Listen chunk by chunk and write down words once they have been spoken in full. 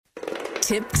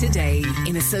Tip today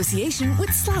in association with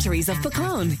Slattery's of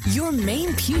Pecan, your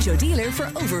main Peugeot dealer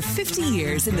for over 50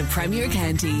 years in the Premier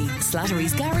County.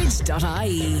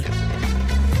 Slattery'sGarage.ie.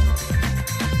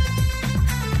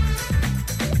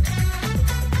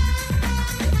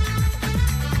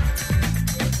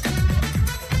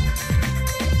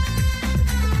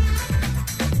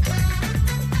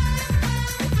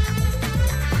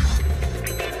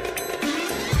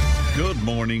 Good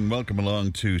morning, welcome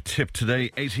along to Tip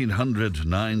Today, 1800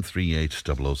 938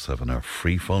 007, our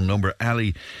free phone number.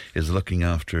 Ali is looking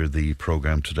after the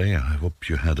programme today. I hope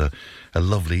you had a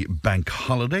lovely bank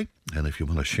holiday, and if you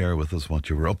want to share with us what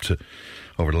you were up to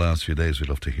over the last few days, we'd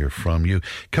love to hear from you.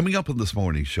 Coming up on this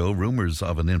morning's show, rumours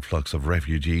of an influx of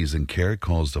refugees in care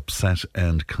caused upset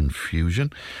and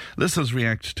confusion. Listeners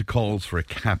react to calls for a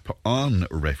cap on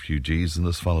refugees, and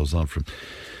this follows on from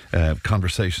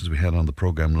conversations we had on the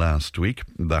programme last week.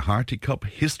 The Harty Cup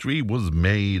history was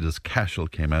made as Cashel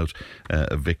came out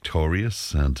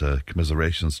victorious, and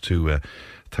commiserations to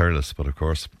Thurles. But of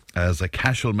course, as a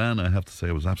Cashel man, I have to say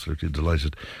I was absolutely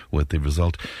delighted with the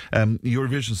result.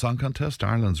 Eurovision Song Contest,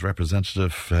 Ireland's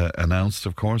representative announced,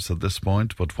 of course, at this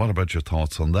point. But what about your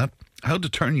thoughts on that? How to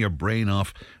turn your brain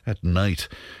off at night.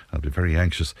 I'll be very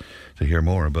anxious to hear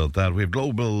more about that. We have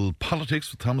global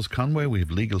politics with Thomas Conway. We have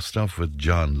legal stuff with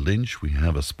John Lynch. We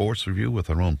have a sports review with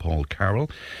our own Paul Carroll.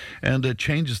 And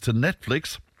changes to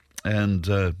Netflix. And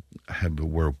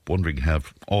we're wondering,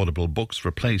 have Audible books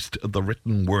replaced the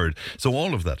written word? So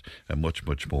all of that and much,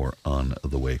 much more on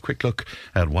the way. Quick look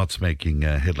at what's making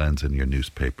headlines in your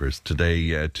newspapers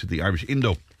today. To the Irish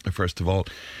Indo, first of all.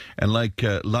 And like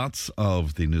lots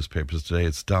of the newspapers today,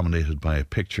 it's dominated by a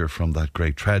picture from that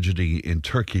great tragedy in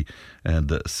Turkey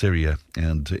and Syria.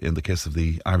 And in the case of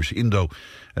the Irish Indo,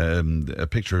 a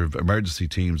picture of emergency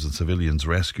teams and civilians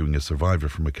rescuing a survivor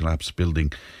from a collapsed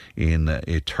building in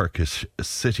a Turkish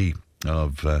city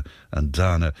of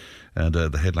Adana. And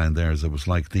the headline there is, it was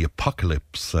like the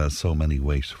apocalypse, so many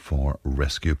wait for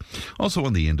rescue. Also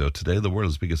on the Indo today, the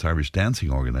world's biggest Irish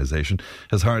dancing organisation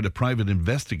has hired a private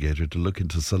investigator to look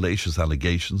into salacious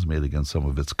allegations made against some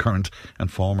of its current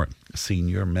and former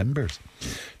senior members.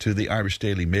 To the Irish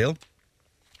Daily Mail,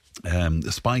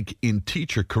 the spike in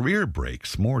teacher career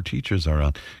breaks. More teachers are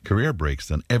on career breaks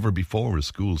than ever before as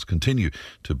schools continue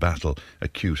to battle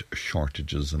acute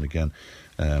shortages. And again,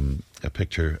 a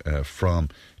picture from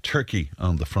Turkey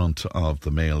on the front of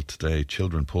the Mail today.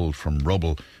 Children pulled from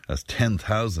rubble as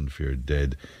 10,000 feared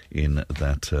dead in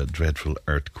that dreadful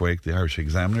earthquake. The Irish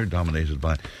Examiner, dominated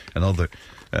by another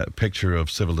picture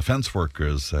of civil defence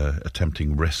workers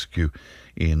attempting rescue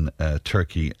in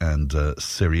Turkey and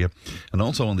Syria. And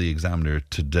also on the Examiner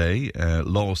today,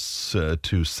 laws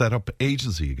to set up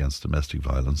agency against domestic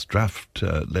violence. Draft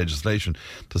legislation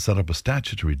to set up a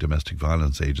statutory domestic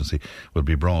violence agency will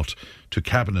be brought to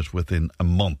Cabinet within a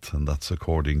month, and that's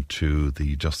according to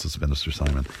the Justice Minister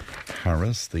Simon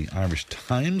Harris. The Irish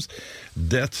Times,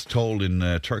 deaths toll in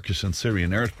Turkish and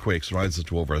Syrian earthquakes rises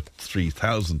to over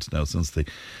 3,000 now since the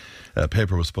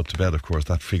paper was put to bed. Of course,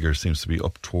 that figure seems to be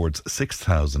up towards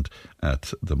 6,000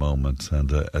 at the moment, and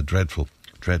a dreadful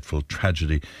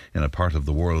tragedy in a part of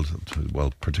the world,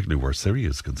 well, particularly where Syria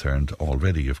is concerned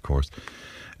already, of course.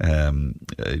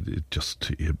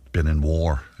 Just been in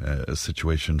war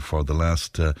situation for the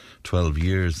last 12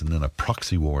 years, and then a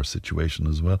proxy war situation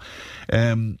as well.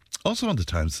 Also on the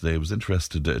Times today, I was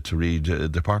interested to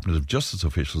read Department of Justice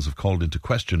officials have called into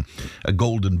question a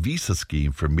golden visa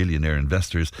scheme for millionaire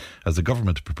investors as the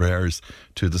government prepares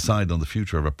to decide on the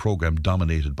future of a programme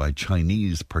dominated by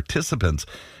Chinese participants.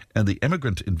 And the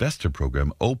Immigrant Investor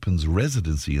Programme opens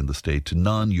residency in the state to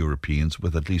non-Europeans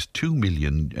with at least €2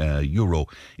 million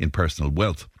in personal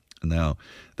wealth. Now,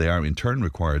 they are in turn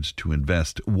required to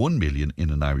invest $1 million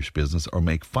in an Irish business or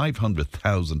make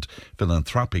 $500,000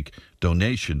 philanthropic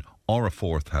donation or a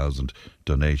 $4,000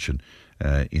 donation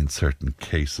in certain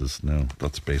cases. Now,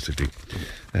 that's basically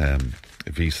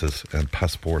visas and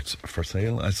passports for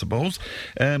sale, I suppose.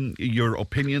 Your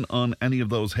opinion on any of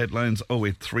those headlines,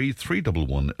 083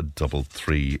 311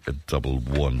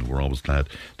 3311. We're always glad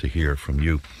to hear from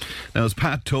you. Now, as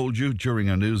Pat told you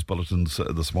during our news bulletins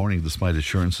this morning, despite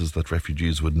assurances that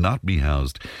refugees would not be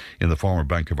housed in the former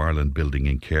Bank of Ireland building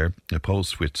in Care, a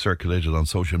post which circulated on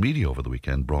social media over the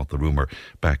weekend brought the rumour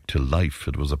back to life.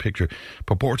 It was a picture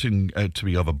purporting to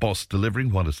be of a bus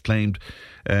delivering what is claimed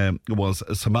was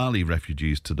Somali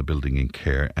refugees to the building in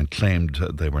Cahir, and claimed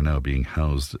they were now being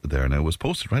housed there. Now, it was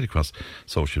posted right across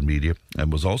social media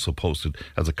and was also posted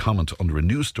as a comment under a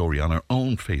news story on our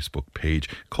own Facebook page,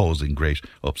 causing great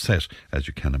upset, as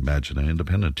you can imagine. An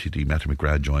independent TD, Matty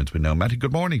McGrath, joins me now. Matty,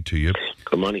 good morning to you.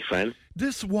 Good morning, Fran.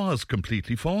 This was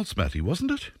completely false, Matty,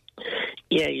 wasn't it?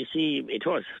 Yeah, you see, it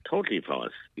was totally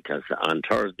false, because on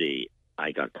Thursday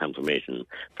I got confirmation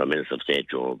from Minister of State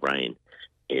Joe O'Brien,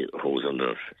 who's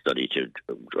under study to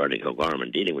radical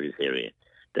government dealing with this area,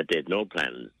 that they had no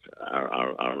plans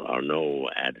or no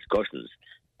discussions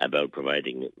about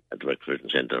providing a direct provision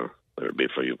centre, whether it be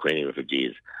for Ukrainian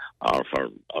refugees or for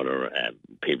other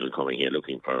people coming here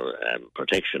looking for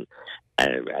protection.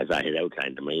 As I had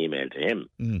outlined in my email to him,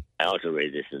 I also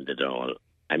raised this in the Dáil.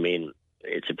 I mean,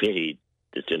 it's a pity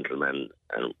this gentleman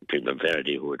and people of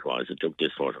Verity, who it was, that took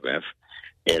this photograph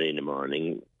early in the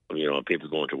morning. You know, people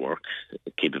going to work,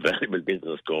 keep a valuable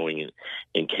business going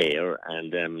in Cahir,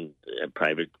 and a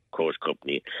private coach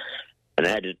company, and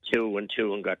added 2 and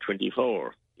 2 and got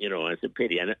 24. You know, it's a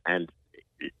pity, and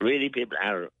really people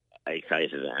are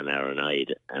excited and are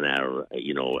annoyed and are,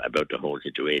 you know, about the whole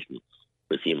situation.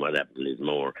 We'll see what happens is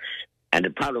more. And the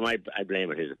problem I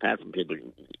blame it is, apart from people,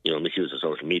 you know, misuse of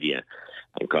social media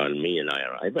and calling me a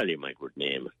liar, I value my good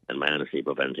name and my honesty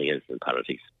above anything else in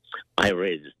politics. I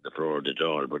raised this the floor of the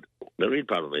Dáil, but the real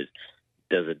problem is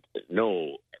there's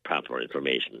no proper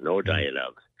information, no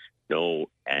dialogue, no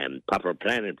proper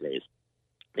plan in place.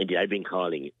 Indeed, I've been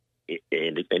calling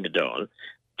in the Dáil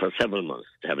for several months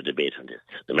to have a debate on this.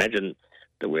 Imagine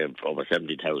that we have over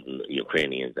 70,000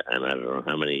 Ukrainians and I don't know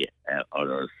how many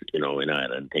others, you know, in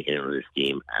Ireland taking into this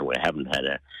scheme, and we haven't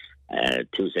had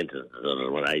two sentences other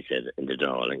than what I said in the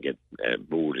Dáil and get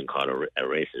booed and called a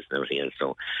racist and everything else.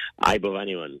 So I, above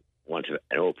anyone, want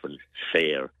an open,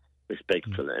 fair,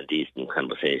 respectful and decent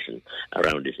conversation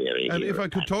around this area. And if I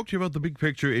could talk to you about the big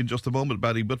picture in just a moment,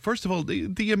 Matty, but first of all,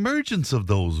 the emergence of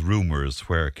those rumours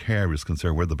where Cahir is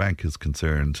concerned, where the bank is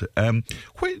concerned,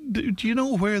 do you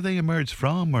know where they emerged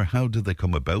from, or how did they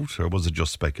come about, or was it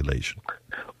just speculation?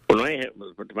 Well,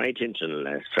 my attention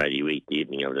last Friday week, the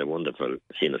evening of the wonderful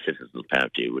Senior Citizens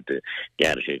Party with the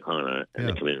Garda Síochána and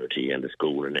the community and the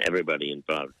school and everybody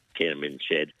involved came in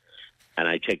shed. And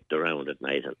I checked around at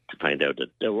night to find out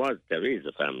that there is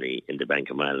a family in the Bank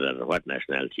of Ireland, I don't know what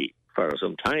nationality, for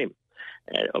some time.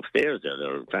 Upstairs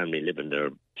their family living there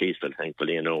peaceful,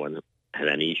 thankfully, and no one had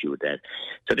any issue with that.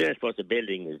 So then I suppose the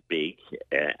building is big.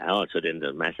 Also then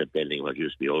the massive building, what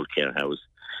used to be Old Care House,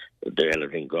 the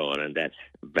everything gone, and that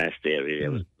vast area, it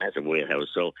was a massive warehouse.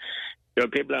 So there are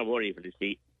people are worried when they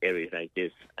see areas like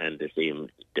this, and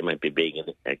they might be big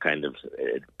and a kind of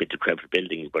a bit decrepit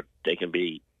buildings, but they can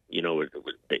be, you know,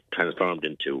 transformed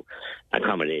into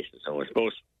accommodation. So I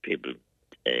suppose people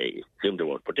assume the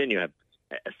work. But then you have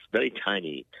a very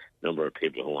tiny number of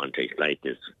people who want to exploit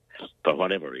this for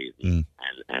whatever reason.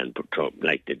 And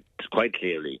like quite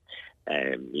clearly,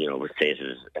 you know, was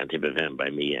stated anti-BFM by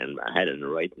me, and I had it in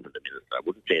writing from the minister. I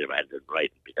wouldn't say that I had it in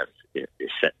writing because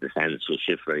the sands will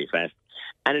shift very fast.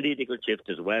 And indeed, they could shift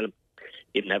as well.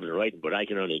 Even have it in writing, but I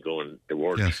can only go on the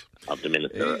words of the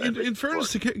minister. In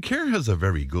fairness, Cahir has a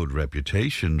very good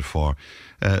reputation for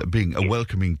being a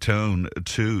welcoming town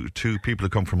to people who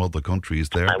come from other countries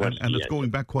there, and it's going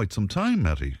back quite some time,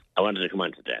 Matty. I wanted to come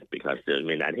on to that because, I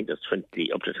mean, I think there's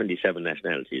up to 27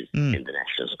 nationalities in the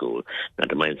national school. Not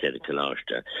the mindset of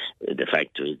Coláiste, the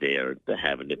factories there,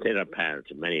 they play their part.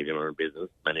 Many of them are in business,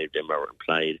 many of them are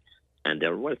employed. And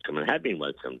they're welcome and have been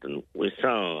welcomed. And we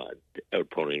saw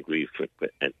outpouring grief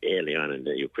early on in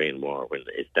the Ukraine war when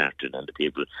it started and the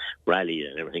people rallied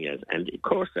and everything else. And of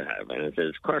course they have. And it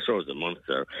says Crossroads of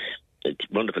Munster, a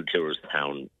wonderful tourist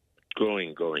town,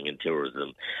 growing in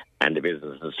tourism, and the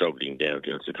business is struggling there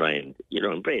to try and, you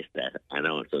know, embrace that, and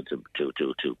also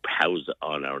to house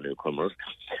all our newcomers,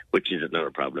 which is another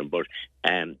problem. But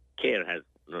Cahir has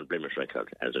an unblemished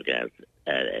record as regards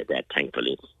that,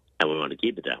 thankfully. And we want to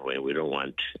keep it that way. We don't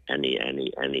want any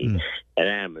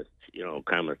alarmist, you know,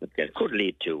 comments that could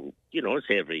lead to, you know,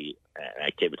 savoury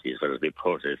activities, whether it be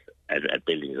protests at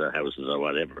buildings or houses or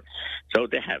whatever. So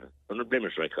they have an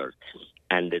unblemished record.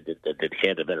 And the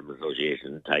Care Development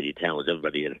Association, Tidy Towns,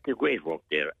 everybody, and do great work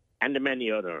there. And the many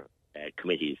other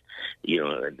committees, you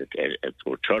know,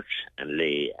 for church and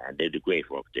lay, and they do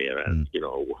great work there. And, you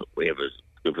know, we have a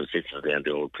group of sisters there in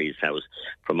the old priest's house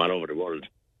from all over the world.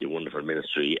 The wonderful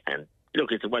ministry, and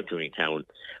look, it's a welcoming town.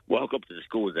 Walk up to the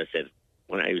schools. I said,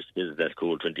 when I used to visit that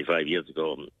school 25 years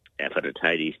ago, for the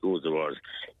Tidy Schools Awards,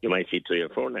 you might see 3 or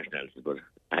 4 nationalities, but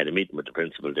I had a meeting with the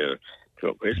principal there,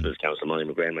 Christmas, Councillor Molly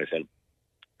McGrath and myself,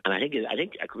 And I think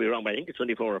I could be wrong, but I think it's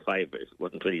 24 or 5. It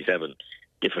wasn't 27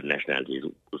 different nationalities.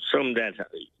 Some that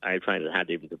I find it hard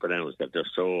even to pronounce, that they're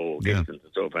so distant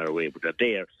and so far away, but they're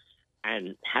there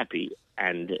and happy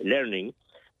and learning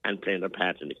and playing their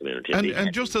part in the community.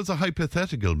 And just as a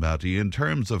hypothetical, Matty, in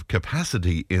terms of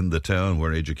capacity in the town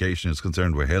where education is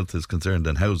concerned, where health is concerned,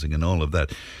 and housing and all of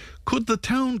that, could the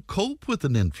town cope with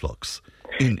an influx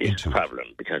It's a problem,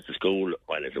 because the school,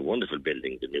 while it's a wonderful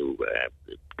building, the new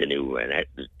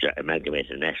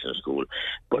amalgamated national school,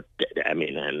 but I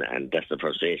mean, and that's the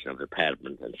frustration of the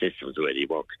department and systems the way they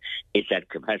work. It's at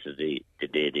capacity the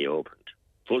day they opened.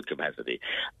 Full capacity,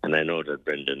 and I know that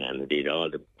Brendan and indeed all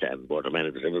the board of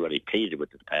managers, everybody pleaded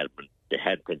with the department. They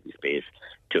had plenty of space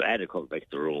to add a couple of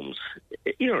extra rooms,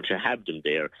 to have them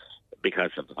there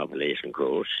because of the population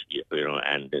growth,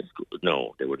 and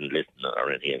they wouldn't listen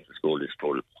or anything else. The school is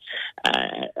full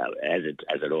as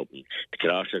it opened. The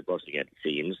Colossus is busting at the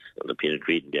seams. The Peter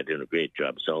Creedon, they're doing a great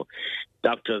job. So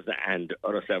doctors and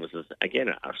other services again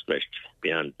are stretched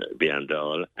beyond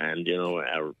all, and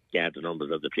the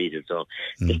numbers of depleted. So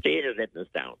the state is letting us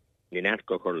down. You're not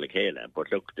going to Kayla,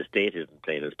 but look, the state isn't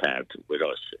playing its part with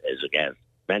us as regards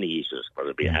many issues, whether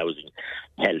it be housing,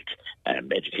 health,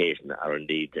 education, or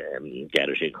indeed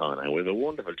Garda Síochána. And we have a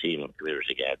wonderful team of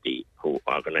Community Gardaí who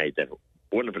organised that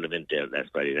wonderful event there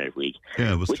last Friday night week.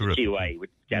 Yeah, it was with terrific. TY,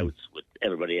 with Scouts, with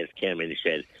everybody else came in and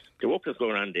said the work that's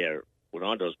going on there with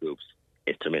all those groups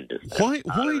is tremendous. Why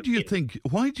do you think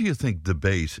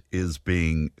debate is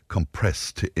being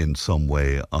compressed in some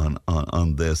way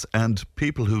on this, and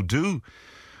people who do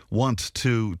want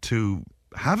to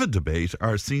have a debate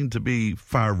are seen to be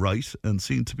far right and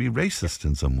seen to be racist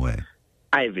in some way?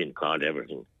 I've been called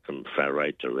everything from far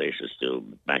right to racist to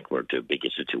backward to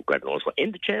bigoted to God knows what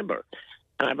in the chamber.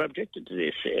 And I've objected to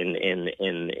this in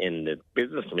the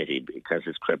business committee because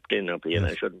it's crept in up here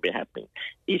and it shouldn't be happening.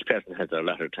 Each person has a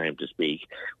lot of time to speak.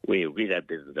 We that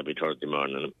business every Thursday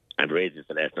morning. I've raised this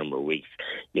the last number of weeks.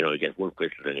 You get work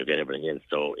whistles and you get everything else.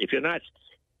 So if you're not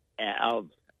of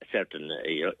certain,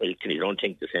 you don't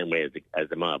think the same way as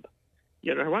the mob,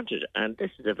 you're not wanted. And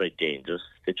this is a very dangerous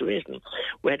situation.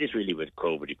 We had this really with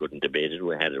COVID, you couldn't debate it.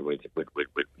 We had it with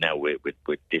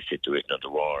this situation of the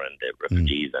war and the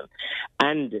refugees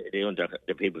and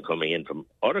the people coming in from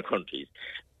other countries.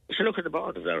 So look at the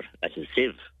borders there. That's a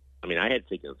sieve. I mean, I had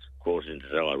figures quoted into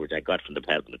the law, which I got from the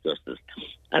Department of Justice.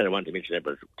 And I want to mention that,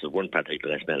 but to one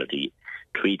particular nationality,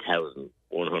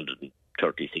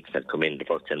 3,136 had come in the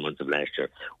first 10 months of last year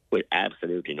with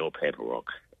absolutely no paperwork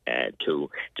to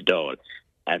Dáil.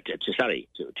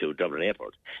 To Dublin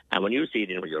Airport. And when you see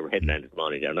it in your headline this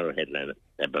morning, there's another headline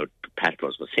about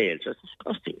passports for sale, so it's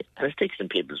disgusting. And it sticks in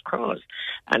people's craws.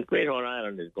 And Great Whole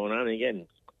Ireland is going on again.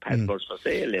 Passports for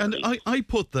sale. And I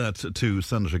put that to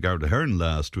Senator Garda Hearn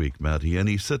last week, Matty, and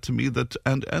he said to me that,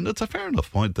 and it's a fair enough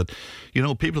point, that,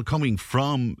 people coming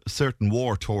from certain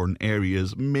war-torn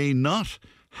areas may not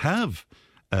have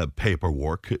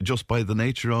paperwork just by the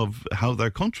nature of how their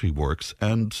country works.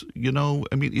 And,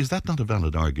 is that not a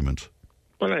valid argument?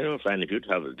 Well, I know, Fran, if you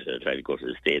travel to try to go to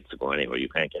the States or go anywhere, you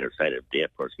can't get outside of the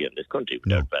airports here in this country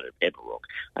without valid paperwork.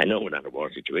 I know we're not in a war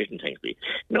situation, thankfully.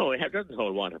 No, it doesn't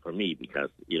hold water for me because,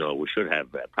 we should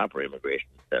have a proper immigration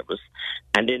service.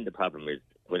 And then the problem is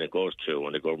when it goes to,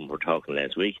 when the government were talking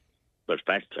last week, but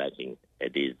fast-tracking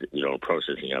these,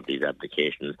 processing of these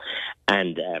applications.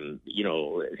 And,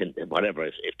 whatever,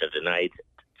 if they're denied,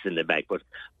 send them back. But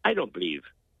I don't believe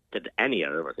that any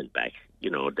are ever sent back.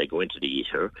 They go into the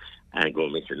ether and go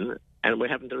missing, and we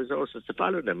haven't the resources to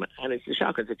follow them. And it's a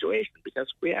shocking situation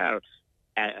because we have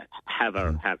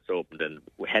our hearts opened and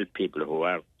we help people who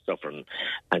are suffering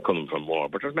and coming from war.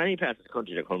 But there's many parts of the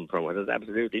country that come from where there's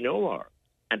absolutely no war.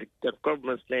 And the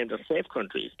government's claimed are safe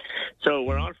countries. So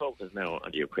we're all focused now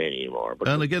on the Ukrainian war. But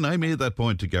and again, I made that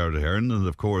point to Garda Hearn, and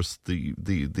of course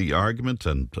the argument,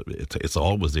 and it's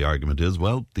always the argument is,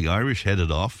 well, the Irish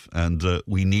headed off and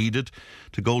we needed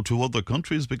to go to other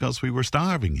countries because we were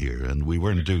starving here and we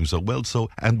weren't doing so well,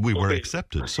 and we were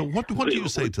accepted. So what do you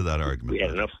say to that argument? We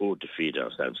had enough food to feed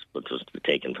ourselves, but it was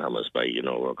taken from us by,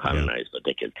 we're colonised. But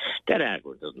that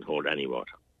argument doesn't hold any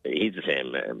water. He's the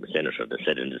same senator that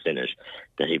said in the Senate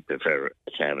that he'd prefer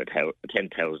to have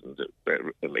 10,000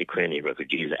 Ukrainian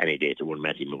refugees any day to one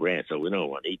Matthew McGrath. So we know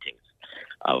what he thinks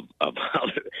of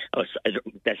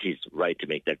that's his right to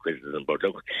make that criticism. But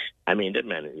look, I mean, that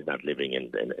man is not living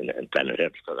in planet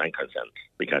Earth as far as I'm concerned,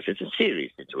 because it's a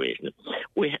serious situation.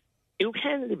 You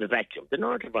can't live a vacuum. The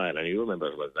North of Ireland, you remember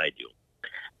as well as I do,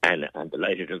 and I'm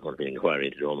delighted there's going to be an inquiry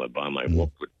into Roma Bomb. I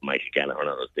worked with Michael Gallagher and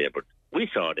others there, but We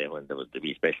saw there when there was the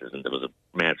wee specials and there was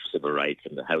a march for civil rights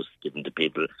and the house given to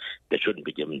people that shouldn't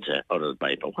be given to others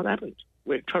by. But what happened?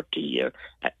 We're 30-year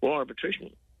war of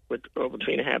attrition with over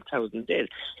 3,500 dead.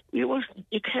 You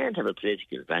can't have a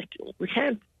political vacuum. We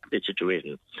can't. The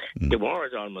situation. The war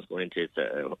is almost going into its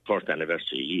first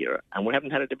anniversary year, and we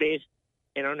haven't had a debate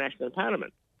in our national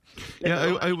parliament.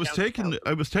 Yeah, I was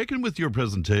taken with your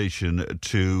presentation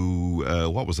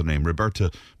to what was her name, Roberta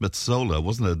Metsola,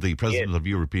 wasn't it, the President of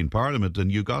European Parliament?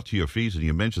 And you got to your feet and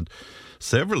you mentioned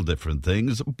several different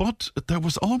things, but there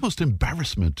was almost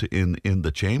embarrassment in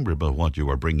the chamber about what you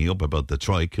were bringing up about the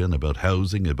Troika and about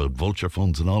housing, about vulture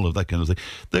funds and all of that kind of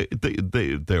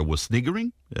thing. There was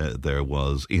sniggering, there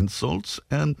was insults,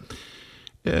 and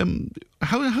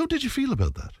how did you feel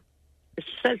about that? It's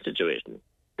a sad situation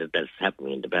that's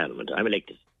happening in the Parliament. I'm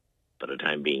elected for the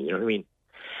time being, you know what I mean?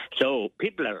 So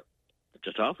people are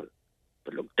just awful.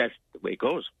 But look, that's the way it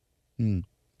goes.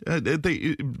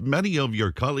 Many of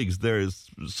your colleagues there,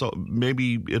 so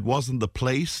maybe it wasn't the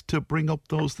place to bring up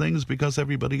those things because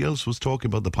everybody else was talking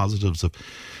about the positives of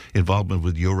involvement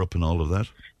with Europe and all of that.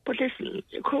 But listen,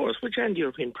 of course, we're trying the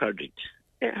European project.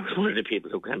 I was one of the people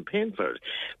who campaigned for it.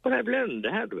 But I've learned the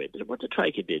hard way that what the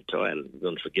Troika did to Ireland is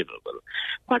unforgivable.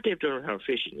 What they've done with our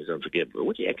fishing is unforgivable,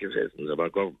 with the accusations of our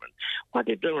government. What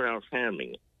they've done with our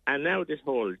farming. And now this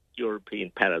whole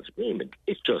European Palace Agreement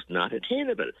is just not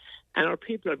attainable. And our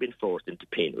people are being forced into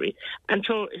penury. And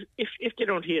so if they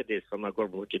don't hear this from our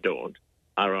government, which they don't,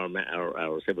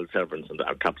 our civil servants and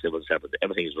our top civil servants,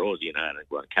 everything is rosy in Ireland,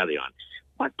 go on, carry on.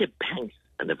 What the banks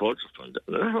and the vulture funds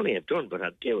not only have done, but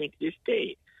are doing to this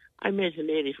day. I met a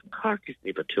lady from Cork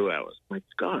yesterday for 2 hours. My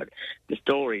God, the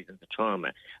stories and the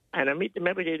trauma. And I meet them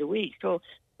every day of the week. So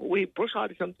we brush all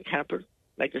this under the carpet.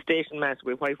 Like the station master,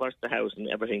 we whitewash the house and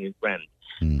everything is grand.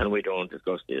 And we don't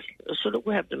discuss this. So that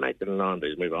we have the Magdalene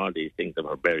laundries, we have all these things that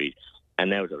are buried.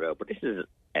 And now they're out. But this is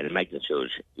a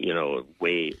magnitude,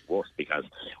 way worse because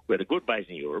we're the good guys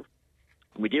in Europe.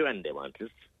 We do and they want us.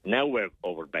 Now we're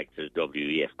over back to the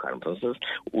WEF conferences.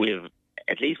 We've,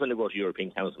 at least when they go to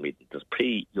European Council meetings, there's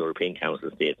pre-European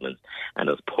Council statements and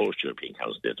there's post-European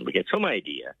Council statements. We get some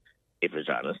idea, if it's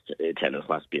honest, tell us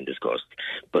what's being discussed.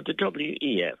 But the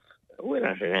WEF, we're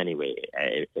not in any way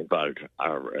involved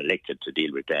or elected to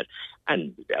deal with that.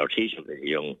 And our Taoiseach is a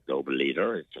young global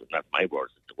leader. It's not my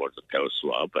words, it's the words of Klaus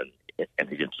Schwab and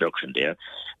his introduction there.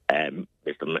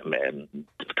 Mr.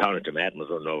 Conor Madden was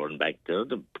run over and back to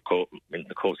the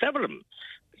several of them.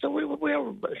 So we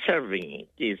are serving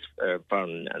these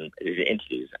foreign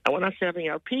entities, and we're not serving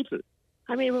our people.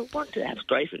 I mean, we want to have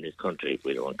strife in this country if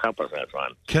we don't cop ourselves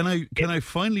on. Can I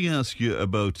finally ask you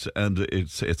about, and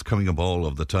it's coming up all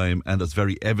of the time, and it's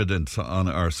very evident on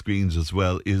our screens as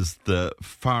well, is the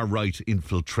far-right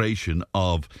infiltration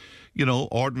of,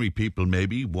 ordinary people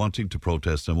maybe wanting to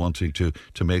protest and wanting to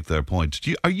make their point.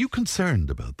 Are you concerned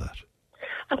about that?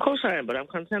 Of course I am, but I'm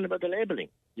concerned about the labelling.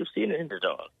 You've seen it in the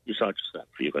doll. You saw it yourself.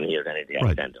 You can hear it any day.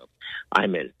 I stand up.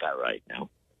 I'm a far-right now.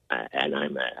 And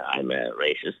I'm a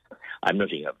racist. I'm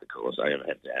nothing of the course. I have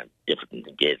had different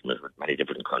engagements with many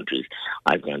different countries.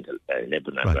 I've gone to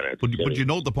Lebanon. Right. But you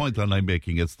know the point that I'm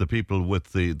making. It's the people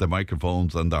with the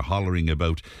microphones and they're hollering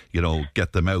about,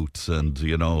 get them out and,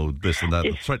 this and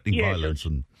that, threatening violence.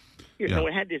 And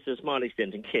we had this to a small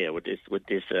extent in care with this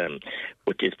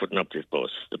putting up this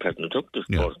bus. The president took this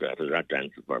photograph as that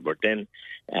answer for. But then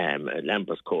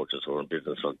Lambus coaches who are in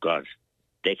business for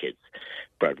decades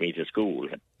brought me to school.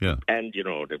 Yeah. And,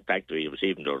 the factory was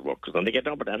even those workers. When they get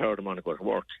up at that hour in the morning to go to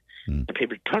work, and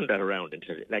people turn that around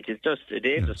into, it's just a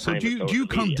dangerous time. So do you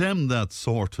condemn that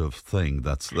sort of thing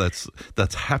that's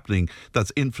happening,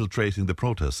 that's infiltrating the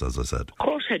protests, as I said? Of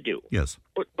course I do. Yes.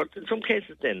 But in some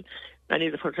cases then, many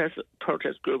of the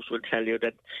protest groups will tell you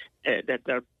that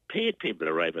they're paid people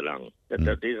arrive along. That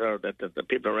the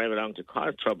people arrive along to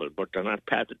cause trouble, but they're not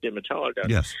part of them at all.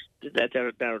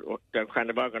 They're kind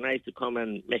of organised to come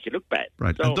and make it look bad.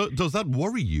 Right. So, and does that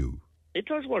worry you? It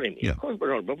does worry me, of course,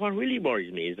 but what really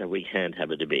worries me is that we can't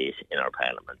have a debate in our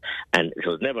parliament. And it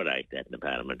was never like that in the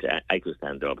parliament. I could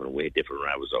stand up and wage different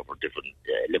rows over different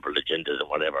liberal agendas and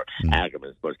whatever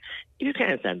arguments, but you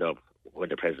can't stand up when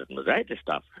the president was right to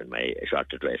stop in my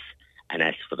short address and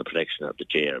ask for the protection of the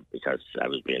chair because I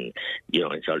was being,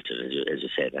 insulted, as you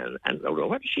said. And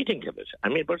what does she think of it? I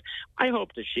mean, but I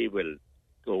hope that she will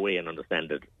go away and understand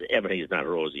that everything is not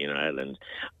rosy in Ireland.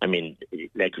 I mean,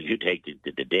 like if you take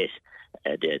the debt,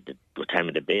 the time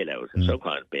of the bailout, the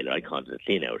so-called bailout, I call it a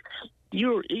clean-out,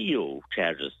 your EU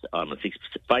charges almost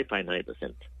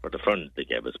 5.9% for the funds they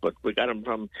gave us, but we got them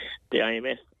from the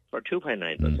IMF for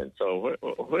 2.9%. So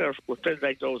where friends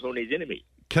like those only his enemies?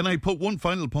 Can I put one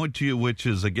final point to you, which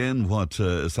is again what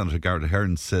Senator Garrett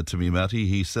Ahern said to me, Matty?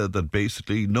 He said that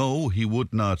basically, no, he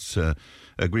would not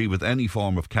agree with any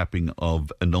form of capping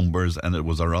of numbers, and it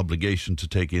was our obligation to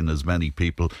take in as many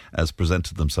people as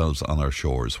presented themselves on our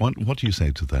shores. What do you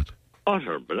say to that?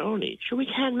 Utter baloney. Sure, we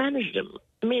can't manage them.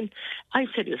 I mean, I've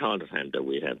said this all the time that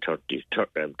we have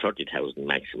 30,000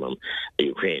 maximum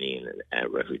Ukrainian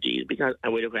refugees,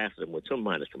 and we look after them with some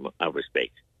modest of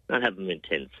respect. Not have them in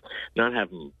tents, not have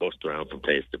them bust around from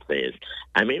place to place.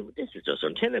 I mean, this is just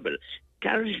untenable.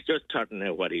 Garrett is just talking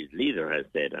out what his leader has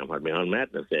said and what Micheál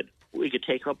Martin has said. We could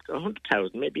take up to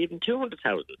 100,000, maybe even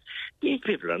 200,000. These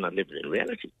people are not living in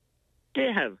reality.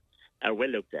 They are well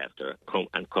looked after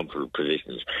and comfortable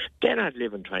positions. They're not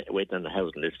waiting on the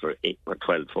housing list for 8 or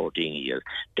 12, 14 years.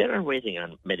 They're not waiting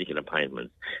on medical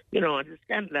appointments. And it's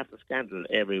scandal after scandal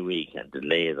every week and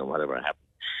delays and whatever happens.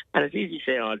 And it's easy to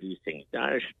say all these things. The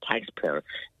Irish taxpayer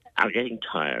are getting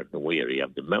tired and weary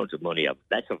of the amount of money, of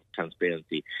lack of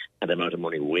transparency, and the amount of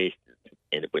money wasted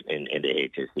in the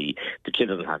HSE. The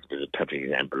Children's Hospital is a perfect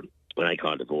example. When I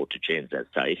called a vote to change that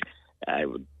site,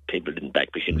 people didn't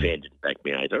back me. Sinn Féin didn't back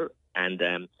me either. And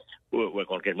we're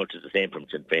going to get much of the same from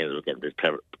Sinn Féin as we get this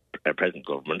present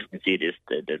government. We see this,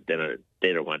 they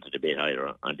don't want to debate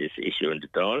either on this issue and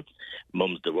at all.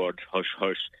 Mum's the word, hush,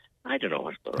 hush. I don't know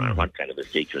what's going on, what kind of a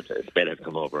secret spell has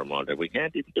come over them all that we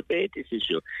can't even debate this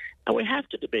issue. And we have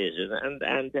to debate it. And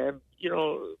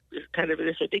it's kind of a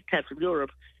diktat from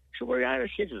Europe. So we're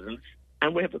Irish citizens,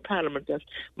 and we have a parliament that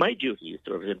my duty is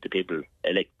to represent the people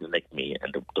elect me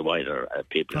and the wider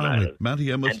people in Ireland.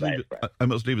 Matty, I must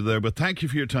leave it there, but thank you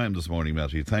for your time this morning,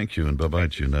 Matty. Thank you, and bye-bye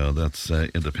to you now. That's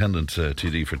independent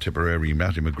TD for Tipperary,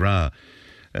 Matty McGrath.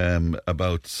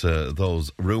 About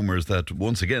those rumours that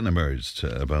once again emerged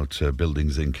about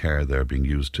buildings in Care there being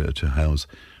used to house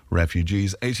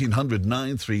refugees. 1800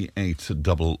 938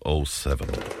 007.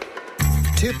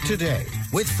 Tip Today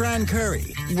with Fran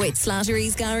Curry. With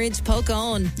Slattery's Garage,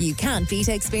 Puckane. You can't beat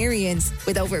experience.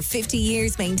 With over 50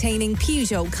 years maintaining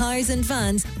Peugeot cars and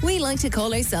vans, we like to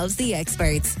call ourselves the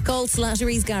experts. Call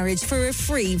Slattery's Garage for a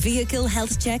free vehicle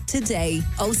health check today.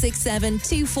 067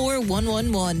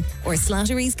 24111 or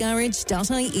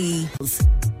slatterysgarage.ie.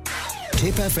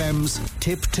 Tip FM's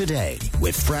Tip Today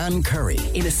with Fran Curry.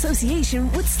 In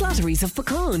association with Slattery's of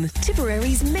Puckane,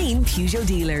 Tipperary's main Peugeot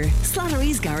dealer.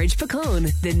 Slattery's Garage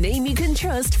Puckane, the name you can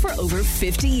trust for over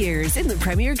 50 years in the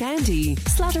Premier County.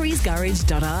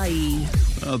 slatterysgarage.ie.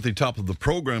 At the top of the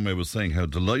programme, I was saying how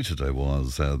delighted I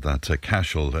was that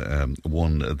Cashel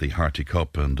won the Harty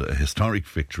Cup, and a historic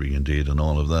victory indeed, and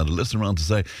all of that. I listened around to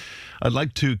say, I'd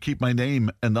like to keep my name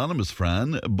anonymous,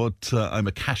 Fran, but I'm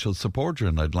a Cashel supporter,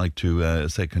 and I'd like to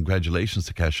say congratulations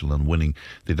to Cashel on winning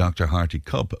the Dr. Harty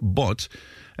Cup. But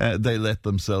they let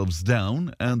themselves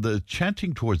down, and the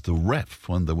chanting towards the ref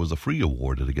when there was a free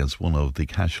awarded against one of the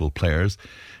Cashel players,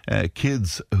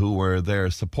 kids who were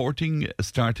there supporting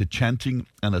started chanting,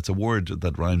 and it's a word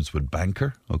that rhymes with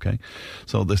banker, okay?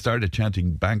 So they started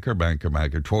chanting banker, banker,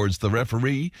 banker towards the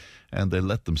referee, and they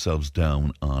let themselves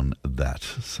down on that.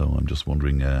 So I'm just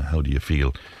wondering, how do you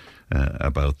feel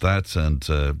about that, and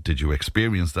did you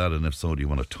experience that, and if so, do you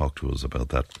want to talk to us about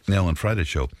that? Now, on Friday's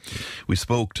show, we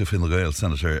spoke to Fine Gael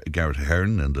Senator Garrett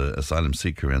Ahern and asylum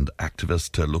seeker and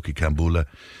activist Lucky Kambula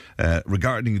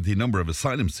regarding the number of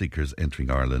asylum seekers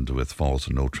entering Ireland with false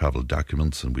or no travel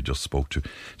documents, and we just spoke to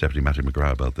Deputy Matty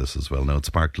McGrath about this as well. Now, it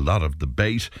sparked a lot of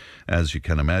debate, as you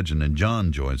can imagine, and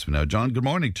John joins me now. John, good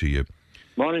morning to you.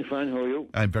 Morning, Fran. How are you?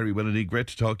 I'm very well indeed. Great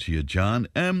to talk to you, John.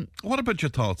 What about your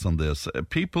thoughts on this?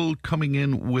 People coming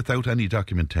in without any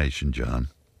documentation, John?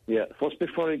 Yeah, first,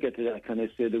 before I get to that, can I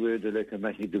say the word that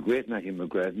Matty, the great Matty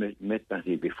McGrath, met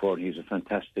Matty before. He's a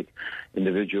fantastic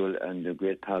individual and a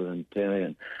great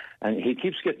parliamentarian. And he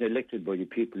keeps getting elected by the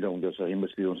people down there, so he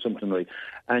must be doing something right.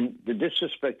 And the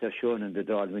disrespect that's shown in the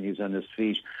Dáil when he's on his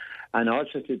feet, and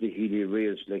also to the Healy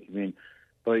Rails,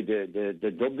 by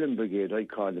the Dublin Brigade, I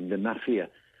call them the mafia.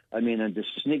 I mean, and the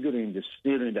sniggering, the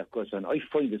steering that goes on. I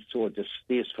find it so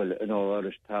distasteful in our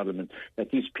Irish Parliament that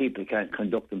these people can't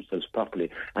conduct themselves properly,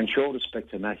 and show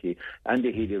respect to Matty and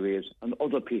the Healy Rails and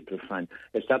other people, Fran.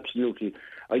 It's absolutely,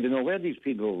 I don't know where these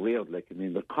people are reared,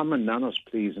 but common manners,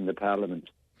 please, in the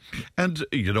Parliament. And,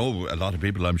 a lot of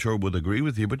people, I'm sure, would agree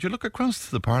with you, but you look across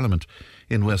the Parliament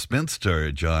in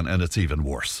Westminster, John, and it's even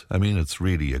worse. I mean, it's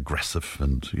really aggressive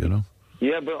and,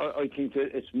 Yeah, but I think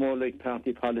that it's more like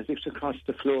party politics across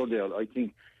the floor there. I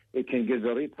think it can get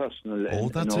very personal. Oh,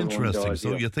 that's interesting.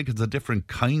 So you think it's a different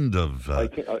kind of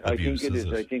abuse, think it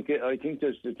is. I think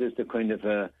there's the kind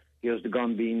of here's the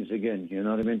gone beans again. You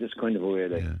know what I mean? This kind of a way.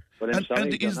 Like. Yeah. But I'm sorry,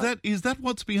 and is that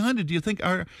what's behind it? Do you think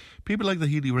are people like the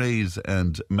Healy Rays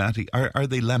and Matty are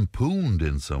they lampooned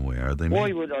in some way? Are they? Oh,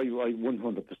 I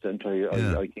 100%.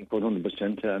 I think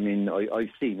 100%. I mean,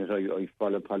 I've seen it. I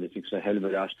follow politics a hell of a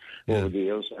lot over the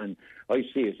years, and I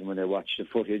see it when I watch the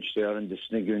footage there and the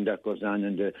sniggering that goes on,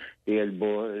 and the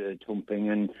elbow thumping,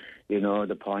 and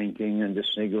the pointing and the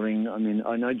sniggering. I mean,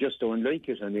 and I just don't like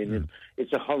it. I mean,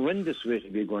 it's a horrendous way to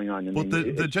be going on. But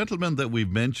the gentlemen that we've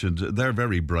mentioned, they're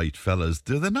very bright fellas.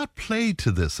 Do they not play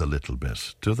to this a little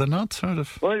bit? Do they not sort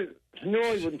of? Well, no,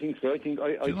 I wouldn't think so. I think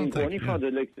only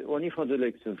for the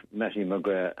likes of Matty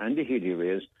McGrath and the Healy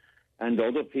Rays and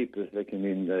other people like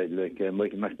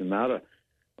Michael McNamara.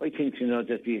 I think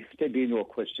that there'd be no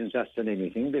questions asked on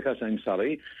anything, because I'm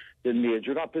sorry, the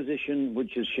major opposition,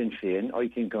 which is Sinn Féin, I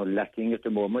think are lacking at the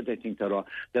moment. I think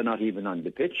they're not even on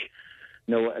the pitch.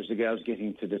 Now, as the girls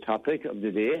getting to the topic of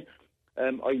the day,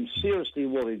 I'm seriously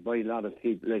worried by a lot of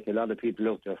people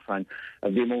out there, Fran,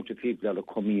 of the amount of people that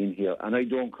are coming in here. And I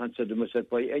don't consider myself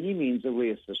by any means a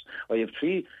racist. I have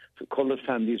 3 coloured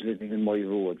families living in my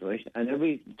road, right? And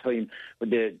every time when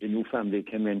the new family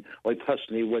came in, I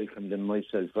personally welcomed them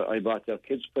myself. I bought their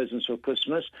kids presents for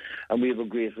Christmas, and we have a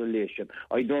great relationship.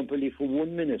 I don't believe for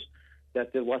 1 minute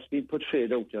that what's being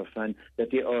portrayed out there, Fran,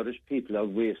 that the Irish people are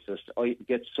racist. I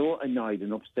get so annoyed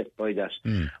and upset by that.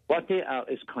 What they are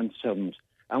is concerned.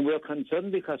 And we're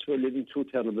concerned because we're living through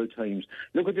terrible times.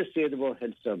 Look at the state of our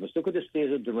health service. Look at the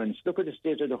state of the rents. Look at the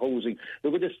state of the housing.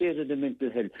 Look at the state of the mental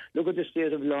health. Look at the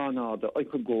state of law and order. I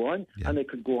could go on, and I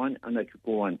could go on, and I could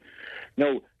go on.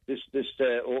 Now, this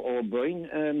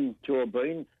O'Brien, Joe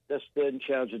O'Brien, that's in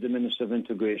charge of the Minister of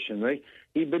Integration, right?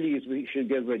 He believes we should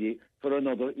get ready for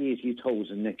another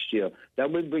 80,000 next year.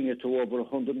 That will bring it to over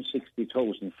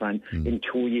 160,000, Fran, in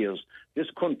 2 years. This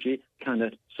country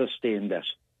cannot sustain that.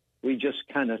 We just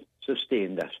cannot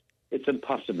sustain that. It's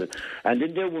impossible. And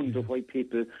then they wonder why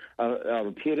people are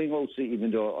appearing also,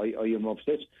 even though I am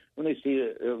upset when I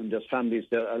see there's families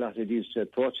there, a lot of these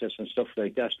protests and stuff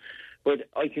like that. But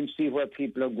I can see where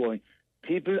people are going.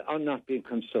 People are not being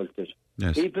consulted.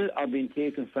 Yes. People are being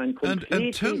taken from completely.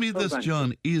 And tell me this,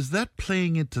 John, is that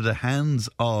playing into the hands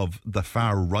of the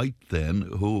far right then,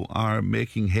 who are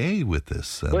making hay with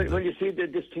this? Well, you see,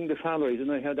 this thing, the far right,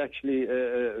 and I had actually...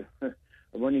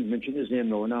 I won't even mention his name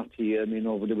now,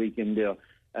 over the weekend there.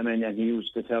 And he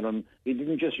used the term, he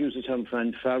didn't just use the term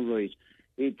far right.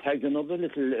 He tagged another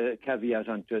little caveat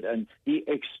onto it, and the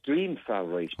extreme far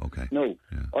right. Okay. No,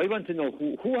 I want to know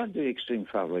who are the extreme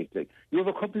far right? Like, you have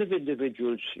a couple of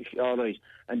individuals, all right,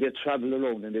 and they travel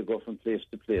around and they go from place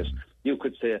to place. You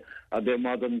could say, are they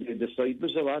modern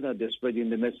disciples or what? Are they spreading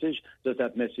the message? Does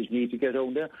that message need to get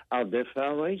out there? Are they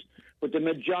far right? But the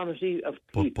majority of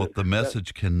people... But the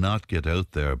message cannot get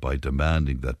out there by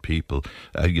demanding that people,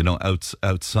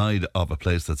 outside of a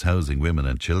place that's housing women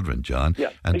and children, John,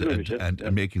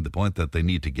 and making the point that they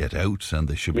need to get out and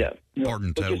they should be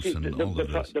burnt out and all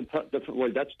of this.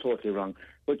 Well, that's totally wrong.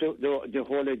 But the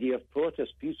whole idea of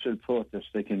protest, peaceful protest,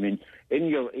 in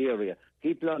your area,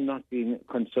 people are not being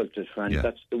consulted, Fran.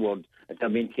 That's the word. They're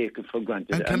being taken for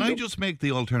granted. And can I just make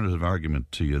the alternative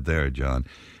argument to you there, John?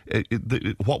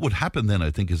 What would happen then,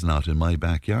 I think, is not in my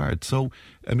backyard. So,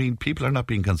 people are not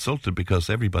being consulted because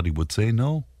everybody would say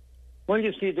no. Well,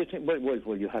 you see,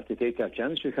 well, you have to take that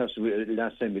chance, because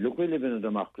last time we live in a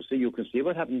democracy. You can see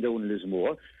what happened down in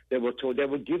Lismore. They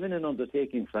were given an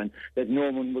undertaking, Fran, that no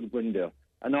one would win there.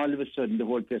 And all of a sudden, the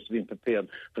whole place has been prepared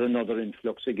for another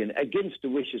influx again, against the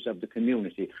wishes of the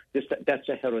community. That's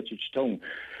a heritage town.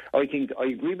 I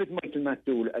agree with Michael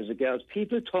McDowell as regards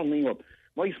people turning up.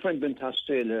 My friend went to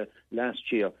Australia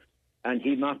last year, and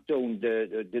he marked down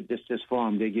this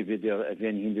form they give you there at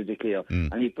anything to declare,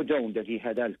 and he put down that he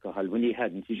had alcohol when he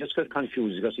hadn't. He just got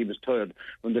confused because he was tired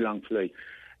from the long flight.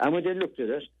 And when they looked at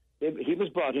it, he was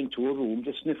brought into a room.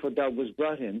 The sniffer dog was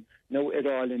brought in. Now it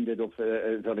all ended up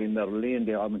very merrily, and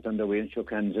they all went on their way and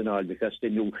shook hands and all, because they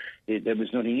knew there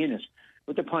was nothing in it.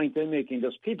 But the point I'm making,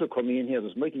 there's people coming in here,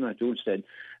 as Michael McDowell said.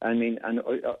 And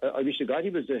I wish to God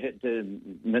he was the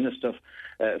Minister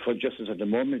for Justice at the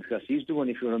moment, because he's the one,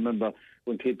 if you remember,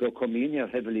 when people were coming in here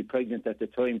heavily pregnant at the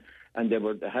time, and they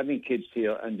were having kids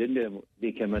here, and then they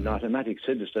became an automatic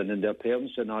citizen, and their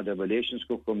parents and all their relations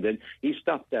could come then. He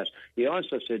stopped that. He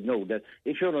also said, no, that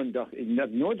if you're you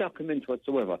have no document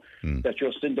whatsoever, that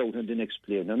you're sent out and then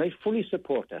explain. And I fully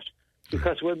support that.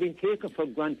 because we're being taken for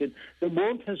granted. The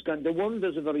world has gone. The world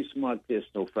is a very small place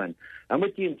now, friend. And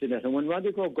with the internet, and when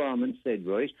Roderick O'Gorman said,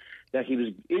 right, that he was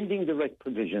ending the rent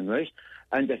provision, right,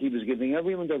 and that he was giving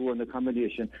everyone their own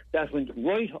accommodation, that went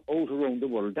right out around the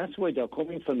world. That's why they're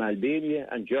coming from Albania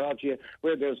and Georgia,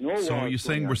 where there's no war. So are you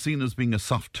saying we're seen as being a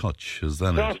soft touch? Is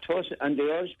that soft touch, and the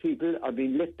Irish people are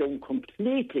being let down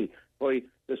completely by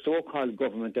the so-called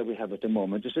government that we have at the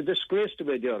moment. It's a disgrace the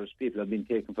way the Irish people have been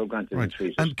taken for granted. Right.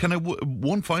 And can I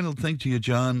one final thing to you,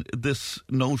 John? This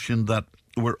notion that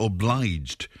we're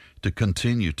obliged to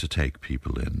continue to take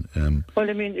people in. Well,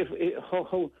 I mean,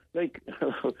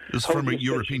 it's from a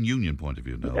European Union point of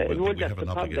view now. Well, we have an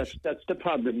obligation. That's the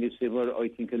problem, you see, where I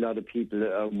think a lot of people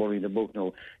are worried about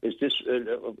now. Is this,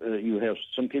 you have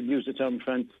some people use the term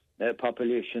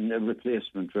population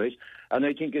replacement, right? And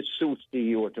I think it suits the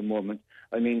EU at the moment.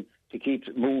 I mean, to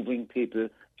keep moving people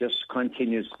just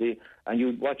continuously.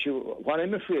 And what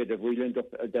I'm afraid of, we'll end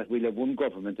up that we'll have one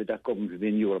government, that government will be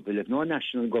in Europe. We'll have no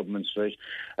national governments, right?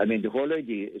 I mean, the whole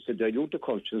idea is to dilute the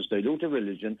cultures, dilute the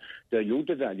religion, dilute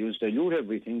the values, dilute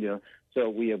everything there. So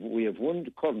we have one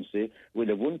currency, we'll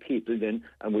have one people then,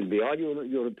 and we'll be all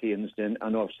Europeans then,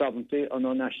 and our sovereignty and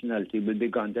our nationality will be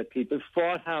gone. That people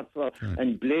fought hard for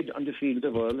and bled on the field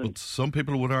of Ireland. But some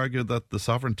people would argue that the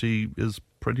sovereignty is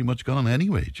pretty much gone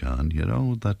anyway, John. You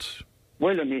know that.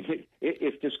 Well, I mean,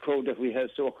 if this crowd that we have,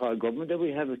 so-called government that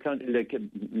we have, it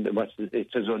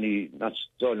was only not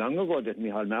so long ago that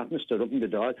Micheál Martin stood up in the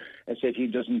door and said he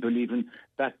doesn't believe in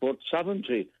backward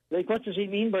sovereignty. Like, what does he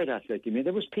mean by that? Like, I mean,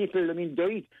 there was people,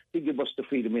 died to give us the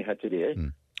freedom we had today.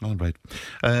 All right.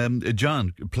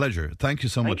 John, pleasure. Thank you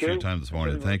so much for your time this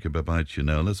morning. Thank you. Bye-bye to you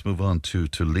now. Let's move on to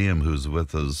Liam, who's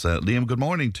with us. Liam, good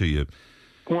morning to you.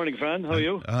 Good morning, Fran. How are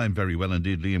you? I'm very well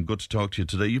indeed, Liam. Good to talk to you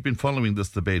today. You've been following this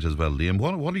debate as well, Liam.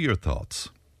 What are your thoughts?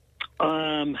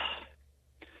 There's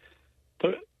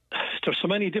so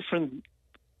many different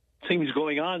things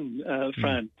going on,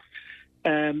 Fran.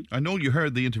 I know you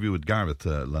heard the interview with Gareth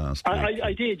last week.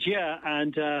 I did, yeah.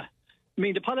 And, I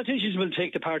mean, the politicians will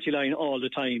take the party line all the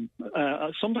time.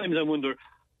 Sometimes I wonder,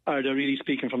 are they really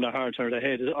speaking from their heart or their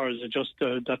head, or is it just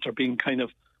that they're being kind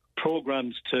of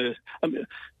programmed to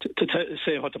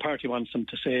say what the party wants them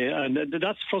to say, and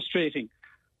that's frustrating.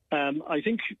 I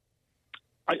think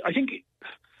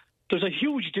there's a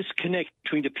huge disconnect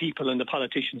between the people and the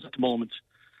politicians at the moment,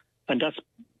 and that's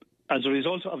as a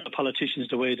result of the politicians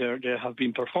the way they have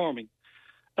been performing.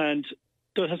 And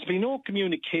there has been no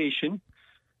communication,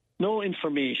 no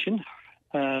information,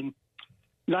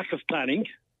 lack of planning.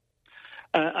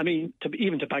 I mean,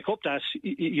 even to back up that,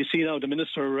 you see now the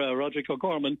Minister, Roderick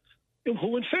O'Gorman,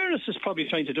 who in fairness is probably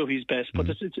trying to do his best, but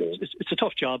it's a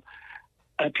tough job,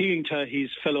 appealing to his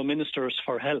fellow ministers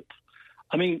for help.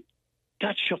 I mean,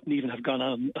 that shouldn't even have gone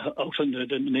on out on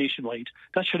the nationwide.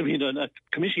 That should have been done at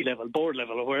committee level, board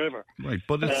level, or wherever. Right,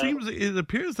 but it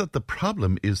appears that the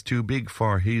problem is too big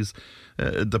for his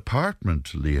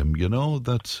department, Liam. You know,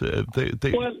 that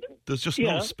there's just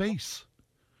no space.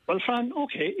 Well, Fran,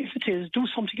 okay, if it is, do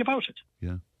something about it.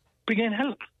 Yeah. Bring in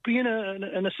help. Bring in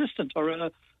an assistant or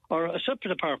a separate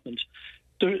department.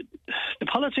 The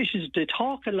politicians, they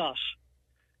talk a lot,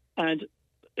 and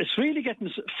it's really getting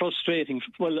frustrating.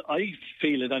 Well, I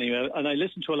feel it anyway, and I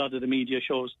listen to a lot of the media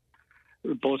shows,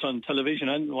 both on television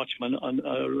and watch them on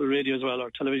radio as well,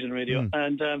 or television radio,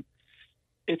 and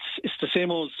it's the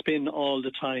same old spin all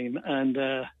the time,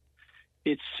 and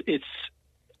it's.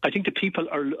 I think the people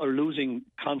are losing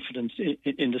confidence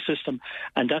in the system,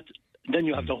 and that then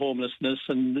you have the homelessness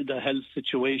and the health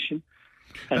situation.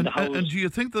 And do you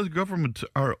think the government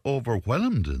are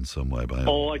overwhelmed in some way by it?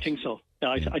 I think so.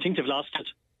 I think they've lost it.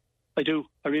 I do.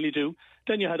 I really do.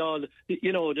 Then you had all,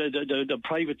 the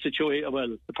private situation,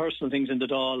 well, the personal things in the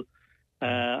Dáil.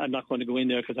 I'm not going to go in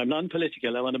there because I'm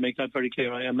non-political. I want to make that very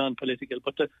clear. I am non-political.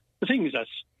 But the thing is that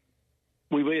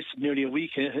we wasted nearly a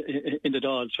week in the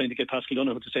Dáil trying to get Pascal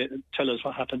Donoghue to tell us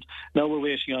what happened. Now we're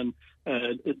waiting on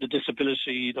the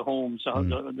disability, the homes,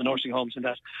 the nursing homes and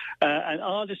that. And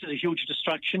all this is a huge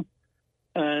distraction.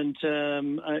 And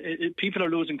people are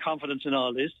losing confidence in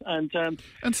all this. And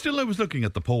still, I was looking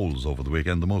at the polls over the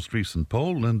weekend, the most recent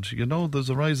poll, and, there's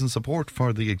a rise in support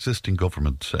for the existing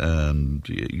government. And,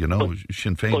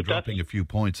 Sinn Féin dropping a few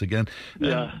points again.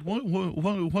 Yeah.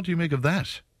 What do you make of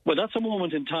that? Well, that's a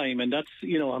moment in time, and that's,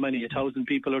 how many, 1,000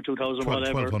 people or 2,000,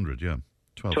 whatever. 1,200, yeah.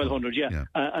 1,200, yeah.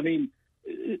 I mean,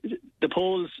 the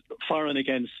polls for and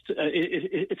against,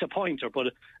 it's a pointer,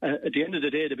 but at the end of the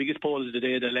day, the biggest poll is the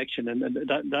day of the election, and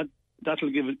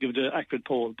that'll give the accurate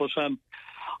poll. But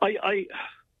I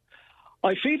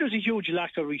feel there's a huge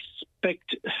lack of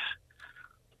respect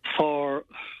for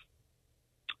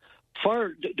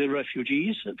for the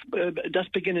refugees. That's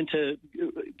beginning to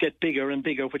get bigger and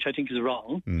bigger, which I think is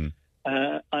wrong.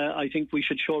 I think we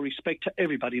should show respect to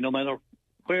everybody, no matter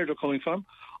where they're coming from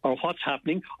or what's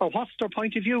happening or what's their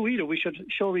point of view either. We should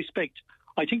show respect.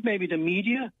 I think maybe the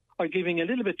media are giving a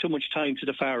little bit too much time to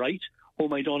the far right,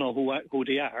 whom I don't know who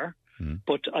they are.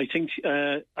 But I think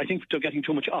they're getting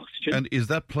too much oxygen. And is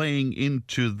that playing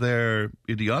into their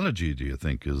ideology, do you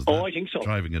think? Is that I think so.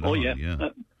 Driving it on? Yeah.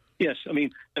 Yes, I mean,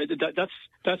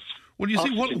 that's... Well, you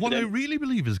see, what I really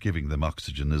believe is giving them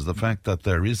oxygen is the fact that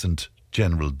there isn't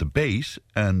general debate,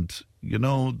 and, you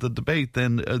know, the debate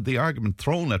then, the argument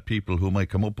thrown at people who might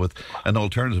come up with an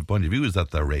alternative point of view is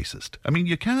that they're racist. I mean,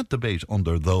 you can't debate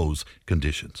under those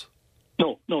conditions.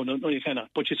 No, you cannot.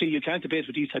 But you see, you can't debate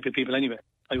with these type of people anyway,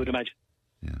 I would imagine.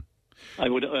 Yeah. I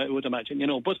would imagine, you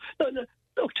know. But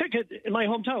look, take it in my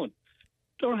hometown.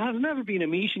 There has never been a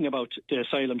meeting about the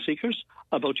asylum seekers,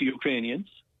 about the Ukrainians.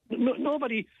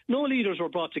 No leaders were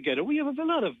brought together. We have a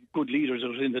lot of good leaders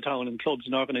out in the town and clubs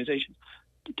and organisations.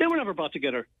 They were never brought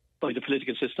together by the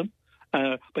political system,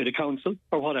 by the council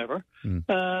or whatever.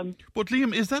 But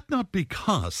Liam, is that not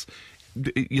because,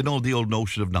 you know, the old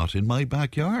notion of not in my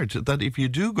backyard, that if you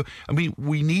do go, I mean,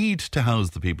 we need to house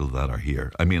the people that are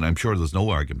here. I mean, I'm sure there's no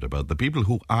argument about it. The people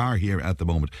who are here at the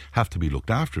moment have to be looked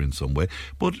after in some way.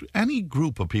 But any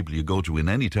group of people you go to in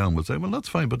any town will say, well, that's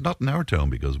fine, but not in our town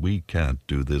because we can't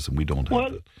do this and we don't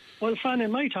have it. Well, Fran,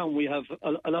 in my town we have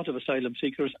a lot of asylum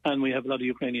seekers and we have a lot of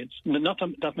Ukrainians. Not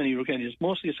that many Ukrainians,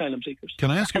 mostly asylum seekers. Can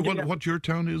I ask you what your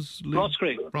town is, Liam?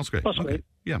 Roscrea. Okay.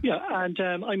 Yeah, and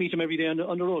I meet them every day on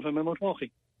the road when I'm out walking.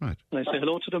 Right. And I say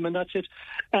hello to them and that's it.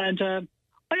 And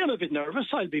I am a bit nervous,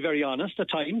 I'll be very honest.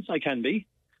 At times I can be.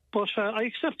 But I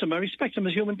accept them, I respect them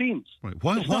as human beings. Right.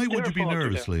 Why would you be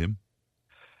nervous, Liam?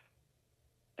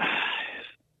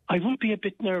 I would be a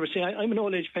bit nervous. See, I'm an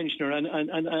old age pensioner and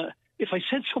if I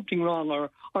said something wrong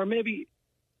or maybe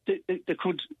they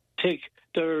could take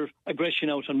their aggression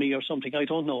out on me or something, I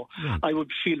don't know. Yeah. I would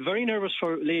feel very nervous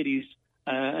for ladies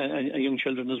and young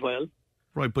children as well.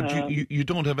 Right, but you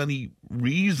don't have any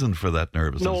reason for that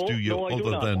nervousness, do you?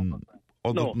 Other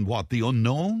than what? The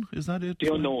unknown? Is that it?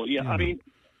 The unknown, yeah. I mean,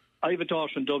 I have a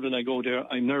daughter in Dublin. I go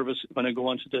there. I'm nervous when I go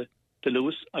onto the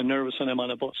Lewis. I'm nervous when I'm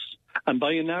on a bus. And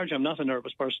by and large, I'm not a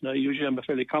nervous person. Usually I'm a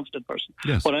fairly confident person.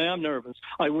 Yes. But I am nervous.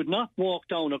 I would not walk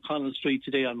down O'Connell Street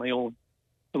today on my own.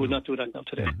 I would not do that now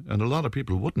today. Yeah. And a lot of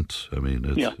people wouldn't. I mean,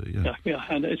 it's, yeah.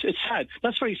 And it's sad.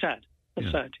 That's very sad. That's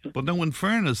sad. Yeah. But now, in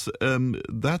fairness,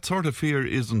 that sort of fear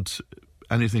isn't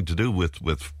anything to do with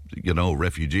you know,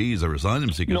 refugees or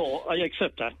asylum seekers. No, I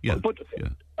accept that. Yeah. But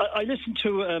I listened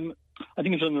to, I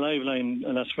think it was on the Live Line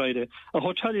last Friday, a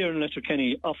hotelier in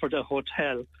Letterkenny offered a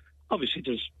hotel. Obviously,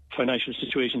 there's financial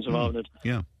situations involved in it.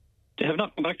 Yeah. They have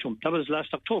not come back to him. That was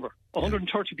last October.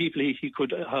 130 people he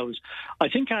could house. I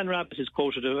think Anne Rabbitte is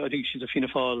quoted, I think she's a Fianna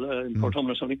Fáil in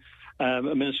Porthummel or something, a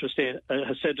Minister of State,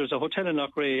 has said there's a hotel in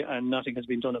Loughrea and nothing has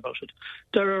been done about it.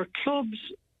 There are clubs,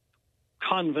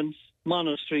 convents,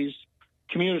 monasteries,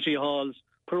 community halls,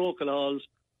 parochial halls,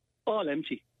 all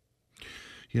empty.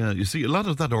 Yeah, you see, a lot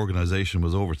of that organisation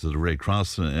was over to the Red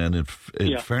Cross, and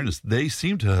in fairness, they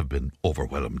seem to have been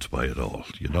overwhelmed by it all,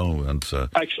 you know. And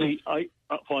actually,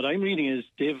 what I'm reading is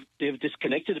they've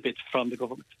disconnected a bit from the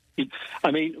government.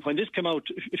 I mean, when this came out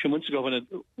a few months ago, when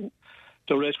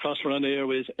the Red Cross were on the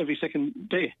airways every second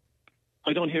day,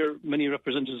 I don't hear many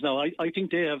representatives now. I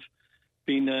think they have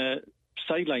been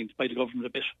sidelined by the government a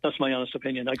bit. That's my honest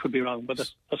opinion. I could be wrong, but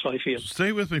that's what I feel.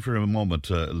 Stay with me for a moment,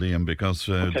 Liam, because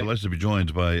delighted to be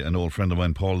joined by an old friend of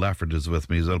mine. Paul Lafford is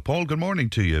with me as well. Paul, good morning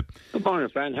to you. Good morning,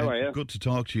 friend. How are you? Good to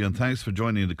talk to you, and thanks for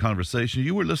joining the conversation.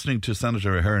 You were listening to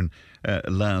Senator Ahern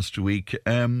last week.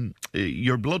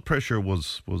 Your blood pressure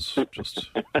was just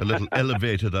a little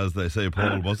elevated, as they say,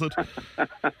 Paul, was it?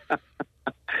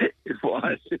 It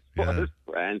was,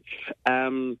 friend.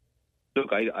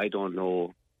 Look, I don't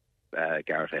know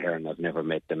Gareth Ahern. I've never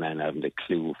met the man. I haven't a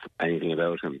clue anything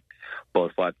about him.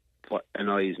 But what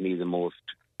annoys me the most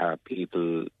are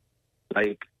people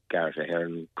like Gareth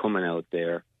Ahern coming out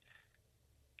there.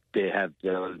 They have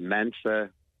their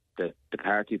mantra, the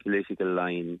party political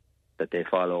line that they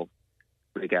follow,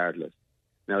 regardless.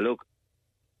 Now, look,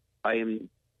 I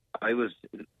was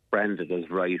branded as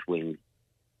right wing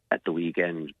at the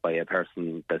weekend by a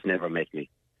person that's never met me.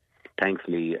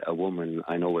 Thankfully, a woman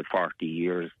I know with 40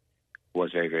 years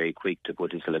was very, very quick to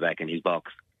put his fella back in his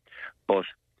box. But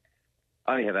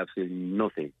I have absolutely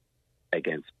nothing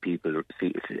against people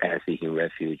seeking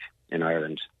refuge in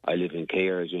Ireland. I live in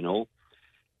Cahir, as you know.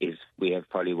 We have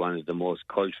probably one of the most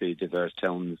culturally diverse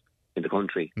towns in the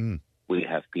country. We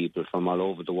have people from all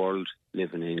over the world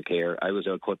living in Cahir. I was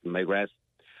out cutting my grass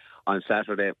on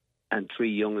Saturday, and 3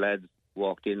 young lads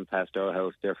walked in past our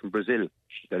house. They're from Brazil.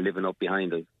 They're living up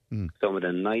behind us. Some of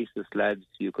the nicest lads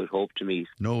you could hope to meet.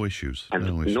 No issues. And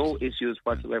no issues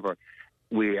whatsoever.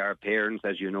 Yeah. We are parents,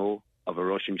 as you know, of a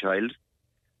Russian child.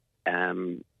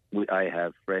 I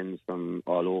have friends from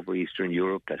all over Eastern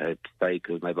Europe that I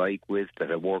cycle my bike with,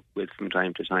 that I work with from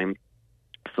time to time.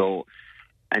 So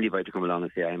anybody to come along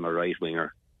and say I'm a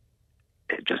right-winger,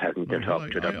 it just hasn't been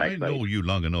talked to their backside. I know you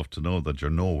long enough to know that you're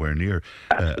nowhere near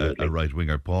a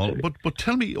right-winger, Paul. But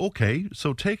tell me, okay,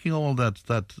 so taking all that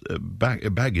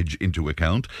baggage into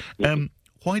account,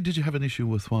 why did you have an issue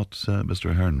with what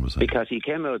Mr. Ahern was saying? Because he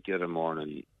came out the other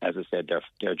morning, as I said,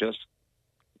 they're just...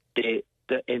 the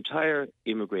entire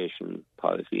immigration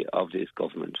policy of this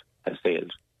government has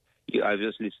failed. I was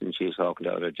just listening to you talking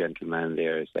to a gentleman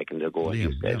there a second ago, and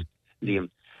you said, Liam,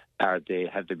 have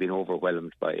they been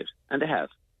overwhelmed by it? And they have.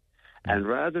 And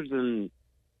rather than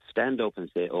stand up and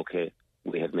say, okay,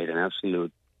 we have made an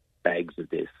absolute bags of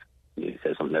this, you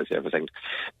said something else there for a second,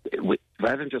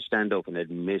 rather than just stand up and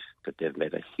admit that they've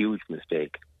made a huge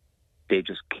mistake, they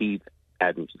just keep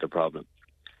adding to the problem.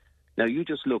 Now, you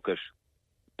just look at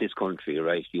this country,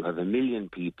 right? You have 1 million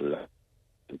people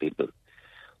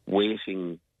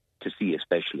waiting to see a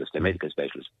specialist, a medical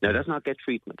specialist. Now, that's not get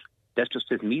treatment. That's just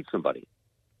to meet somebody.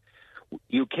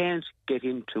 You can't get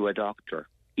into a doctor,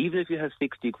 even if you have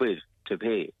 60 quid to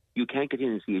pay. You can't get in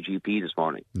and see a GP this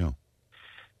morning. No.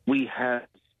 We have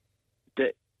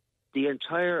the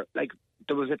entire,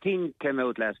 there was a thing came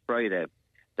out last Friday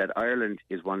that Ireland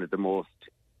is one of the most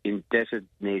indebted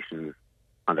nations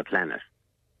on the planet.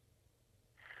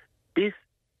 This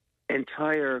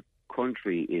entire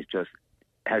country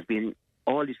has been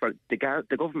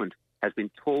the government has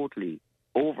been totally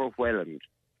overwhelmed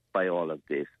by all of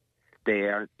this.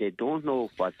 They don't know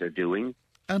what they're doing.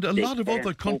 And a lot of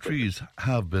other countries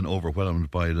have been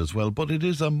overwhelmed by it as well, but it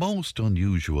is a most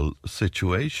unusual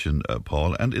situation,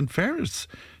 Paul. And in fairness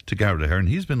to Gareth Ahern,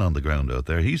 he's been on the ground out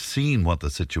there. He's seen what the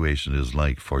situation is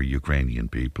like for Ukrainian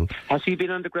people. Has he been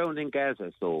on the ground in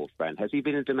Gaza, Fran? Has he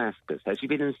been in Damascus? Has he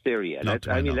been in Syria? Let's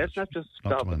not just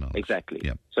stop it. Exactly.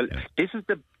 Yeah. So this is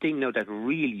the thing now that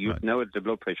really, now that the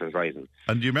blood pressure is rising.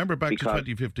 And do you remember back to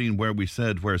 2015 where we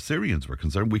said where Syrians were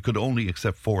concerned, we could only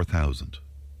accept 4,000?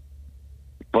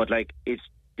 But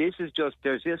there's just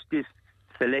this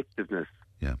selectiveness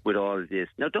with all of this.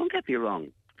 Now, don't get me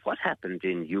wrong. What happened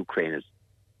in Ukraine is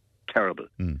terrible.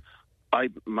 I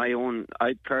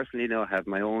personally now have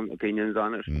my own opinions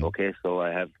on it. Okay, so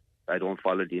I don't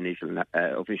follow the initial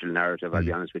official narrative. I'll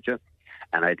be honest with you.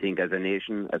 And I think as a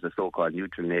nation, as a so-called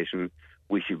neutral nation,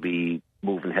 we should be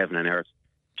moving heaven and earth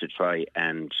to try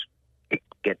and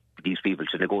get these people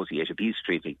to negotiate a peace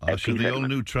treaty. The old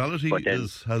neutrality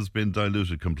has been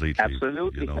diluted completely.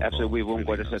 Absolutely. Absolutely. We won't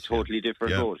go to a totally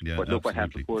different road. But look what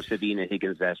happened for Sabina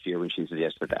Higgins last year when she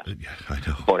suggested that. I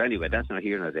know. But anyway, that's not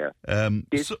here nor there.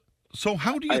 So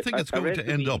how do you think it's going to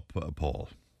end up, Paul?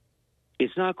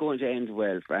 It's not going to end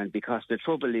well, Fran, because the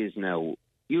trouble is now,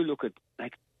 you look at,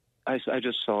 I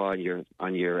just saw on your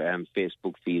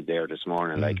Facebook feed there this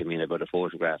morning, about a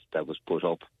photograph that was put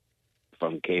up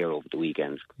from Cahir over the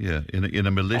weekend. Yeah, in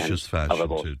a malicious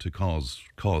fashion to cause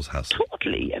hassle.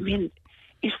 Totally. I mean,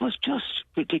 it was just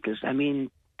ridiculous. I mean,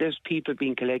 there's people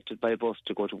being collected by bus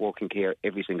to go to work in Cahir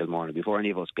every single morning before any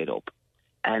of us get up.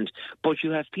 But you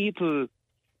have people,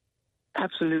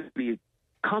 absolutely,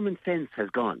 common sense has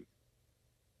gone.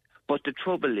 But the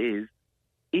trouble is,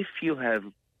 if you have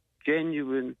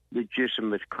genuine,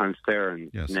 legitimate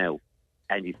concerns now,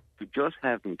 and you just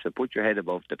happen to put your head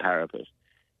above the parapet,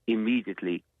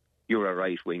 immediately you're a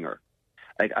right-winger.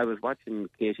 I was watching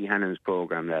Katie Hannon's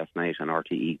programme last night on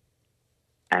RTE,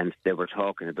 and they were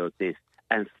talking about this,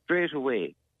 and straight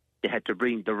away they had to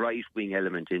bring the right-wing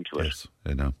element into it. Yes,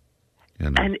 I know.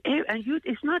 And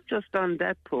it's not just on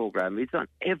that programme, it's on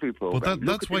every programme. But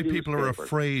that's why people are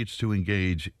afraid to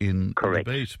engage in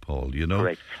debate, Paul,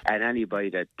 Correct. And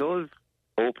anybody that does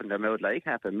open their mouth like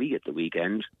happened to me at the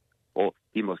weekend,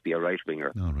 he must be a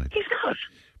right-winger. All right. He's not.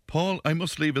 Paul, I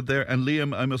must leave it there. And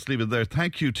Liam, I must leave it there.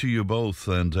 Thank you to you both,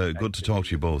 and good to talk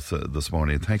to you both this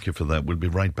morning. Thank you for that. We'll be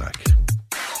right back.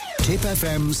 Tip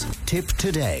FM's Tip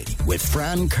Today with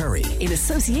Fran Curry. In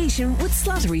association with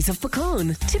Slattery's of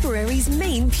Puckane, Tipperary's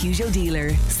main Peugeot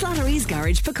dealer. Slattery's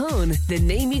Garage Puckane, the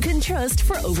name you can trust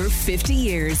for over 50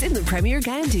 years in the Premier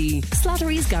County.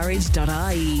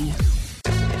 Slattery'sGarage.ie.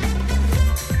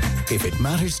 If it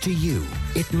matters to you,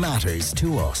 It matters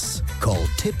to us. Call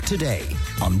Tip today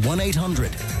on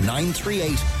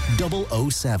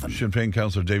 1-800-938-007. Sinn Féin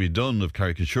councillor David Dunn of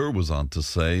Carrickashure was on to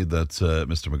say that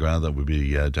Mr McGrath, that would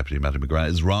be Deputy Matty McGrath,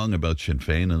 is wrong about Sinn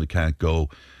Féin and it can't go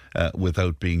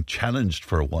without being challenged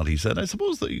for what he said. I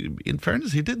suppose that, in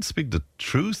fairness, he did speak the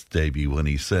truth, Davy, when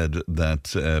he said that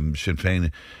Sinn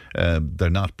Féin, they're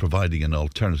not providing an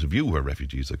alternative view where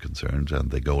refugees are concerned,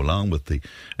 and they go along with the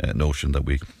notion that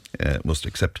we must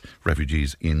accept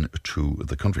refugees into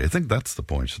the country. I think that's the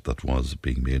point that was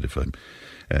being made, if I'm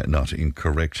not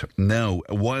incorrect. Now,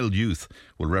 Wild Youth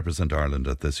will represent Ireland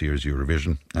at this year's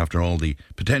Eurovision. After all, the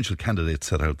potential candidates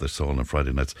set out their stall on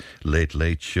Friday night's Late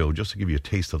Late Show. Just to give you a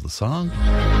taste of the song.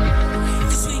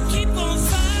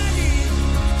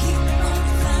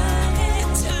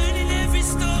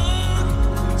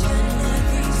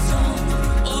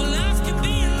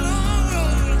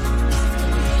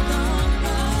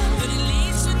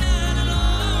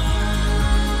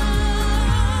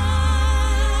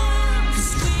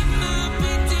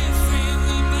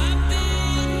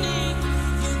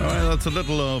 That's a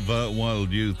little of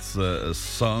Wild Youth's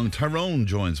song. Tyrone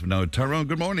joins me now. Tyrone,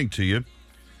 good morning to you.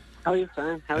 How are you,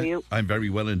 Fran? How are you? I'm very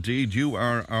well indeed. You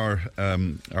are our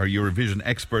Eurovision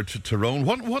expert, Tyrone.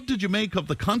 What did you make of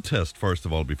the contest, first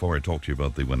of all, before I talk to you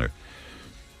about the winner?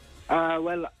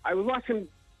 Well, I was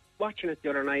watching it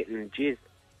the other night, and geez,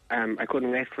 I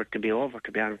couldn't wait for it to be over,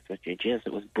 to be honest with you. Geez,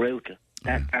 it was brutal.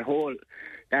 That whole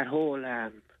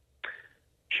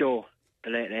show, the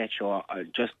Late Late Show,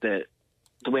 just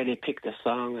the way they pick the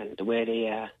song and the way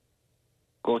they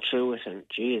go through it, and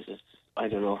Jesus, I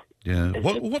don't know. Yeah.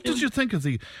 What did you think of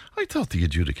I thought the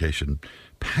adjudication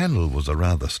panel was a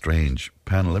rather strange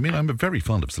panel. I mean, I'm very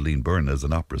fond of Celine Byrne as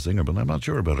an opera singer, but I'm not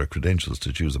sure about her credentials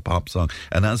to choose a pop song.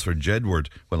 And as for Jedward,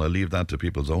 well, I leave that to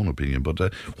people's own opinion. But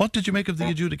what did you make of the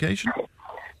adjudication?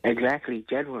 Exactly,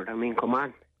 Jedward. I mean, come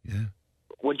on. Yeah.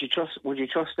 Would you trust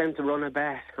them to run a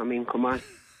bat? I mean, come on.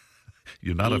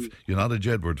 You're not a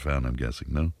Jedward fan, I'm guessing,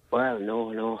 no? Well,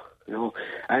 no.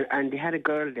 And they had a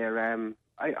girl there. I'm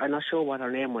not sure what her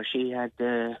name was. She had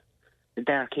the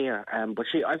dark hair, but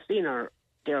I've seen her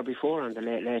there before on the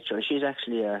Late Late Show. She's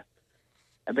actually a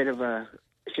bit of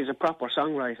she's a proper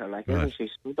songwriter, like, isn't she?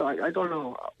 I don't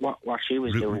know what she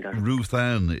was doing there. Ruth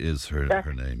Ann is her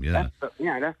name, yeah.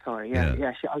 That's her,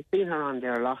 yeah. I've seen her on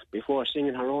there a lot before,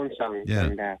 singing her own songs,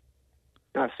 and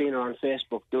I've seen her on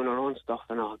Facebook doing her own stuff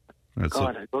and all.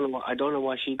 God, I don't know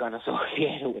why she got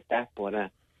associated with that, but I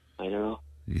don't know.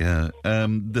 Yeah,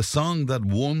 the song that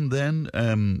won then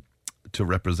to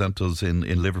represent us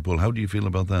in Liverpool. How do you feel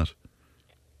about that?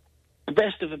 The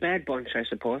best of a bad bunch, I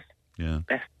suppose. Yeah,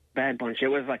 best bad bunch. It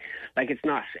was like it's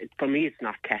not for me. It's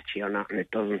not catchy or nothing.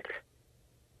 It doesn't.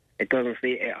 I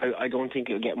don't think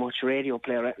it'll get much radio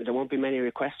play. There won't be many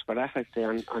requests for that, I'd say,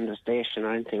 on the station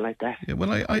or anything like that. Yeah,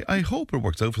 well, I hope it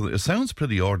works out for them. It sounds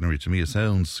pretty ordinary to me. It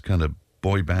sounds kind of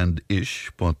boy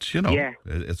band-ish, but,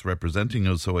 it's representing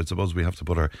us, so I suppose we have to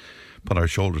put our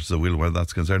shoulders to the wheel where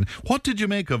that's concerned. What did you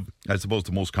make of, I suppose,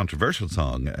 the most controversial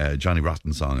song, Johnny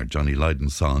Rotten's song, or Johnny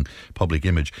Lydon's song, Public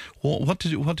Image? What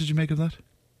did you make of that?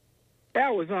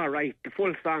 That was all right. The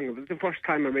full song. It was the first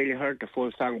time I really heard the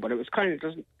full song, but it was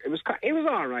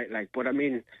all right. Like, but I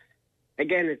mean,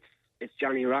 again, it's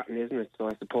Johnny Rotten, isn't it? So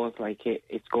I suppose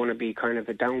it's going to be kind of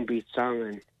a downbeat song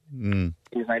and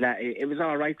things like that. It was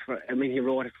all right he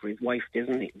wrote it for his wife,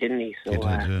 didn't he? So, he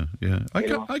did, yeah. I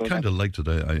kind of liked it,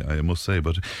 I must say,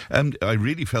 but I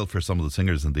really felt for some of the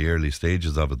singers in the early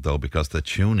stages of it, though, because the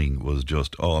tuning was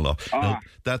just all off. Now,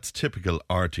 that's typical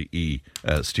RTE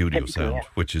studio sound,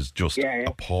 which is just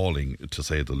appalling, to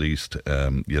say the least.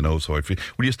 So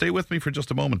will you stay with me for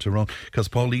just a moment, Tyrone? Because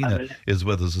Paulina is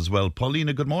with us as well.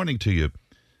 Paulina, good morning to you.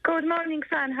 Good morning,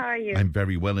 Fran. How are you? I'm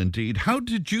very well indeed. How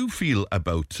did you feel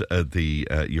about the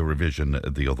Eurovision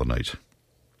the other night?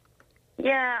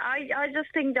 Yeah, I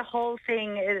just think the whole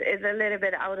thing is a little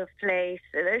bit out of place.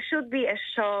 There should be a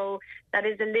show that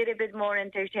is a little bit more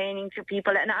entertaining to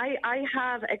people. And I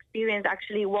have experience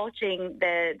actually watching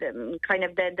the kind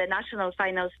of the national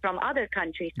finals from other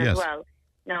countries as well.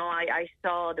 No, I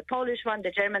saw the Polish one,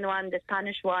 the German one, the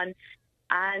Spanish one.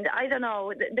 And I don't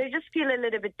know, they just feel a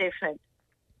little bit different.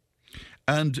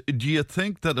 And do you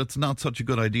think that it's not such a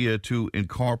good idea to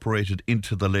incorporate it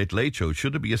into the Late Late Show?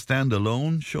 Should it be a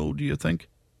standalone show, do you think?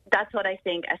 That's what I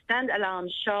think. A standalone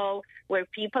show where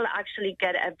people actually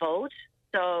get a vote.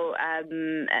 So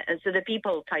the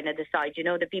people kind of decide,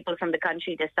 the people from the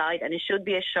country decide, and it should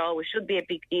be a show. It should be a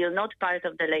big deal, not part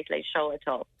of the Late Late Show at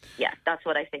all. Yeah, that's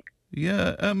what I think.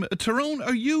 Yeah. Tyrone,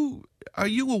 are you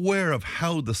aware of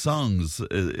how the songs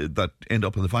that end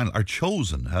up in the final are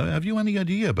chosen? Have you any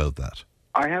idea about that?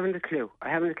 I haven't a clue.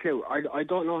 I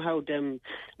don't know how them...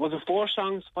 Was it 5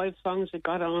 songs that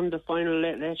got on the final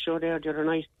Late Show there the other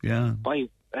night? Yeah. 5.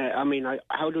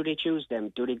 How do they choose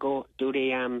them? Do they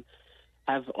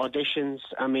have auditions,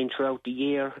 throughout the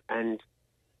year? And,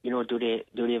 do they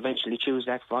eventually choose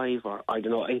that 5? Or, I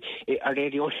don't know. Are they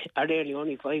the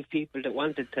only 5 people that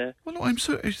wanted to... Well, no, I'm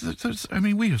so...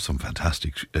 we have some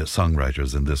fantastic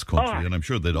songwriters in this country, and I'm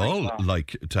sure they'd all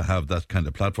like to have that kind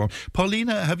of platform.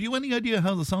 Paulina, have you any idea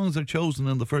how the songs are chosen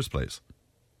in the first place?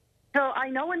 So I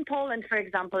know in Poland, for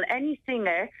example, any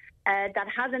singer that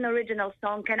has an original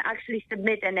song can actually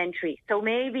submit an entry. So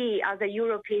maybe as a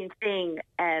European thing,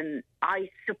 I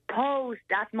suppose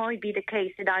that might be the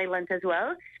case in Ireland as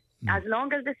well. As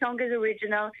long as the song is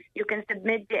original, you can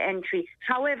submit the entry.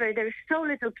 However, there's so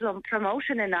little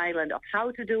promotion in Ireland of how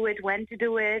to do it, when to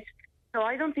do it. So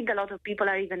I don't think a lot of people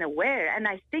are even aware. And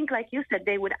I think, like you said,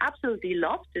 they would absolutely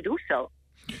love to do so.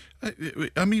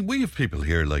 We have people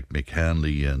here like Mick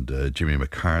Hanley and Jimmy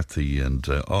McCarthy and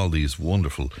all these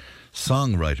wonderful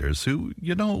songwriters who,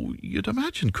 you'd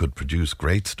imagine could produce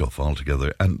great stuff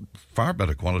altogether and far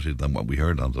better quality than what we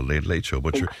heard on the Late Show.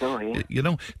 But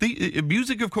the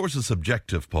music, of course, is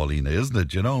subjective, Paulina, isn't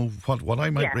it? What I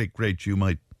might rate great, you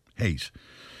might hate.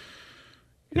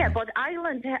 Yeah, but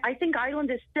Ireland, I think Ireland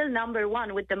is still number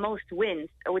 1 with the most wins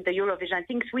with the Eurovision. I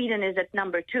think Sweden is at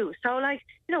number 2. So,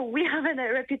 we have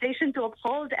a reputation to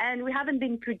uphold, and we haven't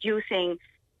been producing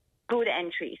good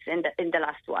entries in the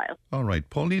last while. All right.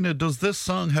 Paulina, does this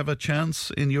song have a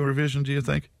chance in Eurovision, do you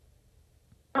think?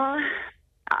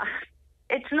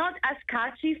 It's not as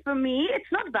catchy for me. It's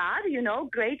not bad,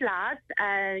 great lads,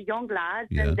 young lads,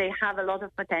 and they have a lot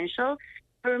of potential.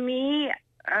 For me,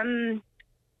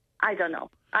 I don't know.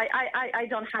 I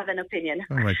don't have an opinion.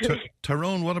 All right.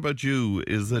 Tyrone, what about you?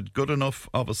 Is it good enough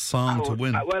of a song to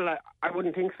win? I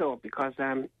wouldn't think so, because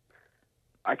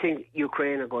I think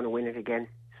Ukraine are going to win it again.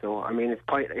 So,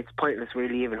 it's pointless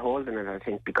really even holding it, I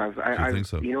think, because I think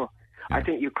so? I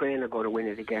think Ukraine are going to win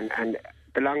it again. And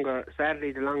the longer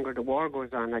the war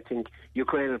goes on, I think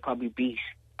Ukraine will probably beat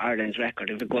Ireland's record.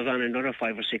 If it goes on another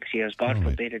 5 or 6 years, God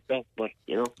forbid it does, but,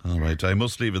 All right, I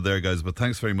must leave it there, guys, but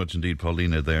thanks very much indeed,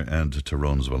 Paulina, there, and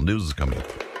Tyrone as well. News is coming up.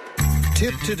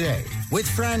 Tip Today with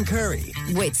Fran Curry.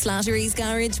 With Slattery's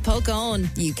Garage, Puckane.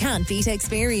 You can't beat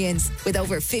experience. With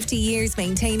over 50 years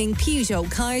maintaining Peugeot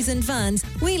cars and vans,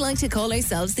 we like to call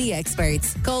ourselves the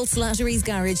experts. Call Slattery's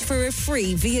Garage for a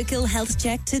free vehicle health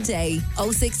check today.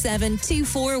 067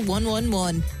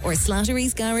 24111 or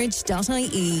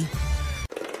slatterysgarage.ie.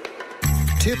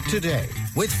 Tip Today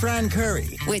with Fran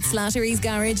Curry. With Slattery's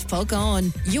Garage,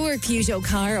 Puckane. Your Peugeot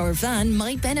car or van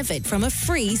might benefit from a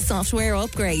free software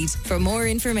upgrade. For more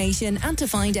information and to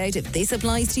find out if this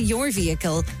applies to your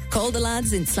vehicle, call the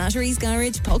lads in Slattery's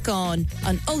Garage, Puckane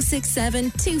on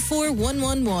 067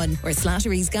 24111 or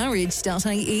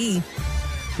slatterysgarage.ie.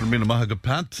 Carmina Mahaga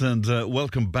Pat, and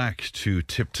welcome back to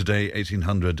Tip Today,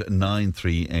 1800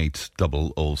 938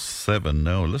 007.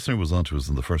 Now, a listener was on to us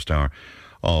in the first hour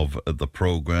of the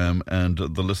programme, and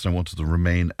the listener wanted to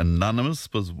remain anonymous,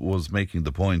 but was making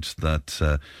the point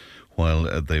that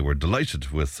while they were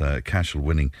delighted with Cashel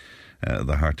winning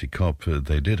the Harty Cup,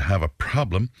 they did have a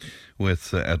problem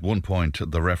with, at one point,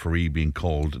 the referee being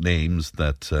called names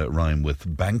that rhyme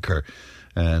with banker.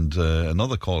 And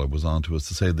another caller was on to us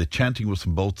to say the chanting was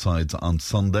from both sides on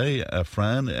Sunday,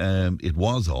 Fran. It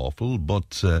was awful,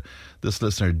 but this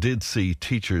listener did see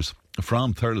teachers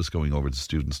from Thurles going over to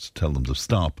students to tell them to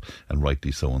stop, and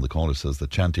rightly so. And the caller says the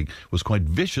chanting was quite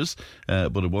vicious,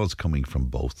 but it was coming from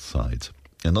both sides.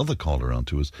 Another caller on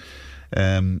to us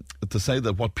to say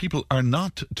that what people are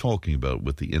not talking about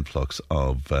with the influx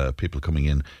of people coming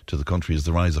in to the country is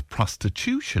the rise of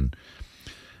prostitution.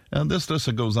 And this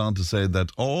listener goes on to say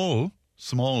that all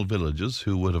small villages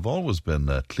who would have always been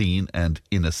clean and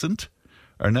innocent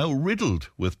are now riddled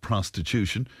with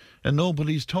prostitution, and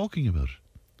nobody's talking about it.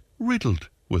 Riddled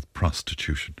with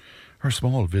prostitution. Our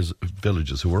small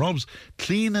villages who were always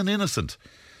clean and innocent.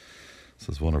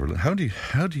 Says one of our... How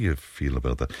do you feel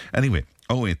about that? Anyway,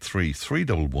 083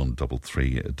 311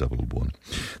 3311.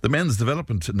 The Men's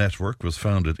Development Network was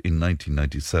founded in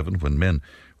 1997 when men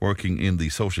working in the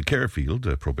social care field,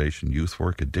 probation, youth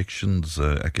work, addictions,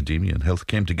 academia and health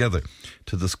came together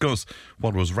to discuss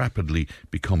what was rapidly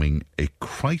becoming a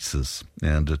crisis.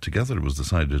 And together it was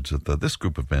decided that this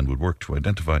group of men would work to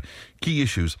identify key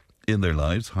issues in their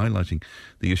lives, highlighting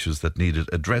the issues that needed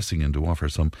addressing and to offer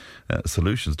some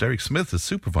solutions. Derek Smith is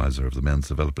supervisor of the Men's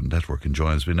Development Network and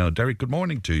joins me now. Derek, good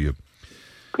morning to you.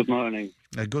 Good morning.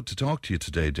 Good to talk to you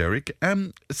today, Derek.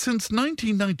 Since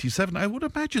 1997, I would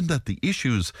imagine that the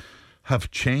issues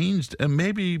have changed and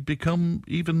maybe become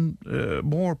even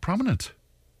more prominent?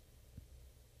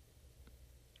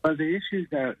 Well, the issues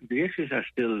are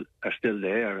still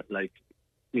there. Like,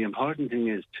 the important thing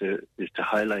is to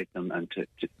highlight them and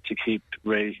to keep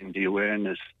raising the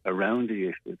awareness around the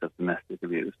issues of domestic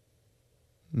abuse,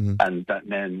 and that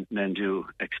men do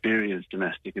experience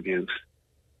domestic abuse.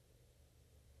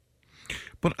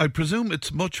 But I presume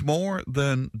it's much more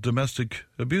than domestic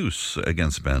abuse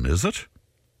against men, is it?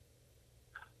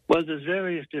 Well, there's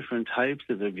various different types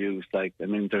of abuse. Like, I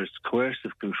mean, there's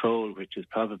coercive control, which is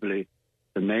probably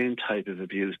the main type of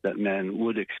abuse that men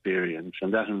would experience,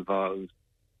 and that involves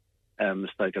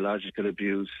psychological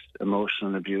abuse,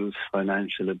 emotional abuse,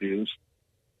 financial abuse.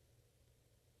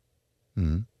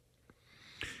 And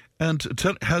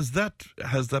has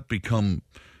that become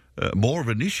more of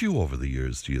an issue over the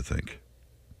years, do you think?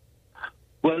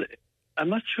 Well, I'm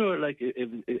not sure. Like,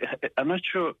 I'm not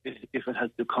sure if it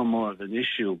has become more of an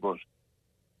issue, but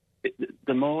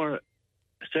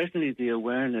certainly the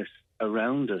awareness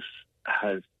around us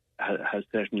has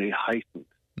certainly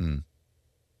heightened.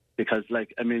 Because,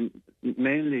 like, I mean,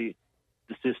 mainly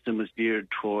the system was geared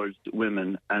towards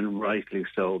women, and rightly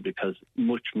so, because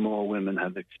much more women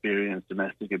have experienced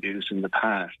domestic abuse in the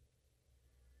past.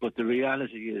 But the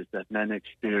reality is that men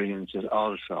experience it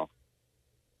also,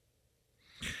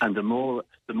 and the more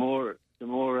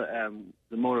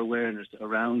awareness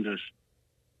around it,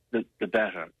 the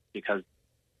better, because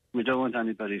we don't want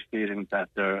anybody feeling that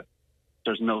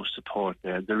there's no support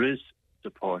there. There is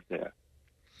support there.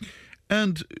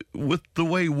 And with the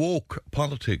way woke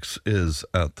politics is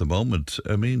at the moment,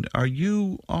 I mean, are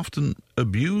you often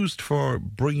abused for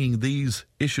bringing these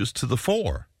issues to the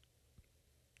fore?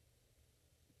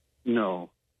 No,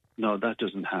 that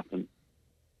doesn't happen.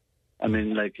 I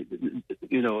mean, like,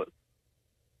 you know,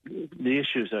 the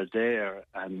issues are there,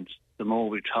 and the more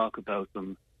we talk about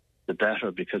them, the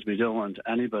better, because we don't want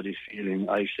anybody feeling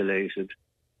isolated.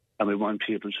 And we want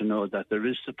people to know that there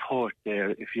is support there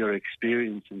if you're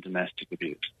experiencing domestic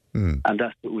abuse. And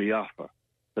that's what we offer.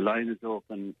 The line is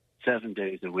open 7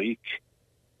 days a week.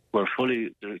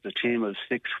 There's a team of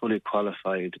 6 fully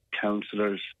qualified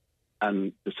counsellors,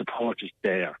 and the support is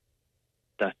there.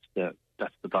 That's the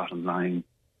bottom line.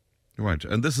 Right.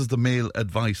 And this is the male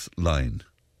advice line.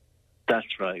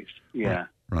 That's right. Yeah.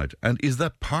 Right. And is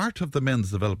that part of the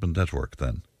Men's Development Network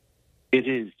then? It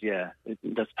is, yeah.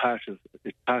 It's part of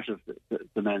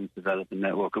the Men's Development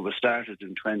Network. It was started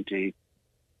in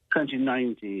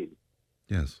 2019.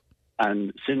 Yes.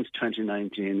 And since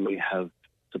 2019, we have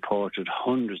supported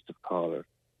hundreds of callers.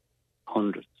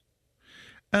 Hundreds.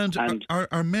 And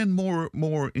are men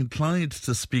more inclined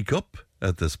to speak up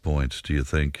at this point, do you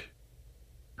think?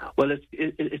 Well,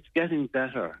 it's getting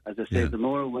better. As I say, the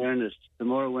more awareness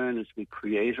we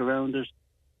create around it,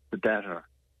 the better.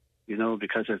 You know,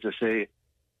 because, as I say,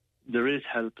 there is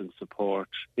help and support.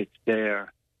 It's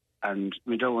there, and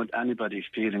we don't want anybody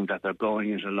feeling that they're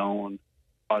going it alone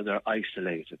or they're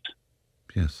isolated.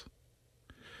 Yes.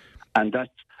 And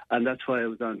that's why I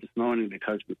was on this morning,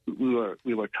 because we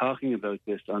were talking about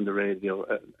this on the radio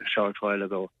a short while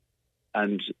ago,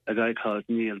 and a guy called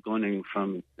Neil Gunning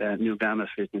from New Gamma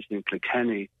Fitness in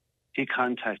Kilkenny, he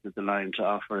contacted the line to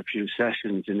offer a few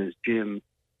sessions in his gym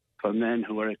for men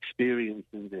who are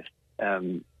experiencing this,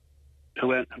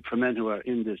 for men who are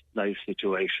in this life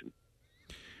situation.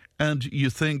 And you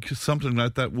think something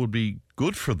like that would be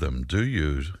good for them, do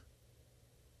you?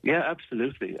 Yeah,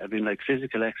 absolutely. I mean, like,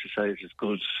 physical exercise is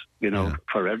good, you know,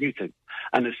 for everything.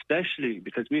 And especially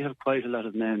because we have quite a lot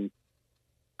of men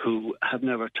who have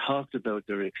never talked about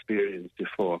their experience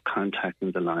before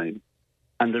contacting the line,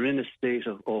 and they're in a state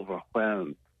of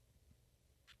overwhelm.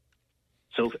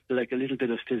 So, like, a little bit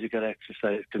of physical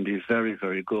exercise can be very,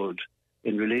 very good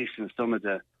in releasing some of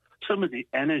the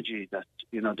energy that,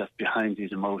 you know, that's behind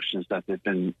these emotions that they've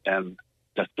been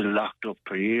that's been locked up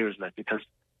for years. Like, because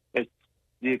it's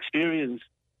the experience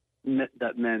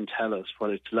that men tell us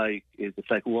what it's like is it's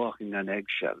like walking on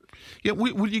eggshells. Yeah,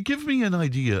 will you give me an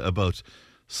idea about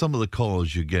some of the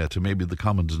calls you get, and maybe the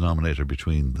common denominator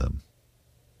between them?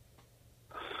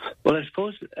 Well, I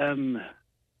suppose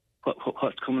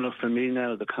what's coming up for me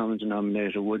now, the common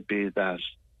denominator would be that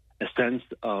a sense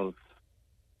of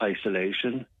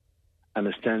isolation and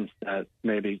a sense that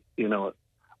maybe, you know,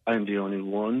 I'm the only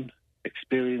one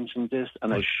experiencing this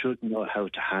and I should know how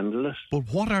to handle it.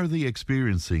 But what are they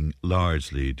experiencing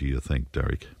largely, do you think,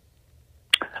 Derek?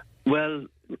 Well,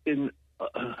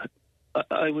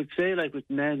 I would say, like, with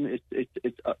men,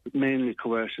 it's mainly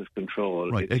coercive control.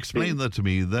 Right. Explain that to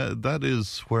me. That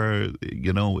is where,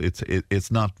 you know,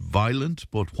 it's not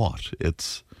violent, but what?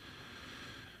 It's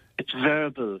It's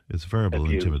verbal. It's verbal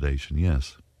abuse. intimidation,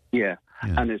 yes. Yeah.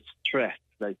 Yeah. And it's threats.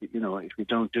 Like, if you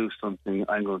don't do something,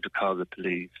 I'm going to call the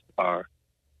police. Or,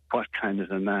 what kind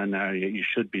of a man are you? You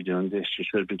should be doing this, you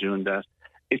should be doing that.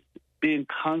 It's being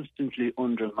constantly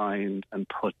undermined and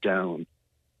put down.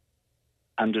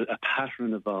 And a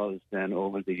pattern evolves then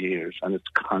over the years, and it's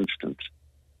constant.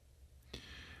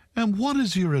 And what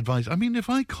is your advice? I mean, if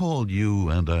I call you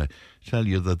and I tell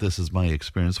you that this is my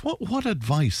experience, what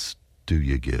advice do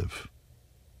you give?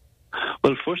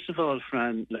 Well, first of all,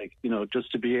 Fran,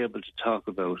 just to be able to talk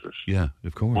about it. Yeah,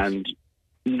 of course. And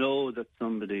know that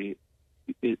somebody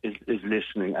is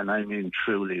listening, and I mean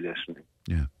truly listening.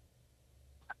 Yeah.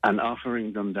 And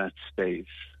offering them that space.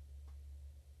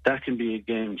 That can be a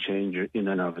game changer in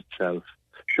and of itself.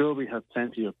 Sure, we have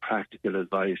plenty of practical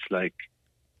advice, like,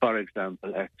 for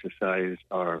example, exercise,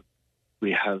 or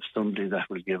we have somebody that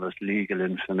will give us legal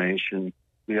information.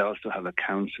 We also have a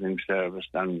counselling service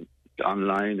and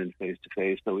online and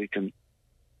face-to-face, so we can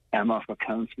offer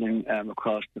counselling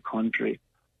across the country.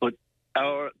 But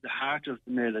the heart of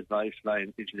the male advice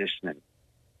line is listening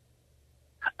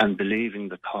and believing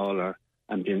the caller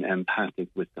and being empathic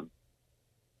with them.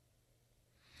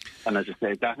 And as I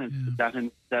say, that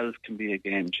in itself can be a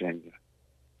game changer.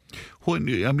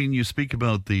 You speak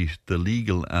about the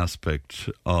legal aspect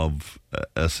of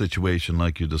a situation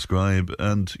like you describe,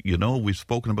 and, we've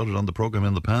spoken about it on the programme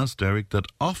in the past, Derek, that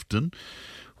often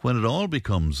when it all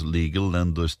becomes legal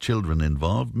and there's children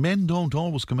involved, men don't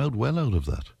always come out well out of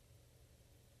that.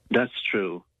 That's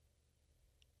true.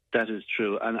 That is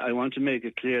true. And I want to make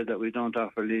it clear that we don't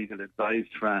offer legal advice,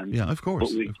 Fran. Yeah, of course.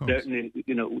 But we certainly,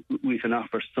 we can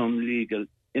offer some legal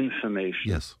information.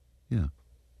 Yes, yeah.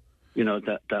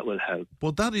 That will help.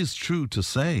 Well, that is true to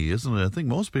say, isn't it? I think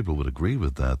most people would agree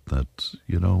with that,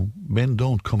 men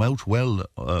don't come out well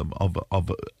of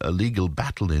a legal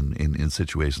battle in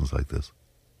situations like this.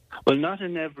 Well, not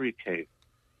in every case.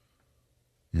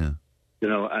 Yeah.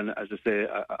 And as I say,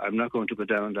 I'm not going to go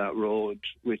down that road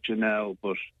with you now,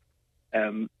 but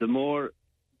the more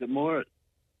it's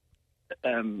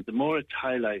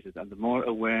highlighted and the more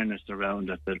awareness around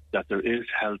it that there is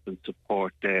help and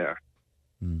support there,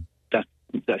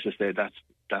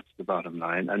 that's the bottom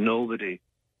line, and nobody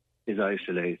is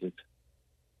isolated.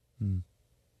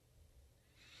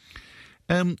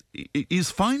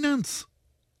 Is finance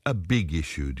a big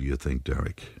issue, do you think,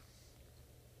 Derek?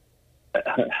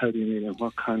 How do you mean? In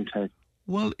what context?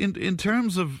 Well, in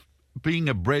terms of being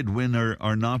a breadwinner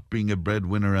or not being a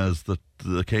breadwinner, as the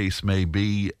case may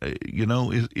be,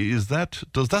 does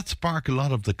that spark a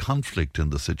lot of the conflict in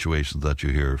the situations that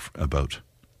you hear about?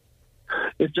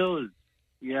 It does,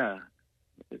 yeah.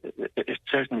 It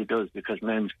certainly does, because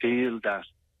men feel that,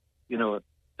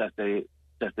 that they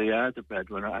are the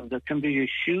breadwinner, and there can be a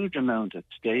huge amount at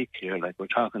stake here. Like, we're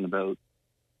talking about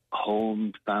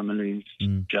homes, families,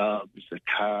 jobs, a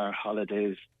car,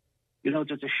 holidays.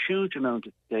 There's a huge amount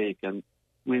at stake, and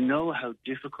we know how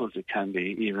difficult it can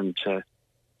be even to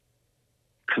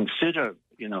consider,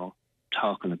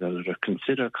 talking about it or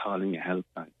consider calling a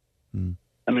helpline.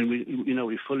 I mean,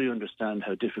 we fully understand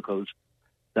how difficult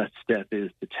that step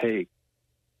is to take,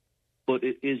 but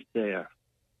it is there.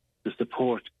 The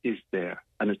support is there,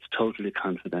 and it's totally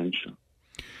confidential.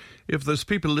 If there's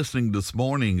people listening this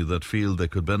morning that feel they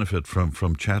could benefit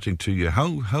from chatting to you,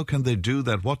 how can they do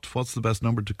that? What's the best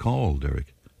number to call,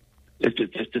 Derek? It's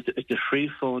a free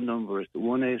phone number. It's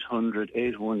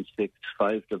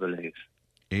 1-800-816-588.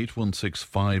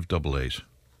 816-588.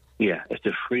 Yeah, it's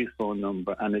a free phone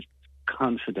number, and it's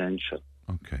confidential.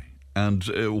 Okay. And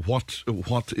what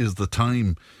is the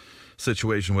time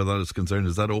situation where that is concerned?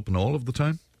 Is that open all of the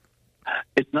time?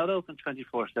 It's not open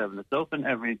 24/7. It's open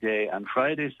every day. And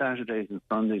Fridays, Saturdays and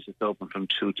Sundays it's open from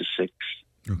 2 to 6.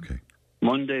 Okay.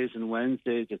 Mondays and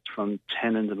Wednesdays it's from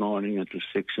 10 in the morning until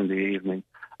 6 in the evening.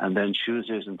 And then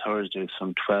Tuesdays and Thursdays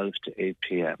from 12 to 8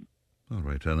 p.m. All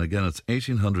right. And again, it's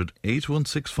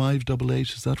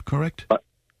 1800-816-588. Is that correct?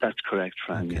 That's correct,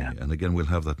 Fran, okay. yeah. And again, we'll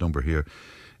have that number here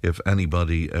if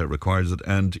anybody requires it.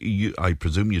 And I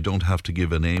presume you don't have to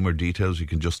give a name or details. You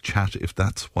can just chat if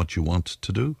that's what you want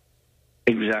to do?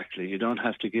 Exactly. You don't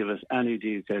have to give us any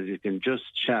details. You can just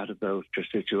chat about your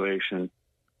situation,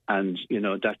 and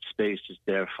that space is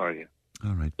there for you.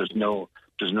 All right. There's no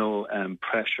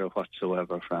pressure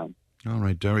whatsoever, Fran. All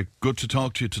right, Derek. Good to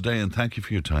talk to you today, and thank you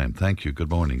for your time. Thank you. Good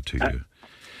morning to you.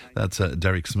 That's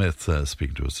Derek Smith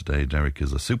speaking to us today. Derek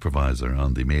is a supervisor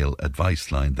on the Male Advice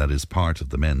Line that is part of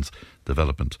the Men's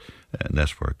Development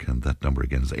Network, and that number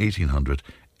again is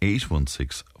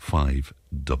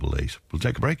 1800-816-588. We'll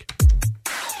take a break.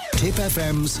 Tip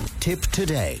FM's Tip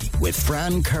Today with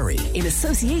Fran Curry. In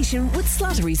association with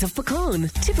Slattery's of Pecan,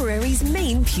 Tipperary's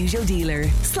main Peugeot dealer.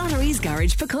 Slattery's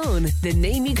Garage Pecan, the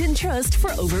name you can trust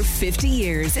for over 50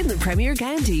 years in the Premier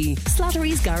County.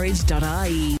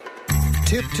 Slattery'sGarage.ie.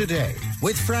 Tip Today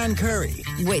with Fran Curry.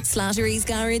 With Slattery's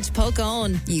Garage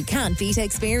Pecan, you can't beat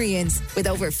experience. With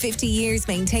over 50 years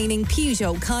maintaining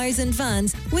Peugeot cars and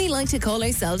vans, we like to call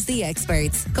ourselves the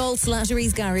experts. Call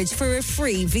Slattery's Garage for a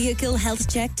free vehicle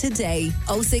health check today.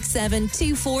 067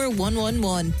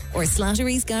 24111 or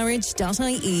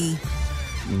Slattery'sGarage.ie.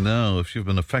 Now, if you've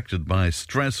been affected by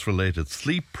stress-related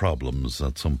sleep problems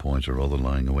at some point or other,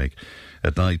 lying awake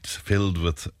at night, filled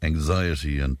with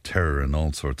anxiety and terror and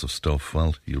all sorts of stuff,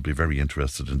 well, you'll be very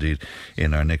interested indeed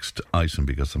in our next item,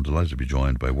 because I'm delighted to be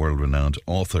joined by world-renowned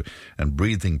author and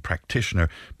breathing practitioner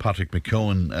Patrick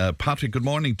McKeown. Patrick, good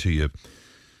morning to you.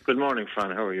 Good morning,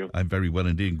 Fran. How are you? I'm very well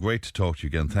indeed. Great to talk to you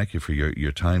again. Thank you for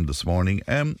your time this morning.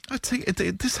 I'd say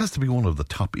this has to be one of the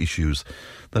top issues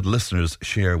that listeners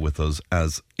share with us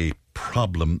as a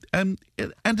problem. And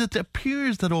it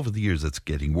appears that over the years it's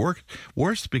getting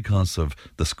worse because of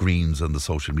the screens and the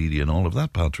social media and all of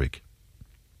that, Patrick.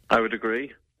 I would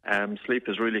agree. Sleep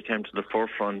has really came to the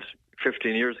forefront.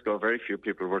 15 years ago, very few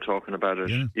people were talking about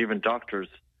it. Yeah. Even doctors,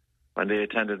 when they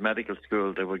attended medical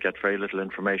school, they would get very little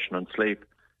information on sleep.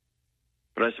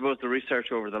 But I suppose the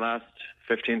research over the last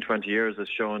 15, 20 years has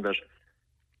shown that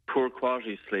poor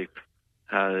quality sleep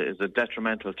is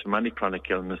detrimental to many chronic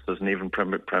illnesses and even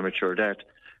premature death.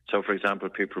 So, for example,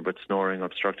 people with snoring,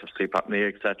 obstructive sleep apnea,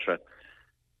 etc.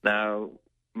 Now,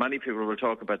 many people will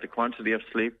talk about the quantity of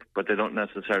sleep, but they don't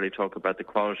necessarily talk about the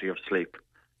quality of sleep.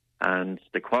 And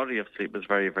the quality of sleep is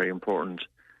very, very important.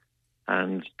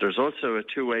 And there's also a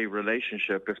two-way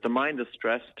relationship. If the mind is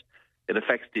stressed, it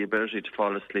affects the ability to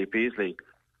fall asleep easily.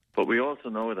 But we also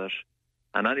know that,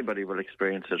 and anybody will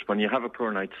experience it, when you have a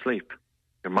poor night's sleep,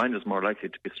 your mind is more likely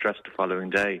to be stressed the following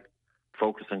day.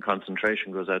 Focus and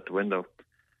concentration goes out the window.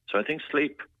 So I think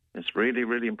sleep is really,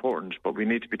 really important, but we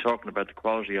need to be talking about the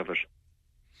quality of it.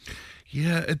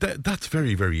 Yeah, that's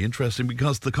very, very interesting,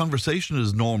 because the conversation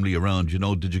is normally around,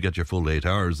 did you get your full 8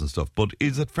 hours and stuff? But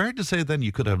is it fair to say then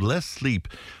you could have less sleep,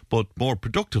 but more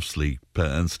productive sleep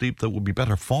and sleep that would be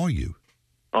better for you?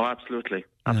 Oh, absolutely.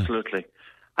 Absolutely.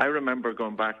 I remember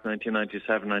going back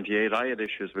 1997, 98, I had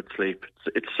issues with sleep.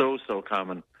 It's so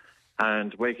common.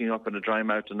 And waking up in a dry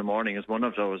mouth in the morning is one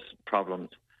of those problems.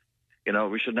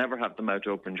 We should never have the mouth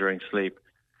open during sleep.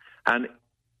 And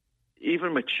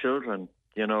even with children,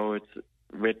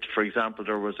 for example,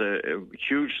 there was a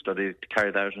huge study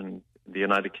carried out in the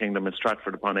United Kingdom in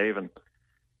Stratford-upon-Avon.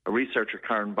 A researcher,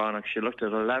 Karen Bonnock, she looked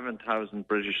at 11,000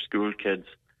 British school kids,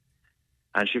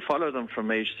 and she followed them from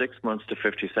age 6 months to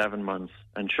 57 months.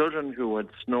 And children who had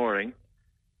snoring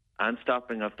and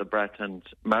stopping of the breath and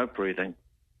mouth breathing,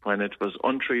 when it was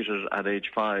untreated at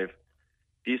age 5,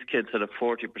 these kids had a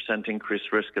 40%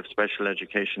 increased risk of special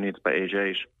education needs by age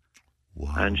 8.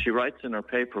 Wow. And she writes in her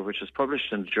paper, which is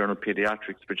published in the journal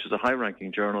Pediatrics, which is a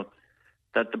high-ranking journal,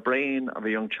 that the brain of a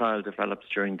young child develops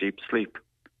during deep sleep.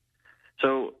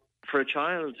 So for a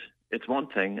child, it's one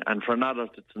thing, and for an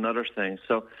adult, it's another thing.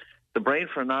 So the brain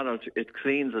for an adult, it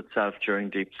cleans itself during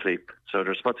deep sleep. So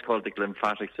there's what's called the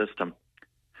glymphatic system.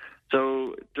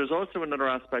 So there's also another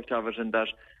aspect of it in that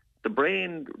the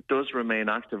brain does remain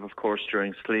active, of course,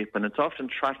 during sleep, and it's often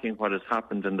tracking what has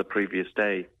happened in the previous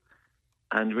day.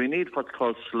 And we need what's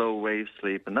called slow wave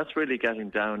sleep, and that's really getting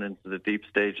down into the deep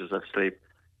stages of sleep.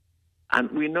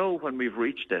 And we know when we've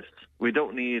reached this, we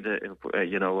don't need a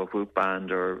Whoop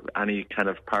band or any kind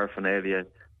of paraphernalia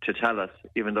to tell us,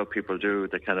 even though people do,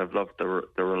 they kind of love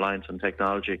the reliance on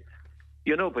technology.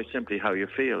 By simply how you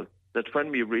feel, that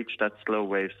when we reach that slow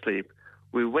wave sleep,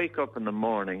 we wake up in the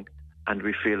morning and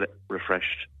we feel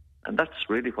refreshed. And that's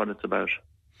really what it's about.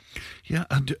 Yeah,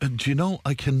 and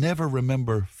I can never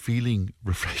remember feeling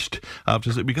refreshed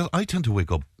after sleep, because I tend to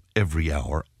wake up every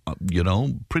hour,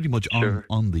 pretty much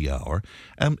on the hour.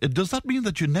 Does that mean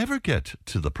that you never get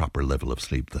to the proper level of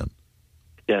sleep then?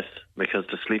 Yes, because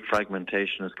the sleep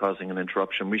fragmentation is causing an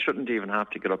interruption. We shouldn't even have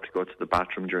to get up to go to the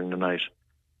bathroom during the night.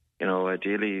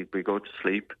 Ideally we go to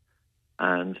sleep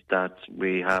and that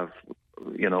we have,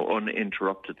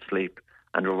 uninterrupted sleep,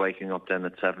 and we're waking up then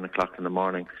at 7 o'clock in the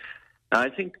morning. Now, I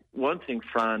think one thing,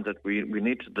 Fran, that we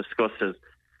need to discuss is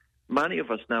many of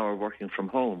us now are working from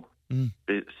home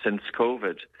since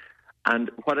COVID. And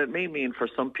what it may mean for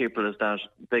some people is that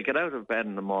they get out of bed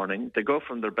in the morning, they go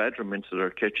from their bedroom into their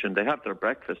kitchen, they have their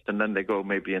breakfast, and then they go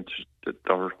maybe into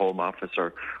their home office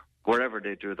or wherever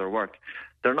they do their work.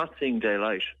 They're not seeing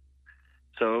daylight.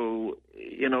 So,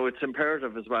 it's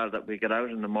imperative as well that we get out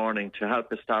in the morning to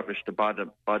help establish the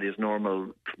body's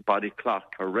normal body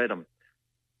clock or rhythm.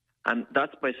 And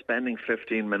that's by spending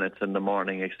 15 minutes in the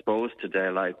morning exposed to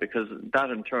daylight, because that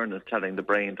in turn is telling the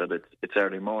brain that it's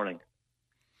early morning.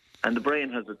 And the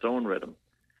brain has its own rhythm.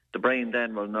 The brain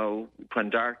then will know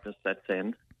when darkness sets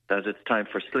in that it's time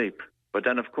for sleep. But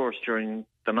then, of course, during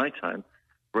the nighttime,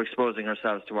 we're exposing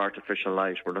ourselves to artificial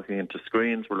light. We're looking into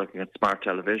screens, we're looking at smart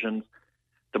televisions.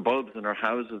 The bulbs in our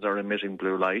houses are emitting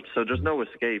blue light, so there's no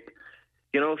escape.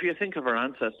 If you think of our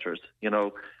ancestors,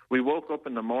 we woke up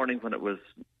in the morning when it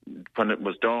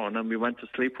was dawn, and we went to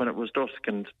sleep when it was dusk,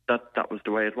 and that was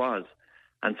the way it was.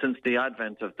 And since the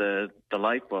advent of the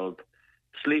light bulb,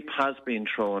 sleep has been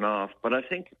thrown off. But I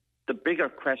think the bigger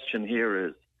question here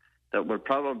is that will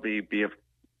probably be of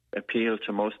appeal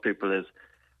to most people is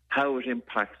how it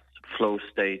impacts flow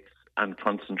states and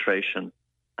concentration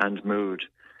and mood.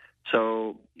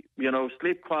 So,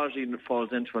 sleep quality falls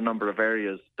into a number of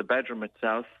areas. The bedroom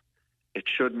itself, it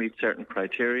should meet certain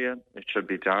criteria. It should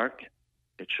be dark.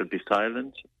 It should be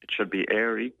silent. It should be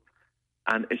airy.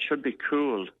 And it should be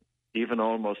cool, even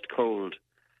almost cold.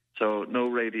 So no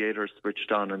radiators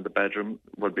switched on in the bedroom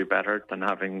would be better than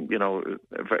having,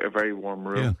 a very warm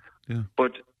room. Yeah.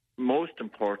 But most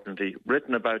importantly,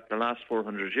 written about the last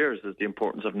 400 years is the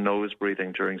importance of nose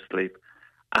breathing during sleep.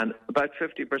 And about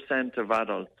 50% of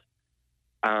adults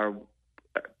are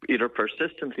either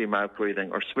persistently mouth breathing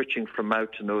or switching from mouth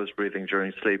to nose breathing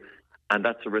during sleep. And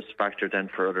that's a risk factor then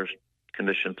for other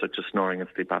conditions such as snoring and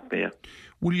sleep apnea.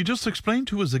 Will you just explain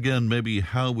to us again maybe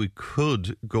how we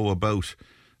could go about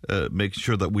making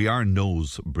sure that we are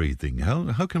nose breathing?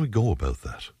 How can we go about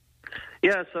that?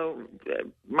 Yeah, so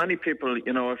many people,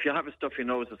 if you have a stuffy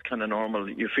nose, it's kind of normal.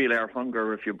 You feel air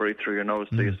hunger if you breathe through your nose,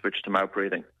 so you switch to mouth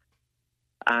breathing.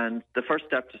 And the first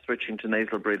step to switching to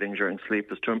nasal breathing during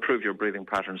sleep is to improve your breathing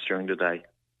patterns during the day.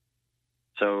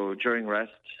 So during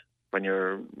rest, when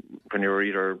you're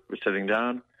either sitting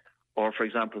down, or for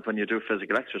example, when you do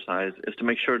physical exercise, is to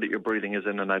make sure that your breathing is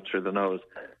in and out through the nose.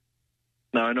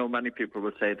 Now, I know many people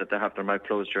will say that they have their mouth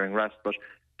closed during rest, but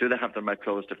do they have their mouth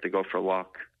closed if they go for a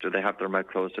walk? Do they have their mouth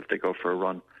closed if they go for a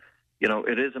run?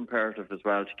 It is imperative as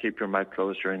well to keep your mouth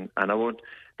closed during, and I won't,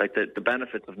 the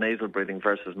benefits of nasal breathing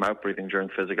versus mouth breathing during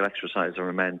physical exercise are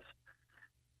immense.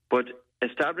 But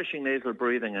establishing nasal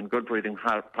breathing and good breathing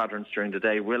patterns during the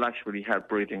day will actually help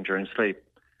breathing during sleep.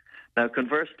 Now,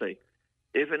 conversely,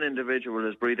 if an individual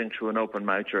is breathing through an open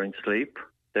mouth during sleep,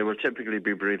 they will typically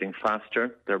be breathing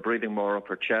faster. They're breathing more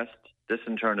upper chest. This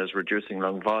in turn is reducing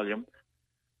lung volume.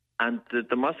 And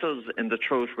the muscles in the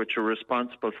throat, which are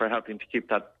responsible for helping to keep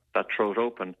that throat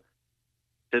open,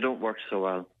 they don't work so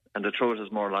well, and the throat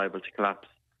is more liable to collapse.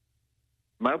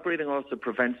 Mouth breathing also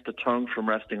prevents the tongue from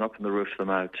resting up in the roof of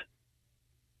the mouth.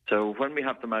 So when we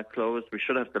have the mouth closed, we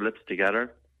should have the lips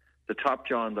together. The top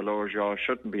jaw and the lower jaw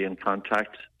shouldn't be in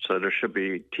contact, so there should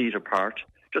be teeth apart,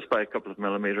 just by a couple of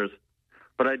millimeters.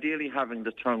 But ideally having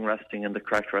the tongue resting in the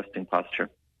correct resting posture.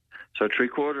 So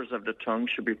 3/4 of the tongue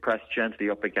should be pressed gently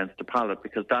up against the palate,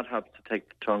 because that helps to take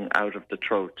the tongue out of the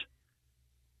throat.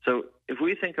 So if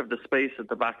we think of the space at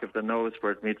the back of the nose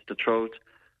where it meets the throat,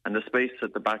 and the space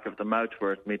at the back of the mouth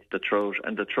where it meets the throat,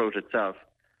 and the throat itself,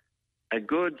 a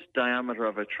good diameter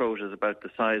of a throat is about the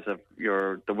size of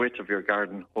the width of your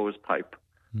garden hose pipe,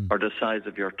 or the size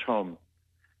of your thumb.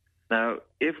 Now,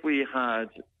 if we had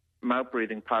mouth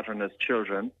breathing pattern as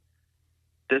children,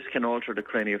 this can alter the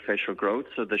craniofacial growth,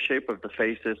 so the shape of the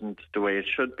face isn't the way it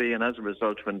should be, and as a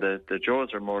result, when the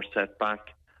jaws are more set back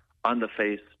on the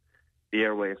face, the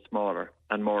airway is smaller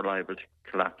and more liable to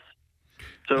collapse.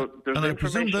 So there's and I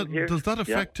presume that here. Does that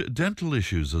affect dental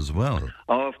issues as well?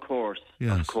 Oh, of course,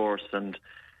 yes. Of course. And,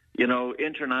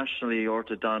 internationally,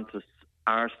 orthodontists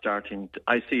are starting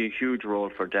I see a huge role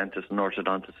for dentists and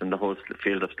orthodontists in the whole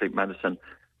field of sleep medicine,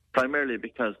 primarily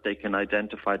because they can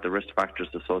identify the risk factors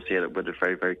associated with it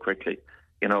very, very quickly.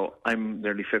 I'm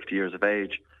nearly 50 years of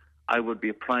age. I would be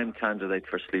a prime candidate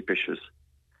for sleep issues.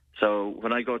 So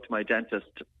when I go to my dentist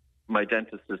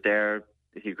is there.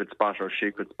 He could spot or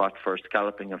she could spot for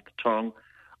scalloping of the tongue,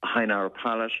 a high narrow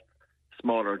palate,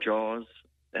 smaller jaws,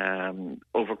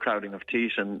 overcrowding of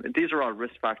teeth, and these are all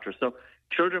risk factors. So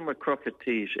children with crooked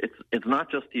teeth, it's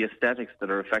not just the aesthetics that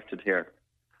are affected here.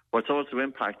 What's also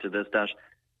impacted is that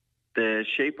the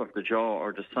shape of the jaw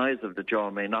or the size of the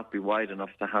jaw may not be wide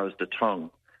enough to house the tongue.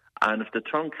 And if the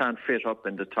tongue can't fit up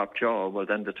in the top jaw, well,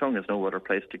 then the tongue has no other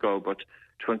place to go but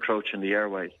to encroach in the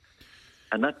airways.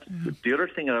 And that's the other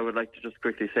thing that I would like to just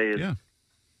quickly say is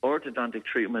orthodontic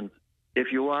treatment, if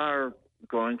you are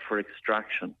going for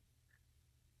extraction,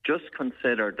 just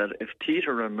consider that if teeth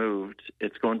are removed,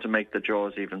 it's going to make the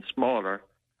jaws even smaller.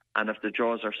 And if the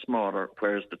jaws are smaller,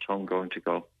 where's the tongue going to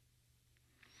go?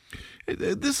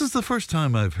 This is the first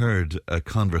time I've heard a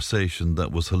conversation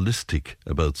that was holistic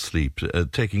about sleep,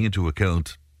 taking into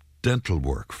account dental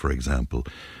work, for example.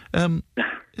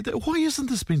 Why isn't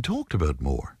this being talked about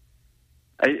more?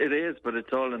 It is, but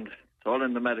it's all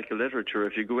in the medical literature.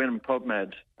 If you go in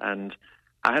PubMed, and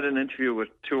I had an interview with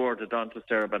 2 orthodontists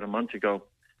there about a month ago,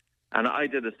 and I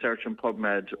did a search in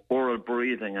PubMed, oral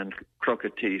breathing and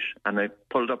crooked teeth, and I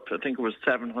pulled up, I think it was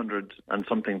 700 and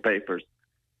something papers.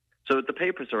 So the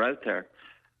papers are out there.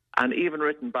 And even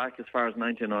written back as far as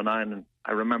 1909, and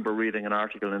I remember reading an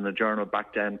article in the journal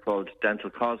back then called Dental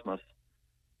Cosmos,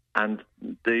 and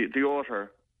the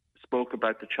author spoke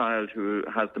about the child who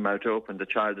has the mouth open. The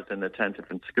child is inattentive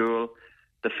in school.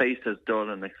 The face is dull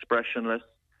and expressionless.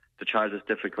 The child has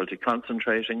difficulty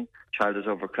concentrating. Child is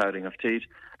overcrowding of teeth.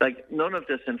 Like, none of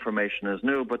this information is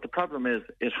new, but the problem is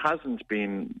it hasn't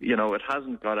been, it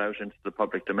hasn't got out into the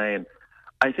public domain.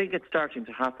 I think it's starting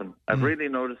to happen. I've really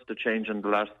noticed a change in the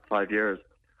last 5 years.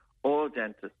 All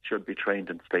dentists should be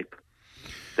trained in sleep.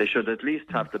 They should at least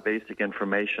have the basic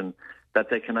information that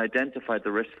they can identify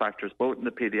the risk factors both in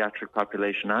the paediatric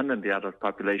population and in the adult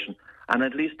population, and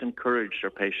at least encourage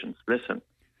their patients, listen,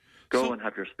 go and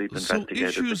have your sleep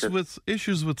investigated. So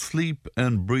issues with sleep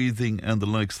and breathing and the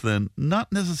likes then,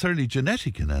 not necessarily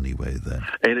genetic in any way then?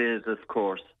 It is, of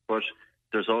course, but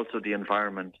there's also the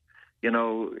environment.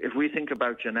 If we think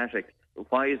about genetics,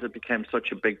 why has it become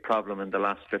such a big problem in the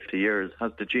last 50 years?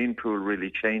 Has the gene pool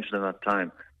really changed in that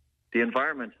time? The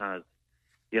environment has,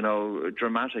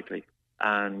 dramatically.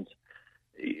 And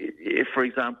if, for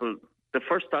example, the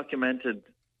first documented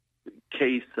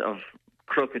case of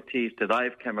crooked teeth that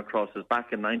I've come across is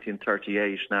back in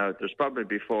 1938. Now, there's probably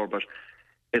before, but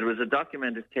it was a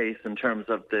documented case in terms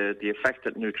of the effect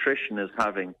that nutrition is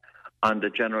having on the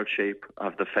general shape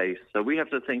of the face. So we have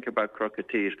to think about crooked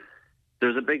teeth.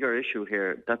 There's a bigger issue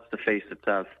here. That's the face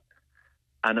itself.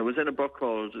 And it was in a book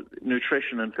called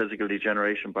Nutrition and Physical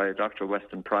Degeneration by Dr.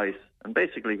 Weston Price. And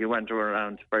basically he went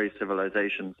around various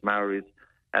civilizations, Maoris,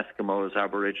 Eskimos,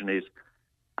 Aborigines.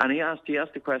 And he asked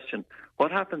the question,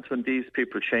 what happens when these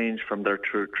people change from their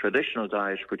traditional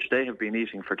diet, which they have been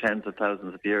eating for tens of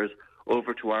thousands of years,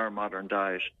 over to our modern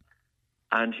diet?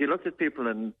 And he looked at people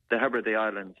in the Hebrides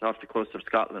Islands off the coast of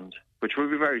Scotland, which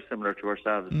would be very similar to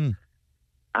ourselves.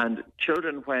 And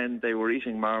children, when they were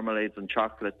eating marmalades and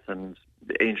chocolates and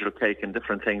the angel cake and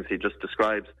different things he just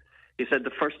describes, he said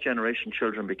the first generation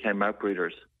children became mouth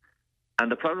breathers.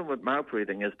 And the problem with mouth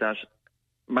breathing is that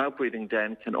mouth breathing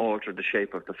then can alter the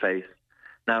shape of the face.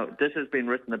 Now, this has been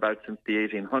written about since the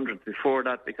 1800s. Before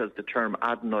that, because the term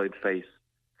adenoid face.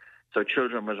 So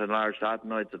children with enlarged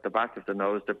adenoids at the back of the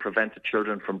nose that prevented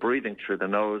children from breathing through the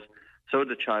nose. So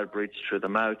the child breathes through the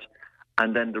mouth.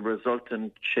 And then the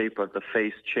resultant shape of the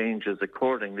face changes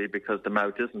accordingly because the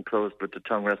mouth isn't closed with the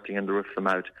tongue resting in the roof of the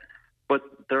mouth. But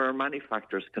there are many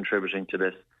factors contributing to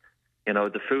this.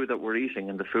 The food that we're eating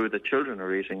and the food that children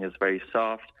are eating is very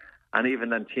soft. And even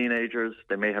then teenagers,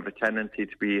 they may have a tendency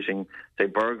to be eating, say,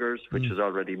 burgers, which is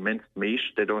already minced meat.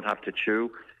 They don't have to chew.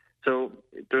 So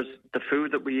there's the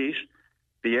food that we eat,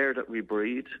 the air that we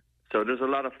breathe. So there's a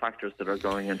lot of factors that are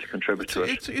going in to contribute to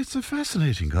it. It's a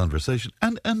fascinating conversation.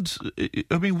 And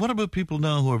I mean, what about people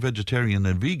now who are vegetarian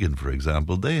and vegan, for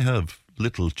example? They have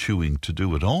little chewing to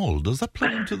do at all. Does that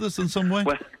play into this in some way?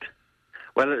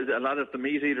 Well, a lot of the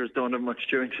meat eaters don't have much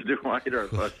chewing to do either.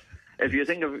 But if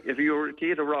you were to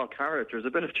eat a raw carrot, there's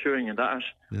a bit of chewing in that,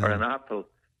 or an apple.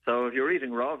 So if you're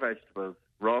eating raw vegetables,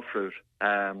 raw fruit,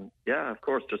 of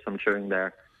course there's some chewing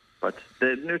there. But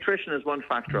the nutrition is one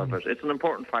factor of it. It's an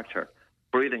important factor.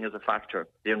 Breathing is a factor.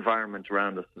 The environment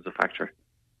around us is a factor.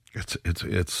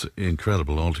 It's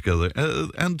incredible altogether.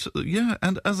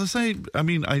 And as I say, I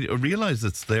mean, I realise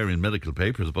it's there in medical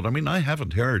papers, but I mean, I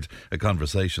haven't heard a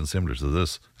conversation similar to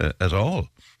this at all.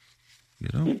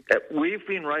 We've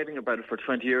been writing about it for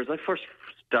 20 years. I first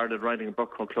started writing a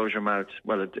book called Close Your Mouth.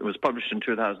 Well, it was published in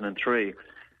 2003.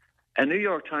 A New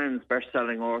York Times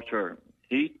best-selling author,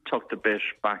 he took the bit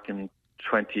back in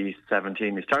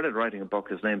 2017. He started writing a book.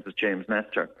 His name is James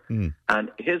Nestor.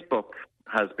 And his book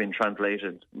has been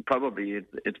translated. Probably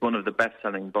it's one of the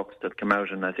best-selling books that came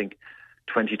out in, I think,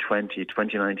 2019,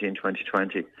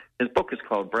 2020. His book is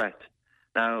called Breath.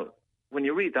 Now, when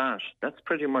you read that, that's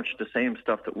pretty much the same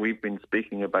stuff that we've been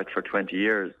speaking about for 20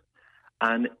 years.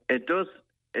 And it does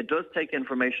take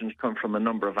information to come from a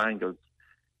number of angles.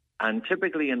 And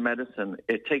typically in medicine,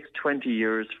 it takes 20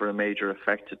 years for a major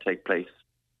effect to take place.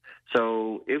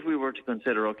 So if we were to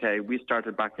consider, okay, we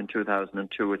started back in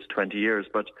 2002, it's 20 years,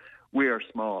 but we are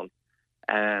small.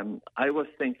 I was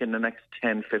thinking the next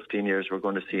 10, 15 years we're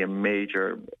going to see a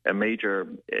major,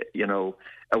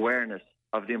 awareness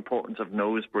of the importance of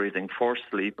nose breathing for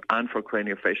sleep and for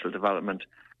craniofacial development,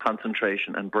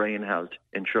 concentration and brain health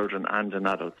in children and in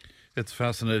adults. It's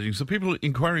fascinating. So people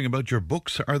inquiring about your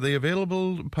books, are they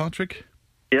available, Patrick?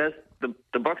 Yes,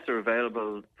 the books are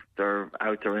available. They're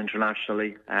out there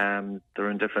internationally. They're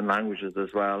in different languages as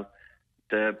well.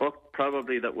 The book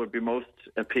probably that would be most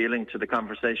appealing to the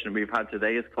conversation we've had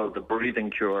today is called The Breathing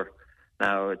Cure.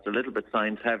 Now, it's a little bit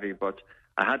science heavy, but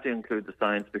I had to include the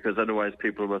science because otherwise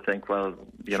people will think, well,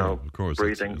 of course,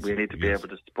 breathing, we need to be able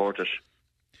to support it.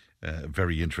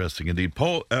 Very interesting indeed.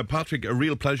 Patrick, a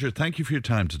real pleasure. Thank you for your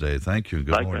time today. Thank you and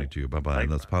good morning to you. Bye-bye.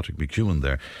 And that's Patrick McEwen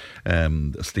there, a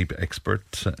sleep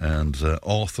expert and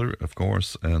author, of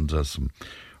course, and some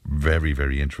very,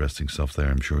 very interesting stuff there.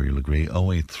 I'm sure you'll agree.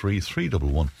 083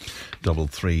 311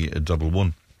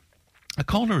 3311. A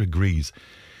caller agrees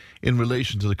in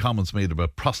relation to the comments made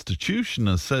about prostitution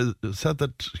and said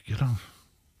that,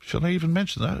 should I even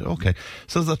mention that? Okay.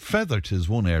 Says that Fethard is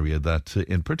one area that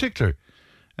in particular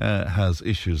has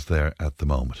issues there at the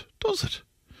moment. Does it?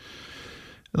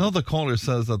 Another caller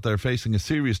says that they're facing a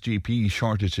serious GP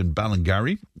shortage in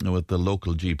Ballingarry, with the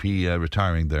local GP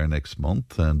retiring there next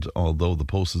month. And although the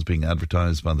post is being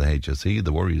advertised by the HSE,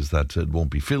 the worry is that it won't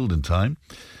be filled in time.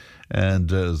 And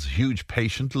there's a huge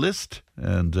patient list.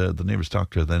 And the nearest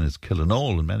doctor then is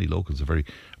Killinall. And many locals are very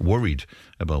worried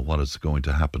about what is going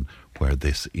to happen where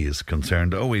this is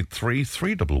concerned. 083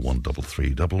 311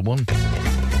 3311.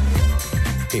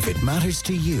 If it matters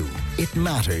to you, it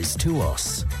matters to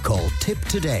us. Call Tip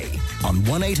today on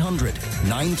 1800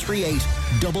 938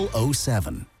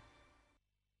 007.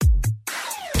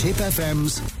 Tip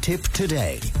FM's Tip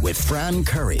Today with Fran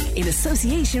Curry. In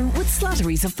association with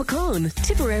Slattery's of Pecan,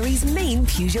 Tipperary's main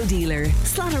Peugeot dealer.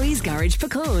 Slattery's Garage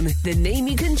Pecan, the name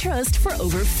you can trust for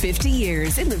over 50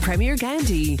 years in the Premier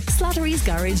County.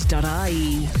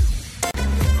 Slattery'sGarage.ie.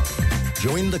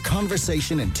 Join the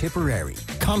conversation in Tipperary.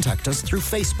 Contact us through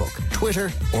Facebook, Twitter,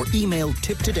 or email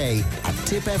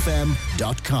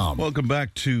tiptoday@tipfm.com. Welcome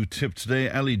back to Tip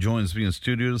Today. Ali joins me in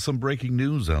studio. Some breaking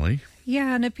news, Ali.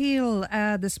 Yeah, an appeal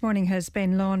this morning has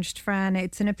been launched, Fran.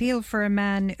 It's an appeal for a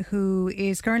man who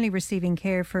is currently receiving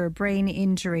care for a brain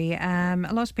injury. A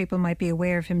lot of people might be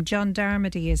aware of him. John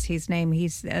Darmody is his name.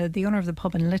 He's the owner of the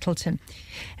pub in Littleton.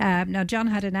 Now, John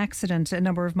had an accident a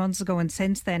number of months ago and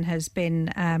since then has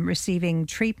been receiving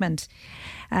treatment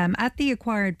at the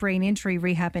Acquired Brain Injury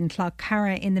Rehab in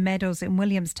Clough-Carra in the Meadows in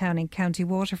Williamstown in County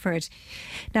Waterford.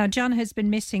 Now, John has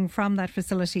been missing from that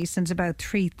facility since about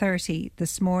 3:30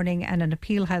 this morning, and an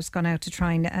appeal has gone out to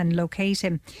try and locate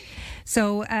him.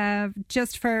 So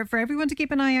just for everyone to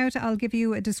keep an eye out, I'll give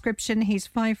you a description. He's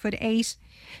 5'8",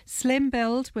 slim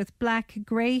build with black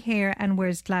grey hair and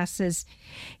wears glasses.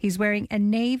 He's wearing a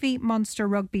navy Monster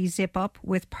Rugby zip up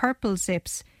with purple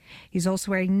zips. He's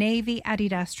also wearing navy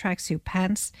Adidas tracksuit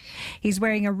pants. He's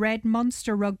wearing a red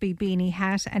Monster Rugby beanie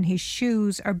hat and his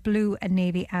shoes are blue and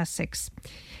navy Asics.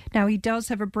 Now, he does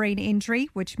have a brain injury,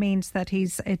 which means that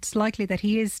it's likely that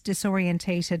he is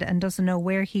disorientated and doesn't know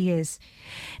where he is.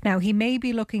 Now, he may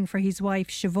be looking for his wife,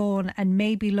 Siobhan, and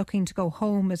may be looking to go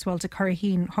home as well to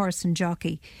Curraheen Horse and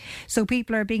Jockey. So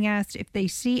people are being asked if they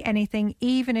see anything,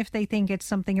 even if they think it's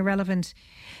something irrelevant,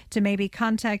 to maybe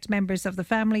contact members of the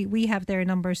family. We have their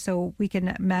number, so we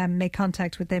can make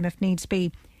contact with them if needs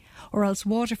be. Or else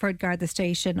Waterford Garda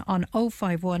Station on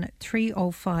 051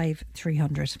 305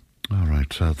 300. All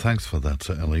right, thanks for that,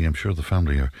 Ellie. I'm sure the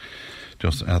family are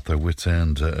just at their wits'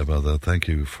 end about that. Thank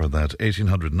you for that.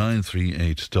 1800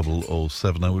 938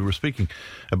 007. Now, we were speaking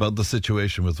about the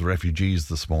situation with refugees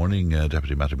this morning.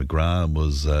 Deputy Matty McGrath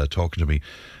was talking to me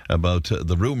about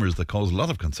the rumours that caused a lot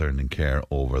of concern in Care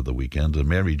over the weekend. And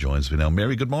Mary joins me now.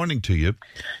 Mary, good morning to you.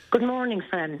 Good morning,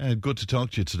 Fran. Good to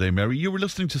talk to you today, Mary. You were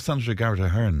listening to Senator Garrett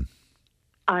Ahern.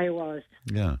 I was.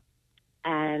 Yeah.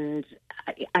 And,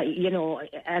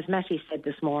 as Matty said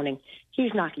this morning,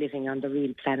 he's not living on the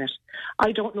real planet.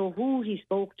 I don't know who he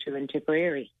spoke to in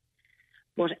Tipperary,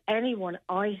 but anyone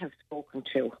I have spoken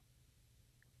to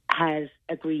has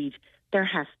agreed there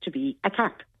has to be a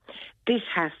cap. This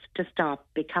has to stop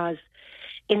because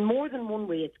in more than one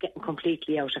way it's getting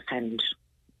completely out of hand.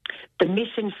 The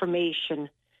misinformation,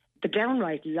 the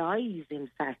downright lies, in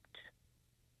fact,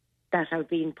 that are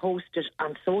being posted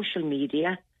on social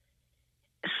media,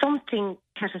 something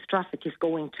catastrophic is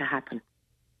going to happen.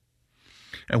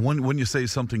 And when you say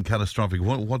something catastrophic,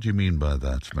 what do you mean by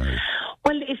that, Mary?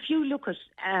 Well, if you look at,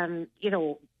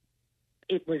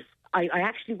 it was I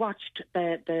actually watched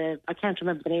the I can't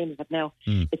remember the name of it now.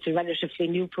 It's a relatively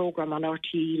new programme on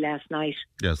RTE last night.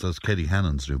 Yes, that's Katie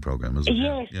Hannon's new programme, isn't it?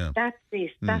 Yes, yeah. That's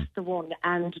it. That's the one.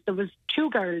 And there was two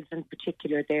girls in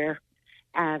particular there,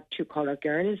 two coloured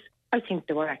girls. I think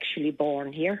they were actually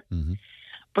born here. Mm-hmm.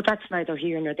 But that's neither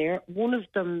here nor there. One of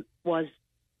them was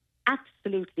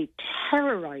absolutely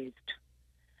terrorised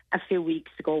a few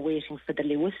weeks ago waiting for the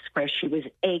Luas, where she was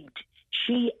egged,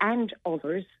 she and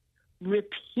others,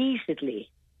 repeatedly.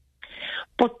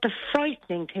 But the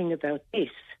frightening thing about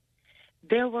this,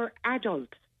 there were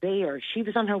adults there. She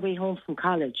was on her way home from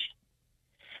college.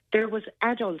 There was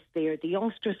adults there. The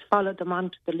youngsters followed them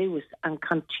onto the Luas and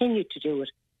continued to do it.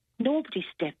 Nobody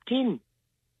stepped in.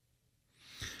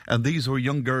 And these were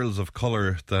young girls of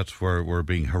colour that were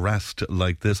being harassed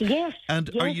like this. Yes. And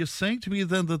yes. Are you saying to me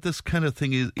then that this kind of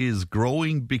thing is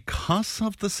growing because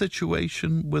of the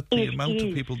situation with the amount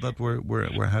of people that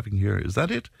we're having here? Is that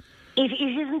it? It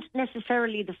isn't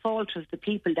necessarily the fault of the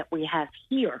people that we have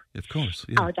here. Of course.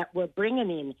 Yeah. Or that we're bringing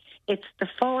in. It's the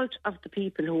fault of the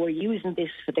people who are using this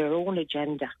for their own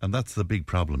agenda. And that's the big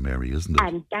problem, Mary, isn't it?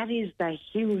 And that is the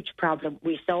huge problem.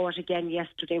 We saw it again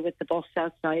yesterday with the bus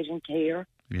outside in Clare.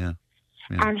 Yeah.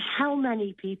 And how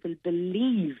many people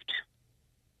believed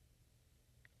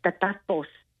that bus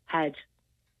had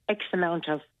X amount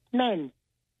of men,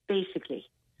 basically,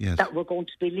 that were going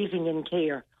to be living in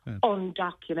Clare,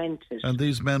 undocumented. And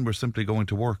these men were simply going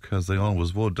to work, as they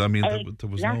always would. I mean, there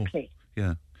was no...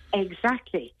 Yeah.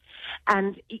 Exactly.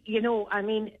 And, you know, I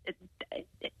mean,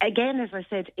 again, as I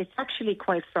said, it's actually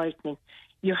quite frightening.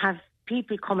 You have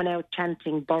people coming out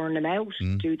chanting, burn them out,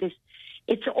 do this.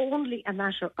 It's only a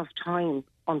matter of time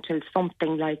until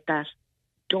something like that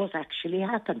does actually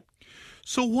happen.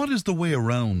 So what is the way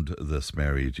around this,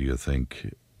 Mary, do you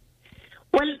think?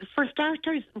 Well, for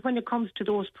starters, when it comes to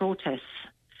those protests,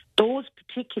 those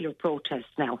particular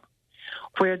protests now,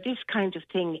 where this kind of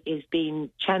thing is being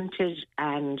chanted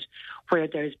and where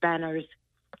there's banners,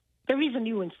 there is a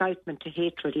new incitement to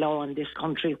hatred law in this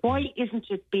country. Why isn't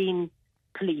it being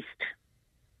policed?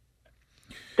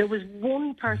 There was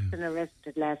one person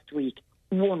arrested last week.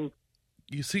 One.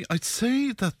 You see, I'd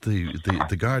say that the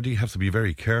Gardaí have to be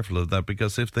very careful of that,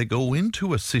 because if they go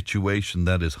into a situation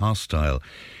that is hostile,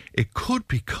 it could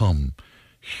become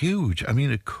huge. I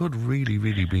mean, it could really,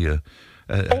 really be a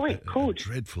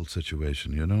dreadful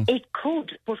situation, you know? It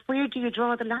could, but where do you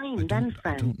draw the line then,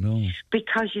 Fran? I don't know.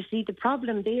 Because, you see, the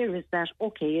problem there is that,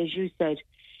 OK, as you said,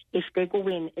 if they go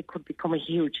in, it could become a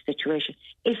huge situation.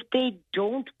 If they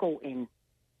don't go in...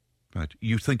 Right.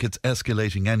 You think it's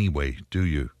escalating anyway, do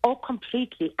you? Oh,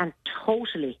 completely and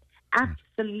totally.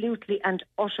 Absolutely and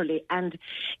utterly. And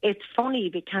it's funny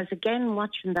because, again,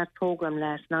 watching that programme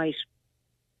last night,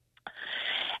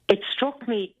 it struck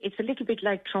me, it's a little bit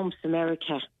like Trump's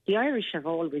America. The Irish have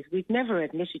always, we've never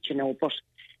admitted, you know, but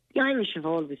the Irish have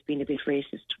always been a bit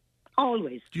racist.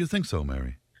 Always. Do you think so,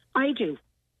 Mary? I do.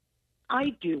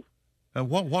 I do.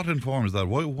 What informs that?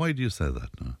 Why do you say that?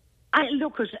 No?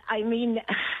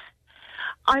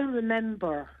 I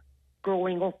remember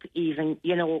growing up even,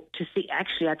 you know, to see,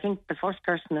 actually, I think the first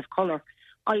person of colour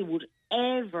I would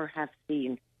ever have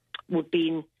seen would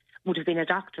have been a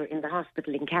doctor in the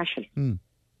hospital in Cashel. And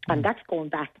that's going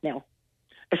back now.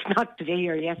 It's not today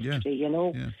or yesterday, you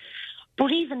know. Yeah.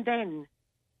 But even then,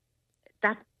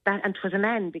 that and it was a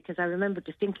man, because I remember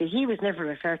distinctly, he was never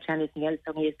referred to anything else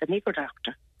than he is the nigger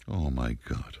doctor. Oh, my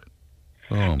God.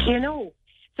 You know,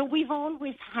 so we've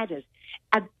always had it.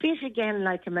 A bit again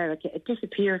like America, it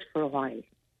disappeared for a while.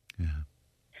 Yeah.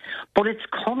 But it's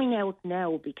coming out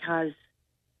now because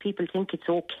people think it's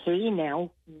okay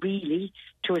now, really,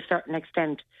 to a certain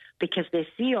extent, because they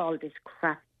see all this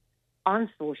crap on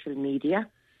social media.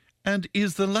 And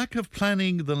is the lack of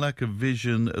planning, the lack of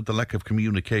vision, the lack of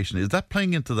communication, is that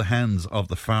playing into the hands of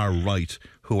the far right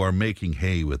who are making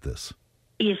hay with this?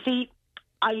 You see,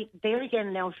 there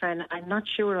again now, Fran, I'm not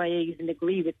sure I even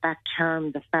agree with that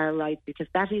term, the far right, because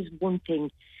that is one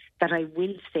thing that I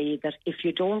will say, that if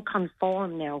you don't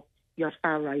conform now, you're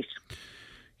far right.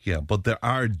 Yeah, but there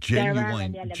are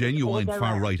genuine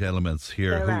far-right elements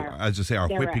here who, as you say, are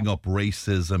whipping up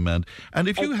racism. And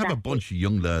if you have a bunch of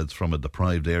young lads from a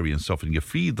deprived area and stuff and you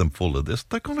feed them full of this,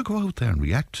 they're going to go out there and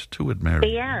react to it, Mary.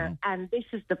 They are, and this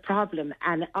is the problem.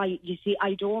 And I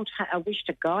wish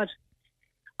to God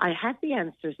I had the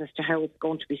answers as to how it's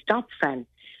going to be stopped, Fran.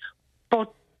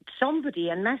 But somebody,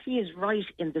 and Matthew is right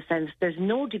in the sense there's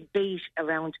no debate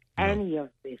around any of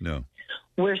this. No.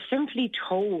 We're simply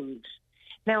told...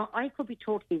 Now, I could be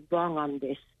totally wrong on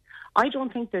this. I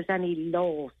don't think there's any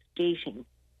law stating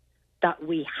that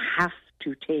we have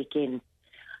to take in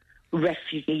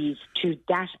refugees to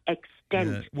that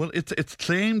extent. Well, it's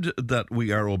claimed that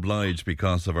we are obliged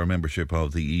because of our membership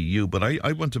of the EU, but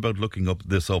I went about looking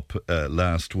this up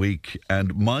last week,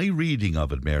 and my reading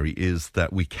of it, Mary, is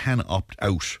that we can opt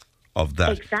out of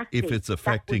that if it's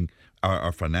affecting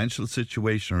our financial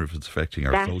situation or if it's affecting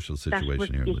our social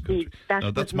situation here in the country.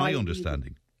 That's my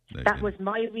understanding. That was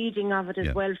my reading of it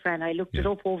as well, Fran. I looked it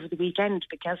up over the weekend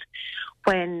because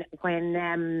when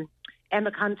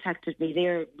Emma contacted me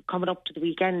there coming up to the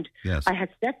weekend, I had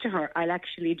said to her, I'll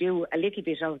actually do a little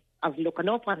bit of looking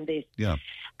up on this. Yeah.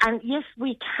 And yes,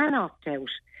 we can opt out.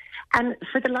 And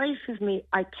for the life of me,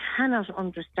 I cannot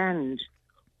understand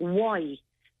why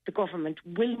the government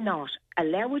will not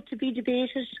allow it to be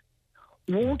debated,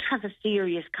 won't have a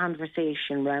serious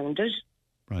conversation around it.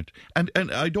 Right. And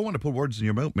I don't want to put words in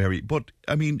your mouth, Mary, but,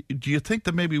 I mean, do you think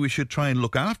that maybe we should try and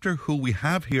look after who we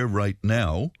have here right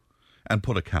now and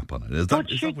put a cap on it? Is that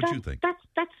what you think?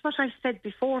 That's what I've said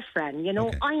before, Fran. You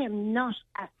know, I am not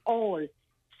at all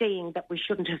saying that we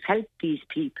shouldn't have helped these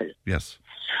people. Yes.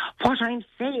 What I'm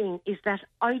saying is that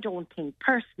I don't think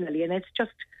personally, and it's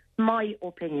just my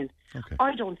opinion,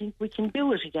 I don't think we can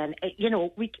do it again. You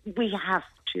know, we have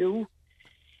to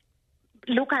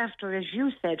look after, as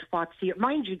you said, what's here.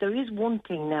 Mind you, there is one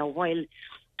thing now,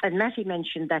 and Matty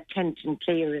mentioned that tent in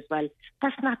Clare as well,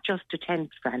 that's not just a tent,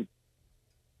 Fran.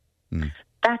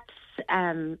 That's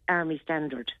Army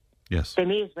standard. Yes. They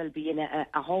may as well be in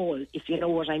a hall, if you know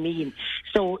what I mean.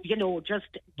 So, you know, just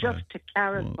to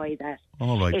clarify that.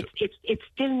 All right. It's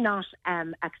still not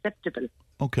acceptable.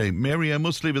 Okay, Mary, I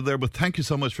must leave it there, but thank you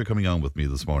so much for coming on with me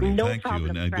this morning. Thank you,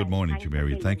 and good morning to you,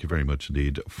 Mary. Thank you very much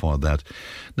indeed for that.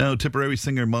 Now, Tipperary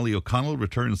singer Molly O'Connell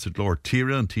returns to Glór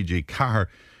Tíre and TJ Carr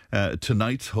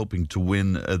tonight, hoping to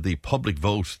win the public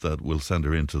vote that will send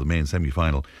her into the main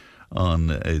semi-final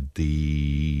on I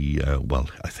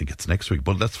think it's next week,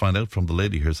 but let's find out from the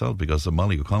lady herself because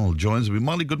Molly O'Connell joins me.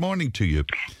 Molly, good morning to you.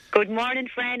 Good morning,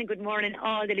 Fran, and good morning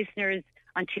all the listeners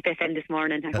on Tip FM this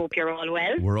morning. I hope you're all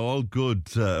well. We're all good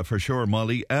for sure,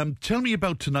 Molly. Tell me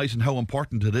about tonight and how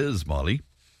important it is, Molly.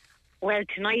 Well,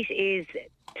 tonight is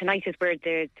where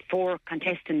the 4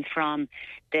 contestants from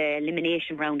the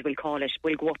elimination round, we'll call it,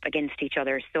 will go up against each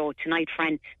other. So tonight,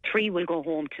 Fran, 3 will go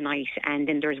home tonight, and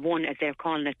then there's one, as they're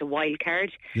calling it, the wild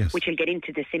card, which will get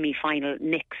into the semi-final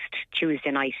next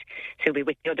Tuesday night. So we'll be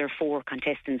with the other 4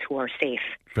 contestants who are safe.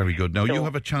 Very good. Now, you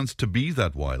have a chance to be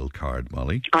that wild card,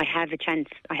 Molly. I have a chance.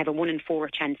 I have a 1 in 4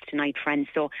 chance tonight, Fran.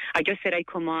 So I just said I'd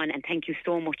come on, and thank you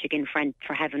so much again, Fran,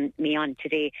 for having me on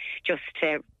today. Just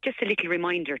a little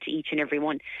reminder to each and every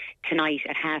one, tonight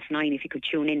at 9:30, if you could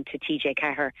tune in to TJ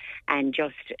Carr, and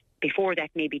just before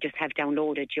that maybe just have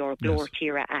downloaded your Glór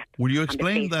Tíre app. Will you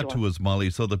explain that to us,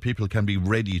 Molly, so that people can be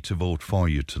ready to vote for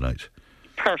you tonight?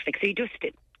 Perfect. So you just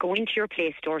go into your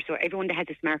Play Store. So everyone that has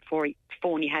a smartphone,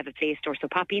 you have a Play Store. So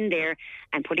pop in there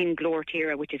and put in Glór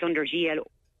Tíre, which is under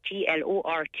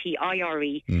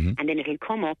GLORTIRE, and then it'll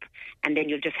come up, and then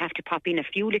you'll just have to pop in a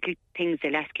few little things.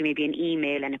 They'll ask you maybe an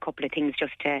email and a couple of things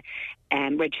just to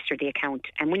register the account.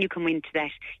 And when you come into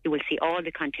that, you will see all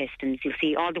the contestants. You'll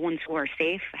see all the ones who are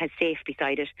safe, has safe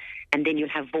beside it, and then you'll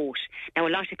have vote. Now, a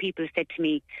lot of people said to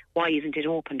me, why isn't it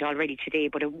opened already today?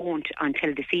 But it won't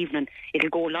until this evening. It'll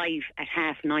go live at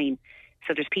 9:30.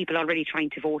 So there's people already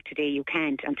trying to vote today. You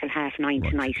can't until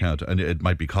 9:30 tonight. You can't, and it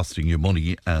might be costing you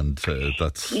money, and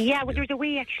that's... Yeah, well, there's a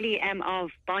way actually of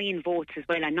buying votes as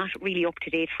well. I'm not really up to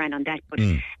date, Fran, on that, but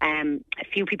a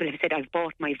few people have said, I've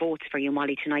bought my votes for you,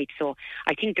 Molly, tonight. So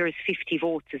I think there's 50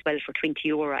 votes as well for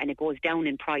 €20, and it goes down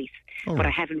in price. Oh, but right.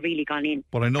 I haven't really gone in.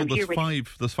 But I know there's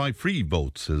 5 free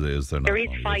votes, is there not? There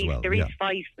is 5. Well? There is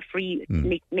 5 free.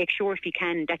 Make sure if you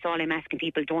can. That's all I'm asking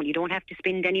people. You don't have to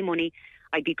spend any money.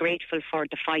 I'd be grateful for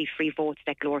the 5 free votes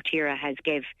that Glór Tíre has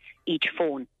give each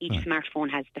phone. Each smartphone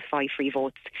has the 5 free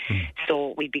votes.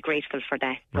 So we'd be grateful for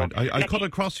that. Right. I cut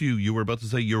across you. You were about to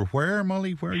say you're where,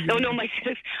 Molly? Where are you? No,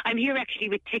 myself. I'm here actually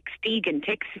with Tix Deegan.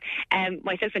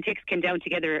 Myself and Tix came down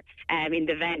together in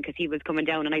the van because he was coming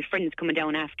down, and I have friends coming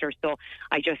down after. So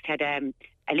I just had a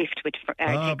lift with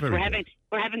Tix.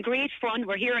 We're having great fun.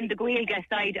 We're here on the Gaeilge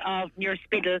side of near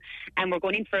Spiddle, and we're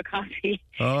going in for a coffee.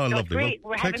 Oh, so lovely. It's great.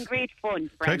 We're having great fun.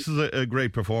 Tex is a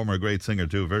great performer, a great singer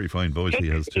too. Very fine voice he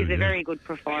has too. He's a very good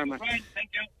performer. Thank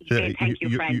you. Thank you,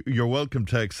 Frank. You're welcome,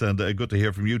 Tex, and good to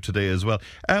hear from you today as well.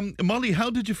 Molly, how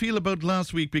did you feel about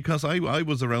last week? Because I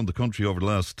was around the country over the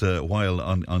last while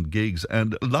on gigs,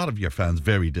 and a lot of your fans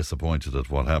very disappointed at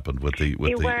what happened with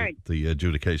the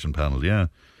adjudication panel. Yeah.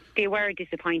 They were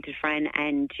disappointed, Fran,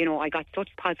 and, you know, I got such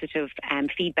positive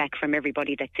feedback from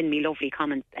everybody that sent me lovely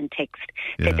comments and text,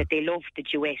 said that they loved the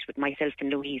duet with myself and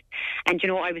Louise. And, you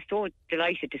know, I was so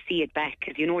delighted to see it back,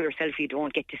 because you know yourself, you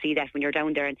don't get to see that when you're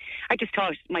down there. And I just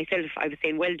thought myself, I was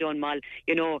saying, well done, Moll,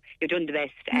 you know, you've done the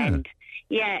best. And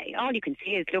yeah, all you can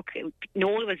say is, look,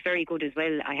 Noel was very good as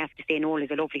well. I have to say, Noel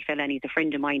is a lovely fella and he's a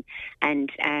friend of mine. And,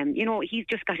 you know, he's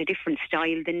just got a different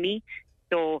style than me.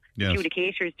 So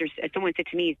adjudicators, someone said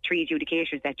to me, 3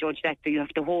 adjudicators that judge that, so you have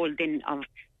the whole then of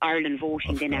Ireland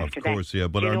voting after that. Of course, yeah.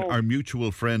 But our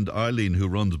mutual friend Eileen, who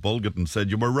runs Bulgaton,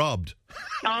 said you were robbed.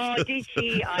 Oh, did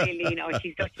she, Eileen? Oh,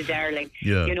 she's such a darling.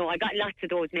 Yeah. You know, I got lots of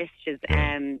those messages.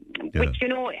 Which,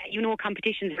 you know,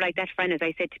 competitions like that, Fran, as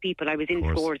I said to people, I was in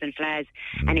scores and flags,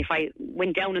 and if I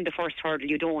went down on the first hurdle,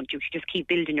 you should just keep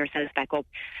building yourself back up,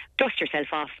 dust yourself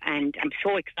off, and I'm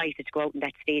so excited to go out on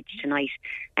that stage tonight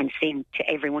and sing to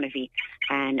every one of you,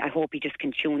 and I hope you just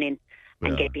can tune in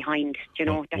and get behind, you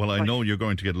know. Well, I know you're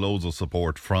going to get loads of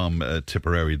support from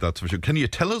Tipperary, that's for sure. Can you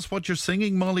tell us what you're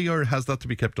singing, Molly, or has that to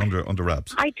be kept under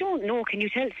wraps? I don't know. Can you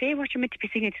say what you're meant to be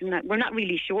singing tonight? We're not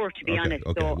really sure, to be honest.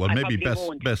 Okay. So well, maybe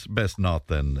best not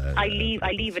then. I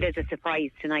leave it as a surprise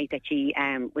tonight that you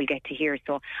will get to hear.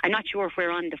 So I'm not sure if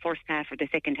we're on the first half or the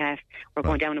second half. We're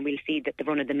going down and we'll see the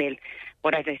run of the mill.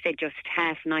 But as I said, just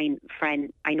 9:30,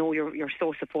 Fran, I know you're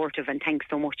so supportive, and thanks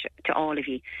so much to all of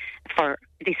you for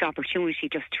this opportunity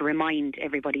just to remind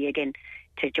everybody again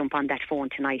to jump on that phone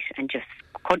tonight and just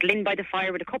cuddle in by the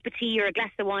fire with a cup of tea or a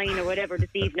glass of wine or whatever this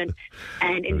evening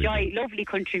and enjoy lovely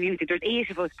country music. There's 8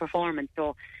 of us performing,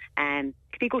 so it'll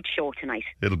be a good show tonight.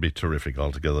 It'll be terrific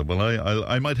altogether. Well,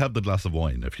 I might have the glass of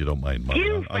wine if you don't mind,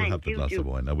 Molly. I'll have the glass of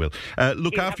wine. I will.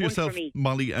 Look after yourself,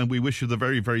 Molly, and we wish you the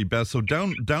very, very best. So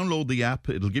download the app.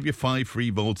 It'll give you 5 free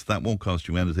votes. That won't cost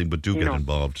you anything, but do get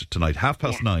involved tonight.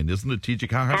 9:30, isn't it, TJ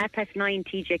Cahir? 9:30,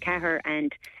 TJ Cahir,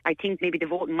 and I think maybe the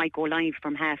voting might go live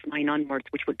from 9:30 onwards,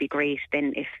 which would be great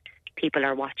then if people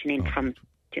are watching in from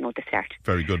the start.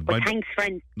 Very good. But thanks,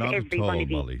 friends, not to every one of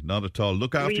you. Molly, not at all.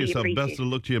 Look after yourself. Best of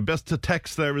luck to you. Best to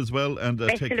text there as well, and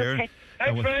take care.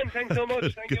 Thanks, friend. Thanks so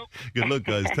much. Thank you. Good luck,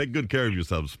 guys. Take good care of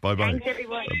yourselves. Bye-bye. Thanks,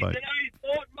 everyone. Bye-bye.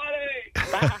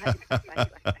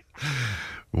 Bye.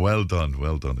 Well done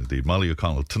indeed. Molly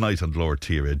O'Connell tonight on Lower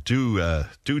Tier. Do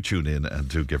tune in and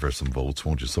do give her some votes,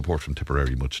 won't you? Support from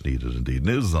Tipperary, much needed indeed.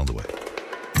 News is on the way.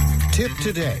 Tip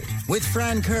Today with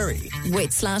Fran Curry.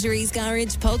 With Slattery's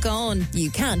Garage, Puckane.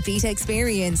 You can't beat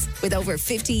experience. With over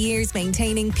 50 years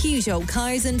maintaining Peugeot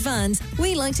cars and vans,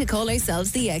 we like to call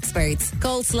ourselves the experts.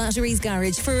 Call Slattery's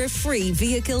Garage for a free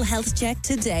vehicle health check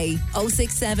today.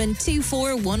 067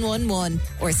 24111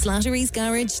 or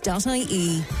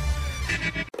slatterysgarage.ie.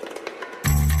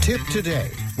 Tip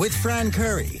Today with Fran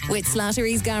Curry. With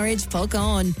Slattery's Garage,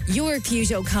 Puckane. Your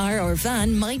Peugeot car or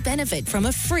van might benefit from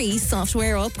a free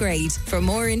software upgrade. For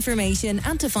more information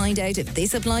and to find out if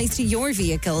this applies to your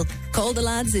vehicle, call the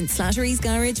lads in Slattery's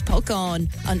Garage, Puckane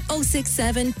on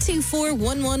 067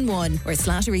 24111 or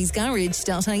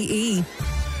slatterysgarage.ie.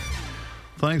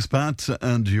 Thanks, Pat,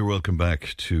 and you're welcome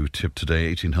back to Tip Today.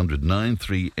 1800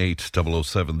 938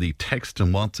 007. The text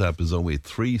and WhatsApp is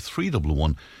 083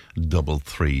 311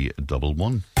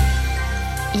 3311.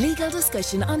 Legal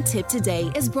discussion on Tip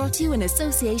Today is brought to you in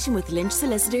association with Lynch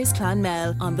Solicitors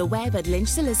Clonmel on the web at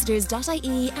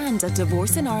lynchsolicitors.ie and at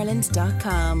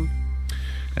divorceinereland.com.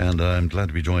 And I'm glad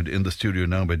to be joined in the studio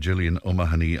now by Gillian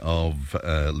O'Mahony of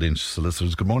Lynch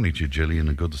Solicitors. Good morning to you, Gillian,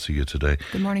 and good to see you today.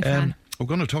 Good morning, Fran. We're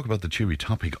going to talk about the cheery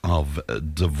topic of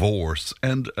divorce,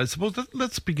 and I suppose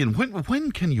let's begin.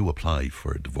 When can you apply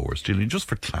for a divorce, Gillian, just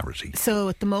for clarity? So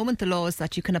at the moment the law is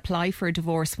that you can apply for a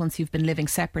divorce once you've been living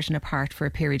separate and apart for a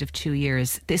period of 2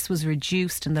 years. This was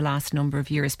reduced in the last number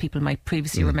of years. People might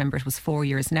previously remember it was 4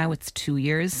 years. Now it's 2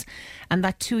 years, and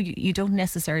that you don't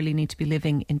necessarily need to be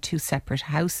living in 2 separate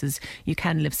houses. You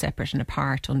can live separate and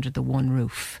apart under the one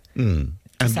roof.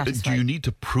 And do you need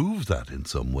to prove that in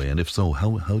some way? And if so,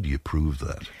 how do you prove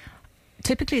that?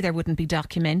 Typically, there wouldn't be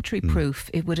documentary proof.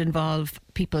 It would involve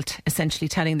people essentially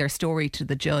telling their story to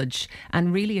the judge.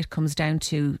 And really, it comes down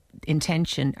to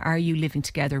intention. Are you living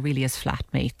together really as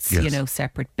flatmates? Yes.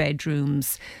 Separate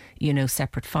bedrooms,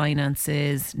 separate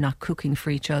finances, not cooking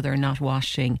for each other, not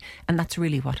washing. And that's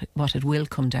really what it will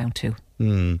come down to.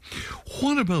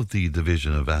 What about the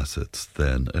division of assets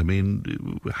then? I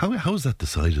mean, how is that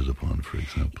decided upon, for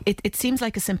example? It seems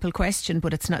like a simple question,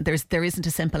 but it's not. There isn't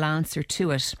a simple answer to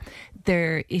it.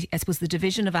 I suppose the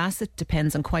division of asset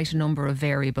depends on quite a number of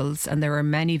variables, and there are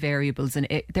many variables, and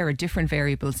there are different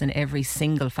variables in every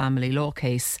single family law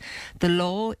case. The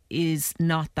law is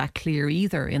not that clear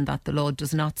either, in that the law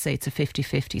does not say say it's a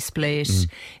 50-50 split.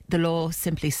 The law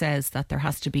simply says that there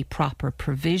has to be proper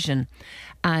provision.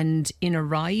 And in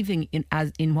arriving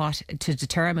in what to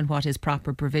determine what is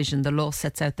proper provision, the law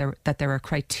sets out that there are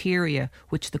criteria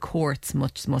which the courts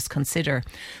must consider.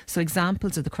 So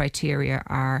examples of the criteria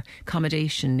are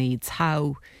accommodation needs.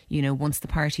 How, once the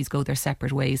parties go their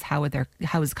separate ways, how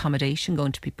is accommodation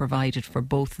going to be provided for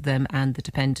both of them and the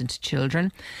dependent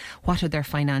children? What are their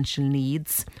financial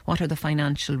needs? What are the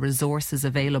financial resources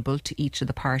available to each of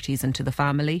the parties and to the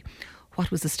family? What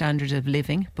was the standard of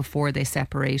living before they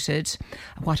separated?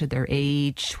 What are their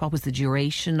age? What was the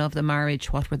duration of the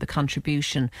marriage? What were the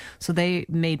contribution? So they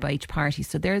made by each party.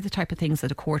 So they're the type of things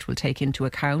that a court will take into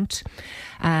account.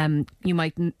 You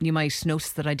might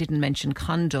notice that I didn't mention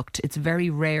conduct. It's very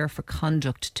rare for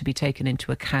conduct to be taken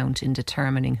into account in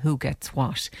determining who gets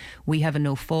what. We have a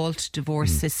no-fault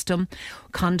divorce system.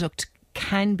 Conduct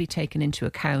can be taken into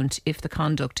account if the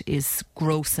conduct is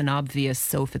gross and obvious.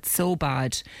 So if it's so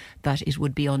bad that it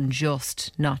would be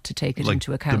unjust not to take it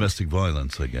into account. Domestic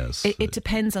violence, I guess. It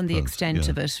depends on the extent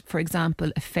of it. For example,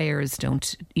 affairs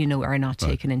are not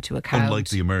taken into account. Unlike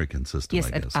the American system, yes,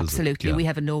 I guess. absolutely. We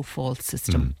have a no-fault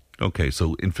system. Okay,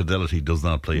 so infidelity does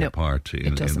not play a part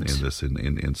in this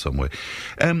in some way.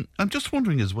 I'm just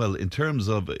wondering as well, in terms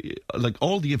of,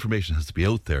 all the information has to be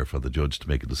out there for the judge to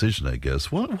make a decision, I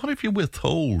guess. What if you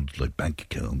withhold, bank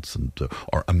accounts and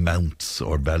or amounts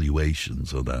or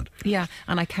valuations or that? Yeah,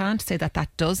 and I can't say that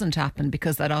doesn't happen,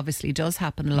 because that obviously does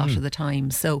happen a lot of the time.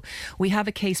 So we have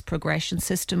a case progression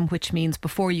system, which means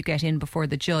before you get in before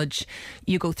the judge,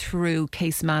 you go through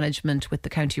case management with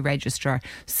the county registrar.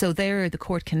 So there the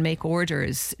court can make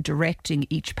orders directing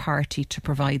each party to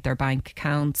provide their bank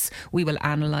accounts. We will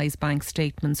analyse bank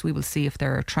statements. We will see if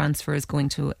there are transfers going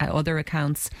to other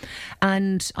accounts.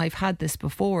 And I've had this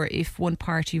before. If one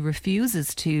party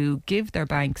refuses to give their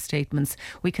bank statements,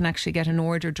 we can actually get an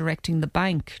order directing the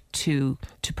bank to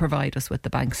provide us with the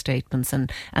bank statements.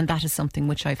 And that is something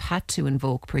which I've had to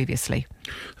invoke previously.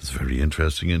 That's very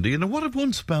interesting indeed. And what if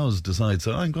one spouse decides,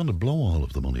 I'm going to blow all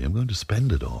of the money, I'm going to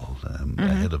spend it all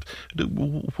ahead of...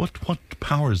 What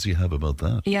powers do you have about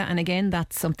that? Yeah, and again,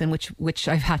 that's something which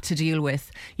I've had to deal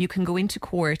with. You can go into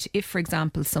court if, for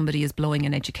example, somebody is blowing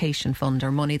an education fund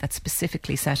or money that's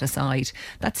specifically set aside.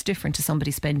 That's different to somebody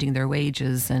spending their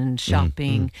wages and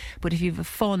shopping. But if you have a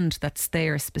fund that's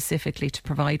there specifically to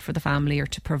provide for the family or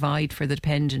to provide for the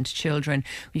dependent children,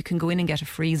 you can go in and get a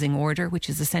freezing order, which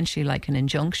is essentially like an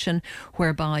injunction,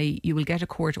 whereby you will get a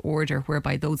court order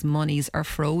whereby those monies are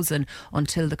frozen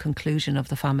until the conclusion of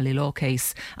the family law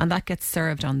case. And that gets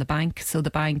served on the bank, so the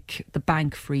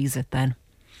bank frees it then.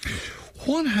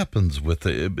 What happens with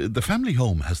the family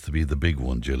home has to be the big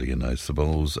one, Gillian, I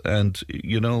suppose. And,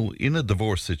 in a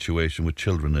divorce situation with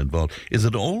children involved, is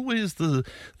it always the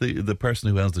person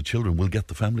who has the children will get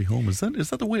the family home? Is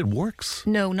that the way it works?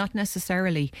 No, not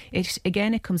necessarily.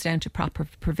 It comes down to proper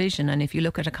provision. And if you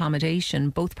look at accommodation,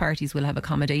 both parties will have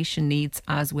accommodation needs,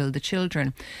 as will the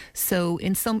children. So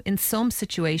in some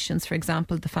situations, for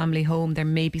example, the family home, there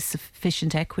may be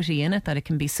sufficient equity in it that it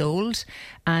can be sold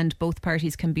and both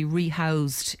parties can be rehoused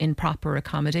in proper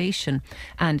accommodation,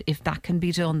 and if that can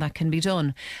be done, that can be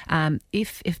done.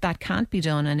 If that can't be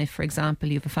done, and if, for example,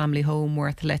 you have a family home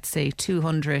worth, let's say,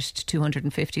 200 to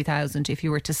 250,000, if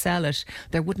you were to sell it,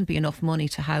 there wouldn't be enough money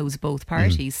to house both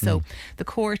parties. So the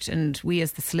court and we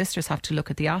as the solicitors have to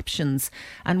look at the options,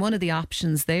 and one of the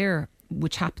options there,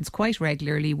 which happens quite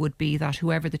regularly, would be that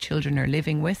whoever the children are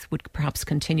living with would perhaps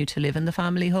continue to live in the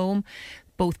family home.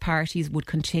 Both parties would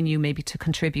continue maybe to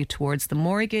contribute towards the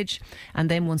mortgage, and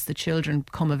then once the children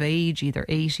come of age, either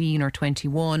 18 or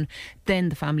 21, then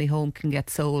the family home can get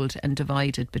sold and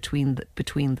divided between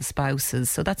the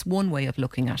spouses. So that's one way of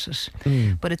looking at it.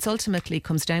 But it's ultimately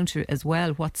comes down to as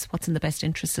well what's in the best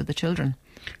interest of the children.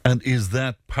 And is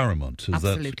that paramount?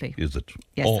 Absolutely. Is it?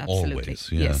 Yes, absolutely.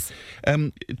 Always? Yeah. Yes.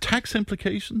 Tax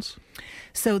implications?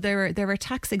 So there are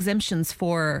tax exemptions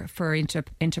for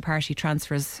inter-party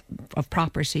transfers of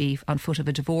property on foot of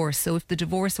a divorce. So if the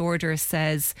divorce order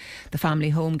says the family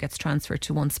home gets transferred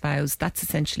to one spouse, that's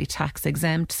essentially tax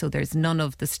exempt. So there's none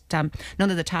of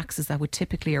the taxes that would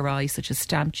typically arise, such as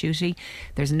stamp duty.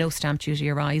 There's no stamp duty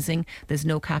arising. There's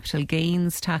no capital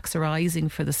gains tax arising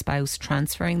for the spouse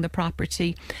transferring the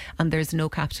property, and there's no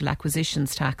capital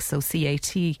acquisitions tax, so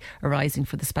CAT, arising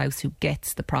for the spouse who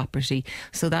gets the property.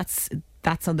 So that's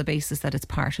on the basis that it's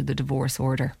part of the divorce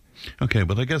order. Okay,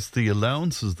 but I guess the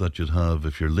allowances that you'd have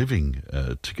if you're living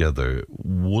together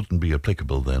wouldn't be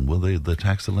applicable then, will they? The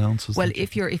tax allowances? Well,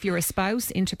 if you're a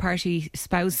spouse, inter-party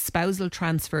spousal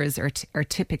transfers are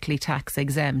typically tax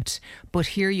exempt. But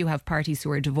here you have parties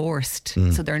who are divorced,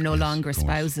 so they're no longer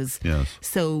spouses. Yes.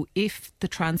 So if the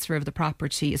transfer of the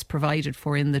property is provided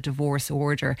for in the divorce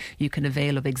order, you can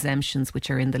avail of exemptions which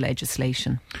are in the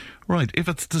legislation. Right. If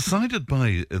it's decided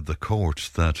by the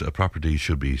court that a property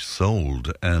should be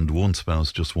sold and one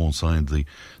spouse just won't sign the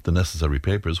necessary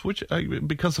papers,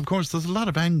 because of course there's a lot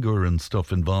of anger and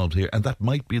stuff involved here, and that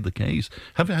might be the case.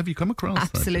 Have you come across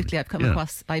that? Absolutely. I've come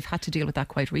across, I've had to deal with that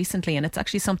quite recently, and it's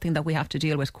actually something that we have to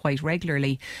deal with quite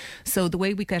regularly. So the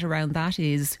way we get around that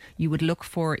is you would look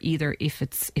for either if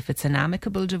it's an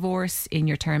amicable divorce in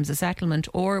your terms of settlement,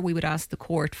 or we would ask the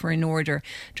court for an order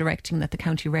directing that the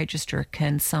county register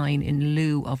can sign in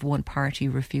lieu of one party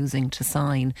refusing to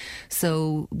sign.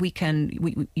 So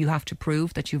you have to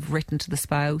prove that you've written to the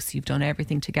spouse, you've done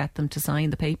everything to get them to sign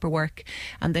the paperwork,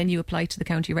 and then you apply to the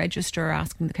county register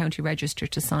asking the county register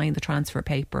to sign the transfer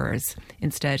papers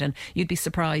instead. And you'd be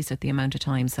surprised at the amount of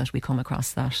times that we come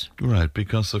across that. Right,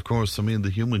 because of course, I mean, the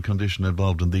human condition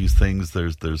involved in these things,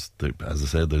 there's as I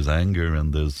said, there's anger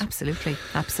and there's...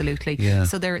 Absolutely. Yeah.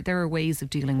 So there are ways of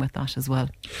dealing with that as well.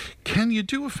 Can you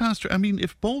do a faster... I mean,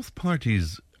 if both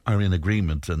parties are in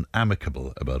agreement and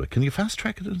amicable about it, can you fast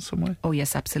track it in some way? Oh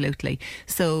yes, absolutely.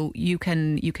 So you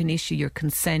can issue your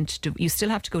consent. You still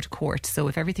have to go to court. So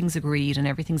if everything's agreed and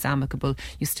everything's amicable,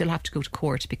 you still have to go to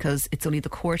court, because it's only the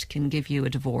court can give you a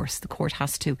divorce. The court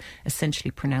has to essentially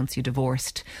pronounce you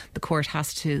divorced. The court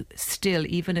has to still,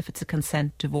 even if it's a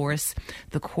consent divorce,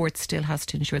 the court still has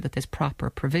to ensure that there's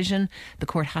proper provision. The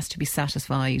court has to be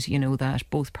satisfied, that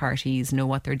both parties know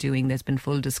what they're doing. There's been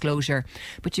full disclosure.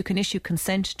 But you can issue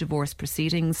consent divorce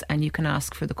proceedings, and you can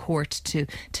ask for the court to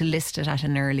list it at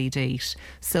an early date.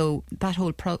 So that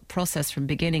whole process from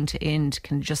beginning to end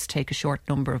can just take a short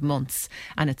number of months,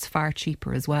 and it's far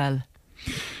cheaper as well.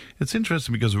 It's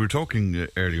interesting because we were talking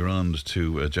earlier on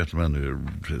to a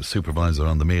gentleman, a supervisor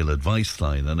on the Mail Advice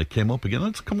Line, and it came up again.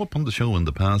 It's come up on the show in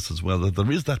the past as well, that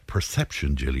there is that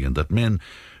perception, Gillian, that men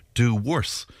do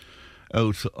worse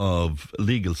out of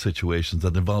legal situations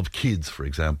that involve kids, for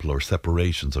example, or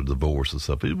separations or divorce and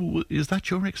stuff. Is that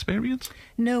your experience?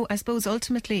 No, I suppose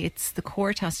ultimately it's the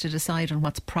court has to decide on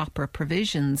what's proper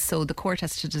provisions. So the court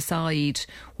has to decide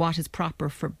what is proper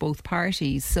for both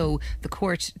parties. So the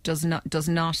court does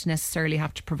not necessarily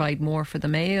have to provide more for the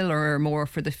male or more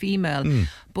for the female.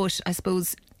 But I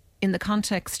suppose in the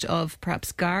context of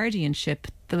perhaps guardianship,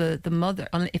 the mother,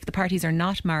 if the parties are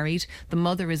not married, the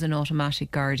mother is an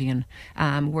automatic guardian,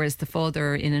 whereas the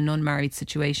father in an unmarried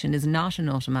situation is not an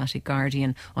automatic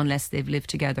guardian unless they've lived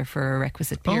together for a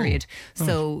requisite period.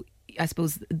 So I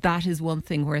suppose that is one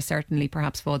thing where certainly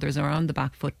perhaps fathers are on the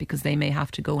back foot, because they may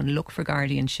have to go and look for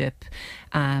guardianship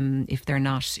if they're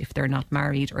not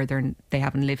married or they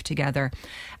haven't lived together.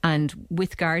 And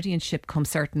with guardianship come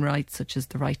certain rights, such as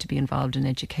the right to be involved in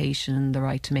education, the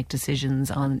right to make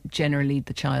decisions on generally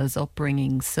the child's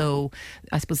upbringing. So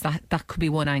I suppose that could be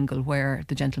one angle where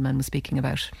the gentleman was speaking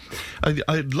about.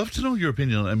 I'd love to know your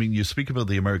opinion. I mean, you speak about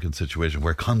the American situation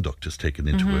where conduct is taken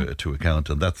into account,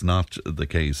 and that's not the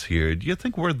case here. Do you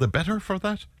think we're the better for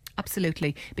that?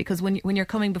 Absolutely, because when you're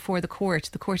coming before the court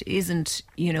isn't,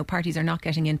 parties are not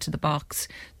getting into the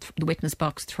witness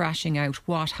box, thrashing out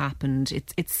what happened.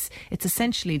 It's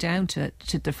essentially down to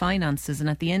the finances, and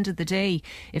at the end of the day,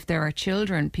 if there are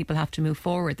children, people have to move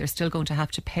forward. They're still going to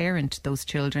have to parent those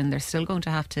children. They're still going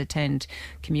to have to attend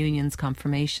communions,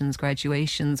 confirmations,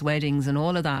 graduations, weddings, and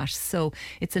all of that. So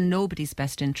it's in nobody's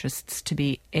best interests to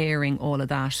be airing all of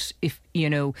that. If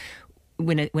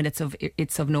when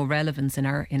it's of no relevance in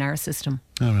our system.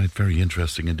 All right, very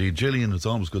interesting indeed. Gillian, it's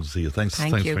always good to see you. Thanks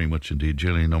very much indeed.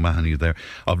 Gillian O'Mahony there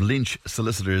of Lynch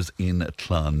Solicitors in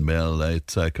Clonmel.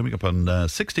 It's coming up on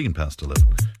 16 past 11.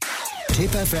 Tip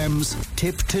FM's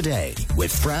Tip Today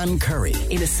with Fran Curry.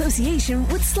 In association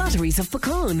with Slattery's of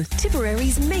Puckane,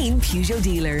 Tipperary's main Peugeot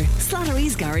dealer.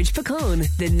 Slattery's Garage Puckane,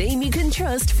 the name you can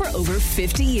trust for over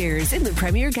 50 years in the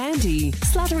Premier County.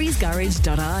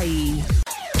 Slattery'sGarage.ie.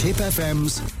 Tip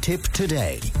FM's Tip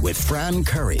Today with Fran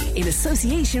Curry. In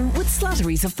association with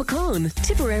Slattery's of Puckane,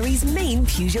 Tipperary's main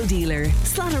Peugeot dealer.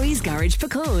 Slattery's Garage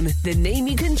Puckane, the name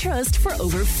you can trust for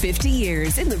over 50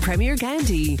 years in the Premier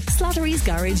County.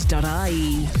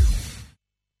 Slattery'sGarage.ie.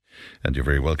 And you're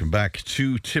very welcome back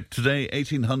to Tip Today,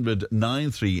 1800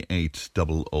 938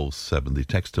 007. The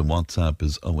text and WhatsApp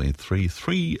is 083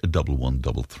 311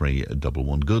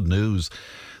 3311. Good news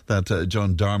that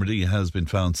John Darmody has been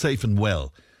found safe and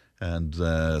well And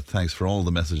thanks for all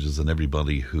the messages and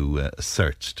everybody who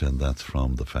searched, and that's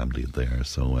from the family there.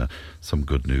 So some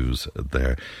good news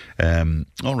there.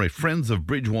 All right, Friends of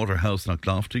Bridgewater House in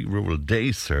Clofty, Rural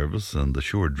Day Service and the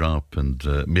Sure Drop and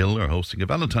Mill are hosting a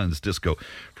Valentine's Disco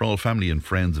for all family and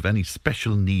friends of any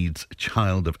special needs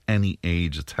child of any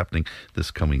age. It's happening this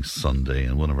coming Sunday,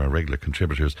 and one of our regular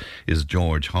contributors is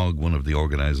George Hogg, one of the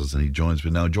organisers, and he joins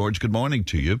me now. George, good morning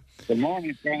to you. Good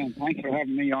morning, Brian. Thanks for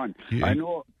having me on. Yeah. I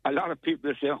know a lot of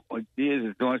people say, oh,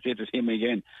 Jesus, don't say to him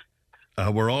again.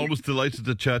 We're always delighted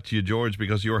to chat to you, George,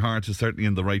 because your heart is certainly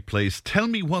in the right place. Tell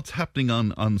me what's happening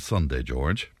on Sunday,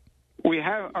 George. We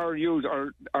have our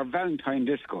Valentine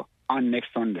Disco on next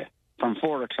Sunday from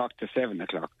 4 o'clock to 7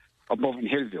 o'clock above in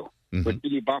Hillview. Mm-hmm. But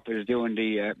Billy Bop is doing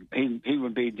he will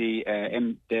be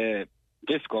the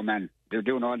disco man. They're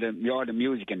doing all the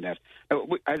music and that. Now,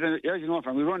 as you know,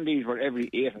 we run these for every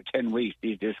 8 or 10 weeks,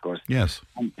 these discos. Yes.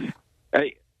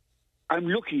 I'm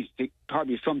lucky to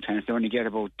probably sometimes they only get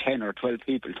about 10 or 12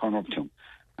 people turn up to them.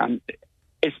 And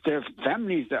it's the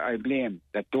families that I blame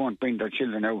that don't bring their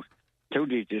children out to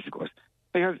these discos.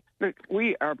 Because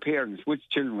we are parents with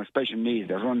children with special needs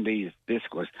that run these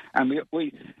discos. And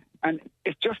and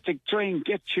it's just to try and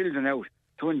get children out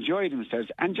to enjoy themselves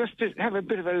and just to have a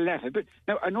bit of a laugh.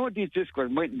 Now, I know these discos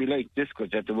mightn't be like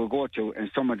discos that they will go to in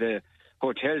some of the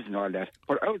hotels and all that,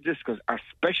 but our discos are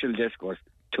special discos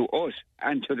to us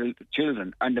and to the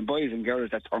children and the boys and girls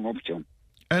that turn up to them.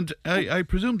 And I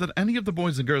presume that any of the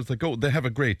boys and girls that go, they have a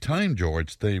great time,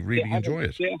 George. They really enjoy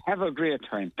it. They have a great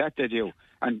time, that they do.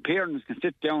 And parents can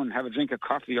sit down and have a drink of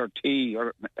coffee or tea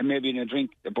or maybe a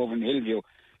drink above in Hillview.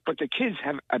 But the kids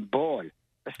have a ball.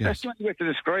 That's the only way to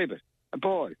describe it. A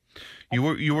ball.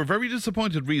 You were very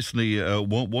disappointed recently.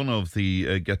 One of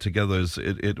the get-togethers,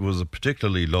 it was a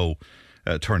particularly low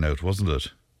turnout, wasn't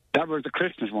it? That was the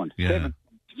Christmas one. Yeah.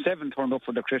 Seven turned up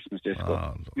for the Christmas disco.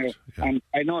 Oh, Lord. Yeah. And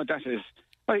I know that is...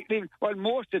 Well,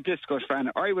 most of the discos,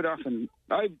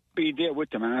 I'd be there with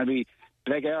them and I'd be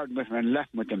blackguarding with them and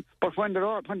laughing with them. But when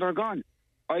they're gone,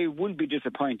 I will be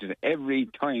disappointed every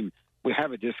time we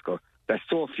have a disco that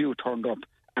so few turned up,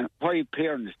 and why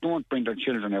parents don't bring their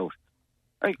children out.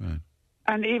 Right.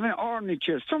 And even ordinary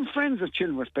children, some friends of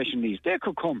children with special needs, they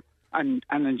could come and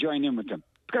join in with them,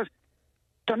 because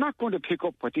they're not going to pick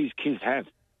up what these kids have.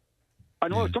 I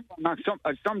know some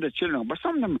of the children, but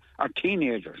some of them are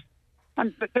teenagers,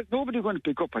 and there's nobody going to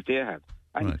pick up what they have.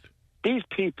 And these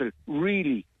people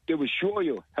really, they will show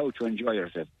you how to enjoy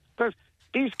yourself. Because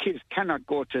these kids cannot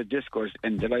go to discos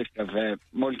in the likes of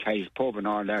Mulcahy's pub and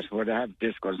all that, where they have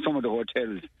discos. Some of the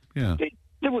hotels,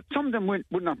 some of them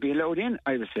would not be allowed in,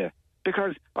 I would say,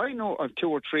 because I know of 2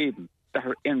 or 3 of them that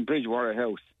are in Bridgewater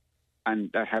House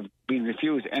and that have been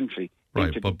refused entry.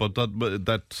 Right, but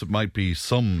that might be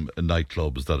some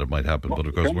nightclubs that it might happen. But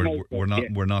of course,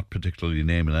 we're not particularly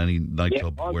naming any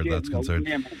nightclub where that's concerned.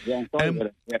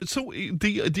 So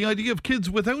the idea of kids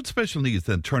without special needs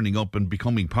then turning up and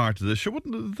becoming part of this show,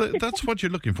 that's what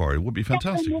you're looking for. It would be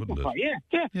fantastic, wouldn't it?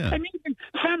 Yeah. And even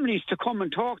families to come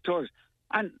and talk to us,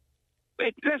 and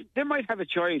they might have a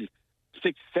child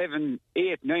 6, 7,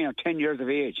 8, 9 or 10 years of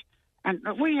age, and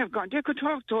they could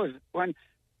talk to us when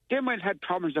they might have had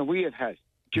problems that we have had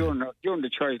during the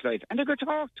child's life, and they could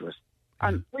talk to us,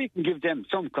 and we can give them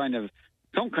some kind of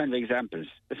examples.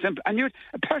 And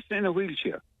a person in a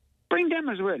wheelchair, bring them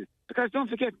as well, because don't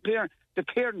forget, the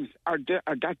parents are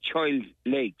that child's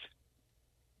legs.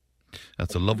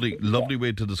 That's a lovely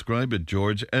way to describe it,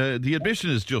 George. The admission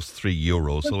is just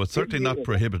 €3, so it's certainly not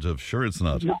prohibitive. Sure, it's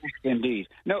not. No, indeed.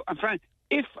 No, and Frank,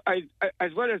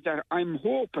 as well as that, I'm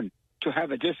hoping to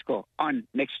have a disco on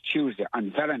next Tuesday,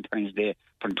 on Valentine's Day,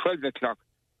 from 12 o'clock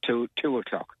to 2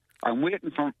 o'clock. I'm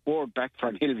waiting for word back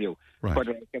from Hillview, but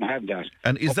I can have that.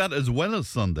 And is that as well as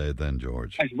Sunday then,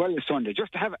 George? As well as Sunday,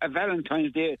 just to have a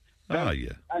Valentine's Day.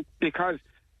 Because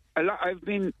one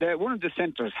of the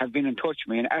centres have been in touch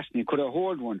with me and asked me, could I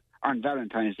hold one on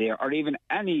Valentine's Day or even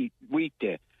any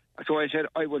weekday? So I said,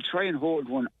 I will try and hold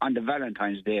one on the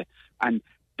Valentine's Day, and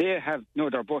they have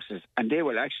their buses, and they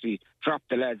will actually drop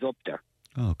the lads up there.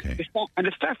 Okay. And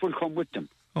the staff will come with them.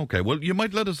 Okay, well, you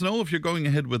might let us know if you're going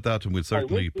ahead with that, and we'll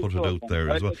certainly put it out there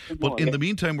as well. But in the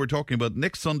meantime, we're talking about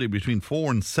next Sunday between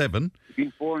 4 and 7.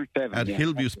 Between 4 and 7, at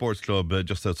Hillview Sports Club,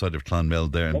 just outside of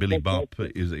Clonmel there, and Billy Bop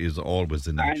is always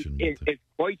in action. It's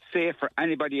quite safe for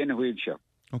anybody in a wheelchair.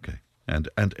 Okay.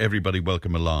 And everybody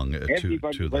welcome along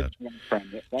to that.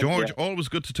 George, always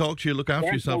good to talk to you. Look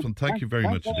after yourself, and thank you very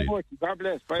much indeed. God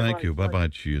bless. Thank you. Bye-bye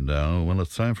to you now. Well,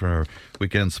 it's time for our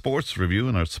weekend sports review,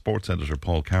 and our sports editor,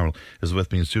 Paul Carroll, is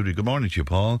with me in studio. Good morning to you,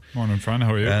 Paul. Morning, Fran.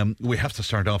 How are you? We have to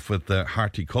start off with the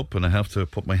Harty Cup, and I have to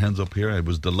put my hands up here. I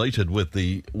was delighted with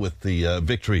the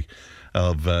victory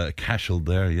of Cashel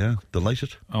there, yeah?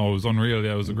 Delighted? Oh, it was unreal,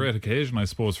 yeah. It was a great occasion, I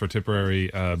suppose, for Tipperary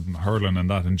hurling and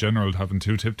that in general, having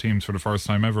two Tip teams for the first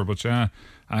time ever. But yeah,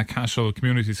 Cashel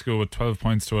Community School with 12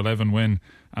 points to 11 win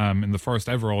in the first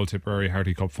ever All Tipperary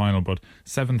Harty Cup final. But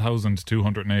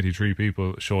 7,283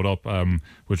 people showed up,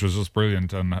 which was just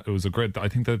brilliant. And it was a great... I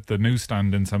think that the new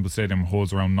stand in Semple Stadium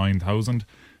holds around 9,000.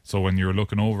 So when you were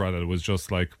looking over at it, it was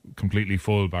just like completely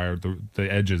full, bar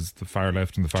the edges, the far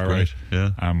left and the far right.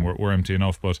 Yeah. Were empty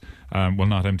enough, but well,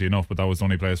 not empty enough, but that was the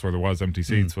only place where there was empty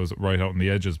seats, was right out on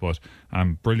the edges. But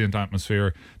brilliant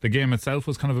atmosphere. The game itself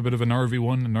was kind of a bit of a nervy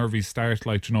one, a nervy start.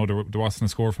 Like, you know, there wasn't a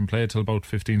score from play till about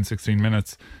 15-16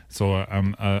 minutes. So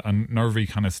a nervy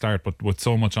kind of start, but with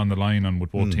so much on the line and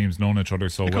with both teams knowing each other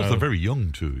so because well. They're very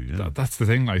young too. Yeah. That's the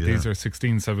thing. Like, these are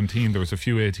 16, 17. There was a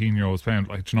few 18-year-olds playing.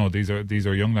 Like, you know, these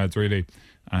are young lads really.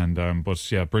 And but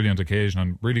yeah, brilliant occasion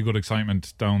and really good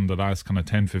excitement down the last kind of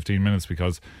 10-15 minutes,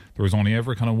 because there was only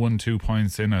ever kind of 1-2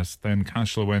 points in it. Then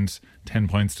Cashel went 10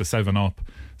 points to 7 up,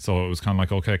 so it was kind of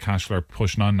like, okay, Cashel are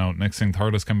pushing on now. Next thing,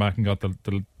 Thurles came back and got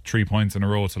the 3 points in a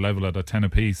row to level it at 10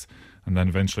 apiece. And then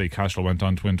eventually Cashel went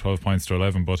on to win 12 points to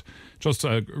 11. But just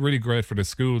really great for the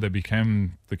school. They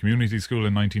became the community school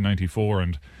in 1994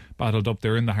 and battled up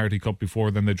there in the Harty Cup before.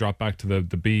 Then they dropped back to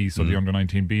the B, so the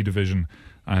under-19 B division.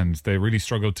 And they really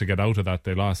struggled to get out of that.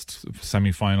 They lost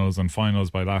semi-finals and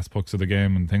finals by last pucks of the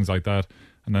game and things like that.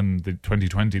 And then the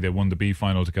 2020, they won the B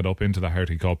final to get up into the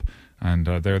Harty Cup. And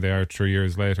there they are 3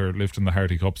 years later, lifting the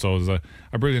Harty Cup. So it was a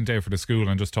brilliant day for the school.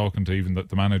 And just talking to even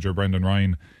the manager, Brendan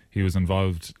Ryan, he was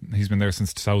involved. He's been there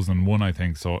since 2001, I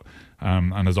think. So,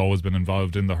 and has always been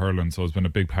involved in the hurling. So it's been a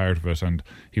big part of it. And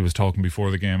he was talking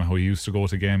before the game how he used to go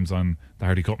to games on the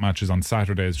Harty Cup matches on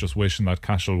Saturdays, just wishing that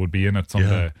Cashel would be in it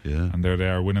someday. Yeah. And there they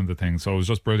are winning the thing. So it was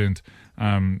just brilliant.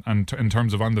 And in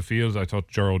terms of on the field, I thought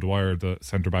Gerald Dwyer, the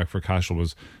centre back for Cashel,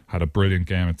 had a brilliant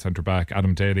game at centre back.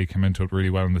 Adam Daly came into it really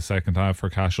well in the second half for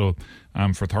Cashel.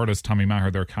 For Thurles, Tommy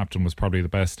Maher, their captain, was probably the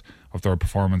best of their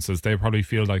performances. They probably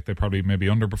feel like they probably maybe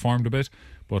underperformed a bit,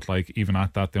 but like even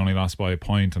at that, they only lost by a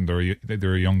point, and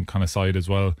they're a young kind of side as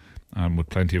well. With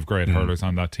plenty of great hurlers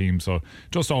on that team. So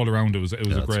just all around, it was a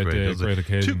great day, great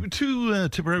occasion. Two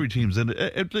Tipperary teams, and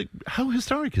how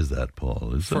historic is that,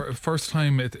 Paul? First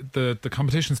time the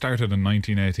competition started in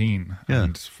 1918,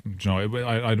 and you know,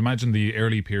 I'd imagine the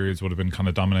early periods would have been kind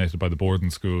of dominated by the boarding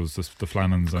schools, the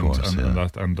Flannans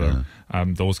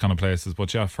and those kind of places.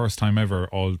 But yeah, first time ever,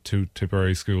 all two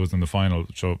Tipperary schools in the final,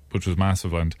 which was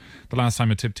massive. And the last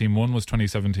time a Tip team won was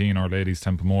 2017, Our Ladies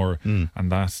Templemore,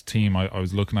 and that team, I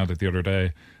was looking at it the other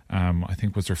day. I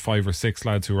think was there 5 or 6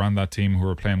 lads who were on that team who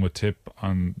were playing with Tip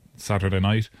on Saturday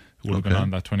night, who would have been on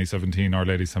that 2017 Our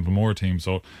Ladies Templemore team.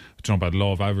 So, you know, by the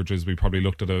law of averages, we probably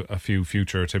looked at a few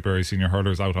future Tipperary senior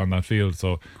hurlers out on that field,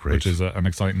 so which is an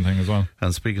exciting thing as well.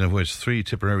 And speaking of which, 3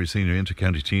 Tipperary senior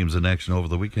inter-county teams in action over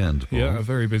the weekend, Paul. Yeah, a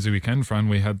very busy weekend, Fran.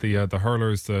 We had the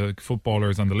hurlers, the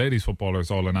footballers and the ladies footballers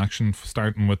all in action.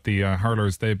 Starting with the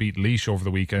hurlers, they beat Laois over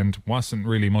the weekend. Wasn't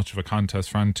really much of a contest,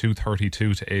 Fran.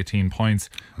 232 to 18 points.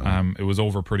 It was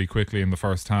over pretty quickly in the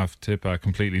first half. Tip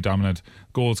completely dominant.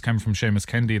 Goals came from Seamus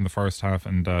Kennedy in the first half,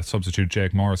 and substitute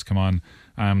Jake Morris come on.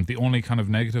 The only kind of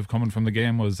negative coming from the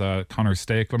game was Conor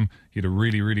Stakelum. He had a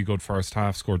really, really good first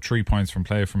half, scored 3 points from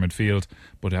play from midfield,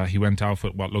 but he went off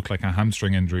with what looked like a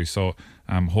hamstring injury. So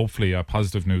hopefully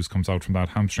positive news comes out from that.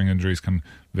 Hamstring injuries can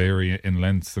vary in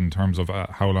lengths in terms of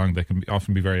how long. They can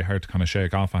often be very hard to kind of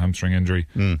shake off a hamstring injury.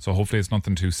 So hopefully it's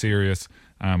nothing too serious.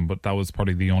 But that was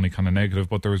probably the only kind of negative.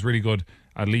 But there was really good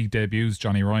league debuts.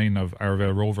 Johnny Ryan of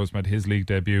Arravale Rovers made his league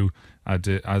debut,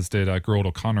 as did Gerard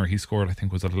O'Connor. He scored, I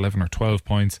think, was at 11 or 12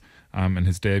 points in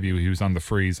his debut. He was on the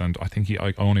freeze, and I think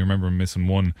I only remember him missing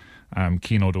one.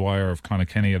 Keano Dwyer of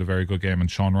Clonakilty had a very good game, and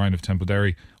Sean Ryan of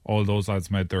Templederry. All those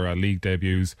lads made their league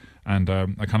debuts, and a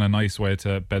kind of nice way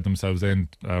to bed themselves in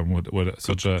with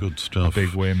such a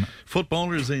big win.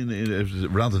 Footballers in a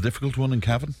rather difficult one in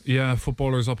Cavan. Yeah,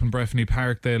 footballers up in Breffni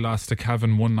Park, they lost to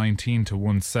Cavan 119 to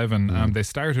 1-7. They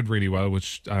started really well,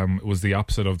 which was the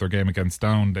opposite of their game against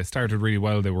Down. They started really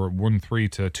well. They were 1-3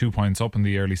 to 2 points up in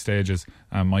the early stages.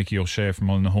 Mikey O'Shea from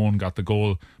Mullinahone got the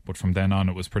goal, but from then on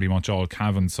it was pretty much all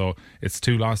Cavan. So it's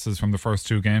 2 losses from the first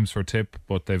 2 games for Tip,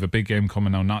 but they've a big game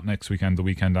coming now, not next weekend, the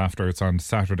weekend after. It's on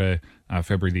Saturday,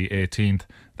 February the 18th.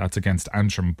 That's against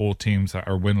Antrim. Both teams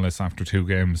are winless after 2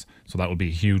 games, so that will be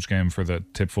a huge game for the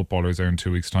Tip footballers there in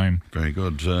 2 weeks' time. Very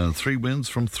good. 3 wins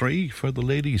from 3 for the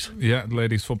ladies. Yeah, the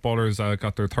ladies footballers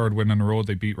got their 3rd win in a row.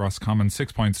 They beat Roscommon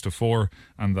 6 points to 4,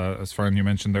 and as Fran, you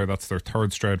mentioned there, that's their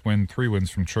 3rd straight win. 3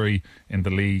 wins from 3 in the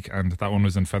league, and that one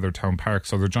was in Feathertown Park.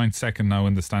 So they're joint 2nd now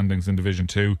in the standings in Division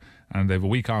 2, and they have a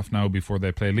week off now before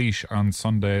they play Laois on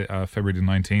Sunday, February the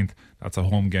 19th. That's a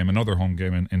home game, another home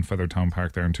game in Feathertown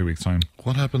Park there in 2 weeks' time.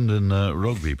 What happened in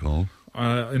rugby, Paul?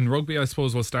 In rugby, I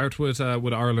suppose we'll start with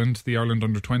Ireland, the Ireland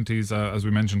under-20s. As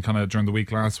we mentioned kind of during the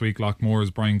week last week, Lockmore's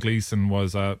Brian Gleeson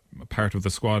was part of the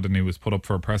squad, and he was put up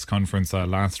for a press conference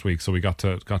last week, so we got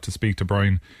to speak to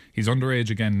Brian. He's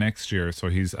underage again next year, so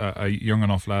he's a young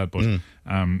enough lad, but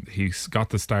he's got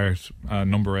the start,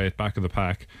 number 8, back of the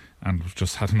pack, and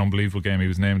just had an unbelievable game. He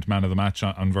was named man of the match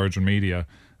on Virgin Media.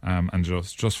 And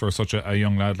just for such a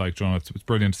young lad like John, it's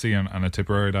brilliant to see him, and a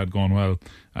Tipperary lad going well.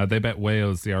 They bet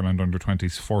Wales, the Ireland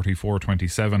under-20s,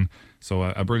 44-27, so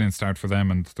a brilliant start for them,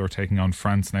 and they're taking on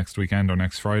France next weekend or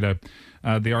next Friday.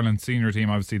 The Ireland senior team,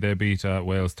 obviously they beat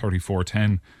Wales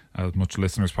 34-10. Much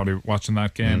listeners probably watching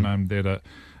that game.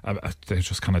 They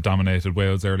just kind of dominated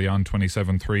Wales early on,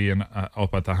 27-3, and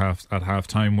up at half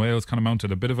time. Wales kind of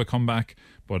mounted a bit of a comeback,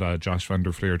 but Josh van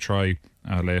der Fleer try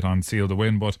late on sealed the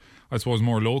win. But I suppose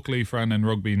more locally, Fran, in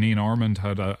rugby, Nina Ormond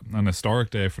had an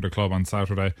historic day for the club on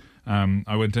Saturday.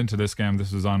 I went into this game,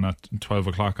 this was on at 12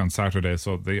 o'clock on Saturday,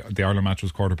 so the Ireland match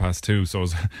was 2:15, so it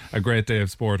was a great day of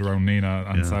sport around Nina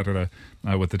on Saturday,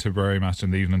 with the Tipperary match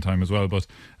in the evening time as well. But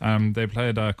they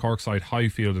played Corkside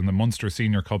Highfield in the Munster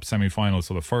Senior Cup semi-final,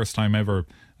 so the first time ever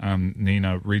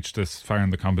Nina reached this far in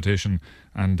the competition,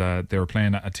 and they were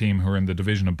playing a team who were in the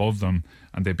division above them,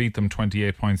 and they beat them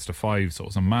 28 points to 5, so it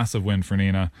was a massive win for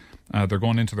Nina. They're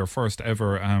going into their first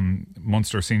ever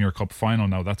Munster Senior Cup final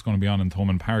now. That's going to be on in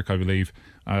Thomond Park, I believe,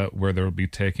 where they'll be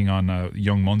taking on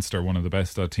Young Munster, one of the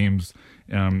best teams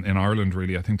in Ireland,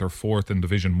 really. I think they're 4th in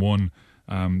Division 1.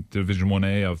 Division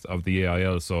 1A of the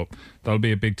AIL, so that'll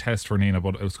be a big test for Nina,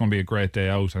 but it's going to be a great day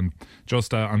out. And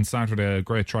just on Saturday, a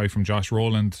great try from Josh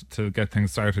Rowland to get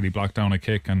things started. He blocked down a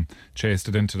kick and chased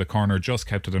it into the corner, just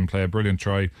kept it in play, a brilliant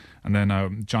try. And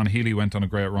then John Healy went on a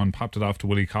great run, popped it off to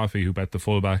Willie Coffey, who bet the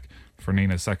fullback for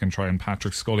Nina's second try, and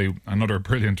Patrick Scully, another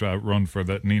brilliant run for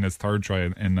Nina's 3rd try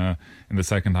in the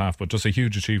second half. But just a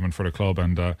huge achievement for the club,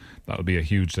 and that'll be a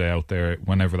huge day out there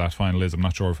whenever that final is. I'm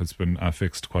not sure if it's been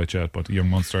fixed quite yet, but Young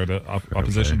Munster, the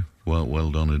opposition. Well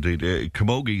done indeed.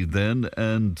 Camogie then,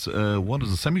 and what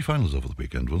is the semi-finals over the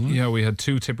weekend, wasn't it? Yeah, we had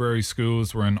 2 Tipperary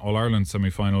schools were in All-Ireland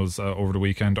semi-finals over the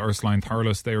weekend. Ursuline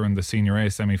Thurles, they were in the Senior A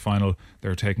semi-final.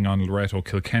 They're taking on Loreto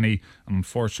Kilkenny, and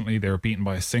unfortunately they were beaten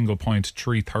by a single point,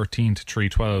 3-13 to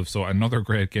 3-12, so another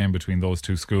great game between those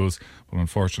 2 schools. But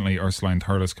unfortunately Ursuline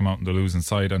Thurles come out on the losing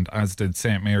side, and as did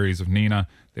St Mary's of Nina.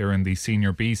 They were in the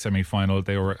Senior B semi-final.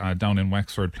 They were down in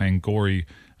Wexford playing Gorey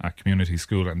Community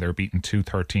School, and they're beaten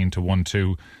 2-13 to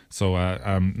 1-2. So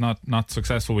not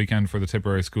successful weekend for the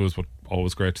Tipperary schools, but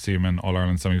always great to see them in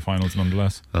All-Ireland semi-finals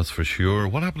nonetheless. That's for sure.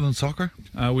 What happened in soccer?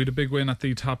 We had a big win at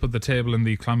the top of the table in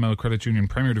the Clonmel Credit Union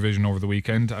Premier Division over the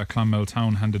weekend. Clonmel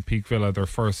Town handed Peak Villa their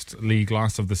first league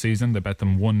loss of the season. They bet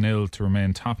them 1-0 to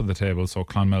remain top of the table, so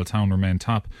Clonmel Town remain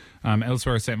top.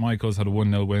 Elsewhere, St Michael's had a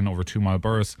 1-0 win over 2 Mile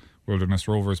Burris. Wilderness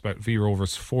Rovers bet V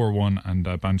Rovers 4-1,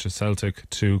 and Bancha Celtic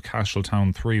 2,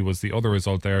 Castletown 3 was the other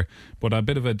result there. But a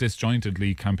bit of a disjointed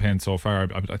league campaign so far.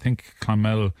 I think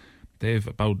Clonmel, they've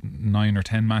about 9 or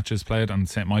 10 matches played, and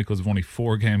St Michael's have only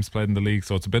 4 games played in the league,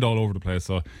 so it's a bit all over the place.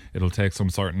 So it'll take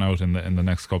some sorting out in the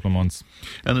next couple of months.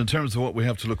 And in terms of what we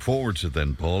have to look forward to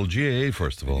then, Paul, GAA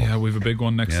first of all. Yeah, we have a big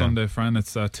one next Sunday, Fran.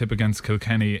 It's Tip against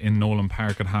Kilkenny in Nolan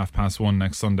Park at 1:30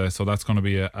 next Sunday, so that's going to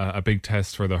be a big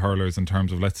test for the hurlers in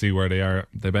terms of, let's see where they are.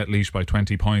 They bet Laois by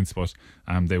 20 points, but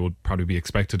they would probably be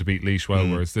expected to beat Laois well,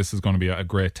 whereas this is going to be a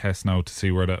great test now to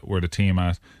see where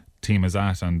the team is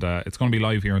at, and it's going to be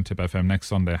live here on Tip FM next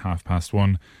Sunday,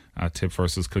 1:30. Tip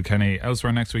versus Kilkenny.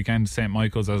 Elsewhere next weekend, St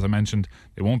Michael's, as I mentioned,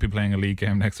 they won't be playing a league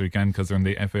game next weekend because they're in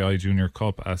the FAI Junior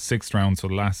Cup 6th round, so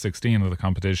the last 16 of the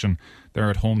competition. They're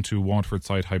at home to Waterford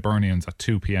side Hibernians at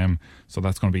 2 p.m, so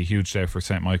that's going to be a huge day for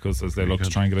St Michael's as they look to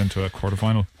try and get into a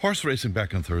quarter-final. Horse racing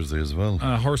back on Thursday as well.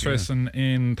 Horse racing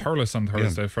in Thurles on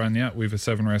Thursday, Fran. Yeah, we have a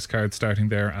 7-race card starting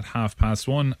there at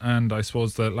 1:30, and I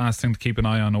suppose the last thing to keep an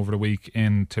eye on over the week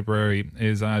in Tipperary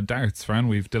is darts, Fran.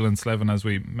 We've Dylan Slevin, as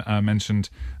we mentioned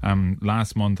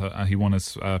last month. He won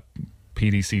his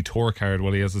PDC Tour card.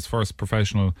 Well, he has his first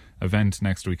professional event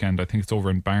next weekend. I think it's over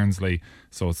in Barnsley,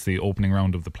 so it's the opening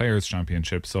round of the Players'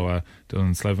 Championship. So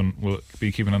Dylan Slevin will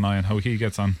be keeping an eye on how he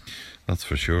gets on. That's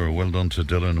for sure. Well done to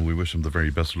Dylan. We wish him the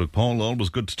very best of luck. Paul, always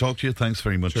good to talk to you. Thanks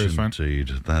very much indeed.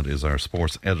 That is our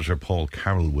sports editor, Paul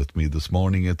Carroll, with me this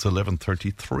morning. It's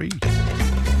 11:33.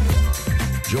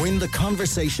 Join the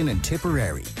conversation in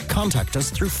Tipperary. Contact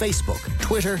us through Facebook,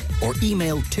 Twitter, or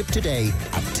email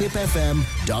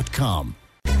tiptoday@tipfm.com.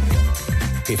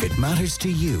 If it matters to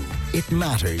you, it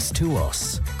matters to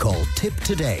us. Call Tip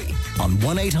Today on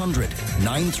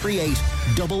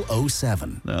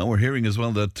 1-800-938-007. Now, we're hearing as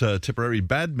well that Tipperary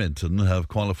Badminton have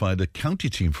qualified a county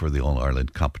team for the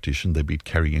All-Ireland competition. They beat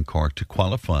Kerry and Cork to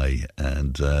qualify,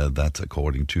 and that's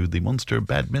according to the Munster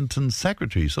Badminton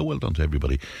Secretary. So well done to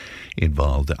everybody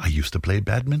involved. I used to play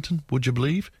badminton, would you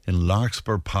believe, in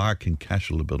Larkspur Park in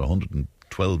Cashel about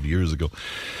 112 years ago.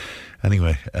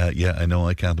 Anyway, I know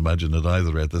I can't imagine it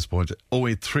either at this point.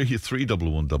 083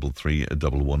 311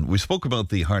 3311. We spoke about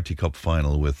the Harty Cup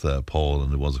final with Paul,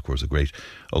 and it was, of course, a great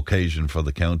occasion for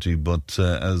the county. But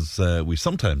as we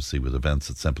sometimes see with events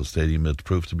at Semple Stadium, it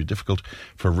proved to be difficult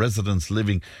for residents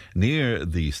living near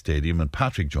the stadium. And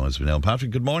Patrick joins me now. Patrick,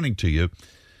 good morning to you.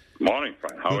 Morning,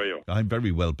 Frank. How are you? I'm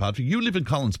very well, Patrick. You live in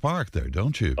Collins Park there,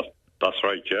 don't you? That's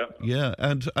right, yeah. Yeah,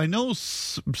 and I know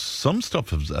some stuff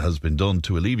has been done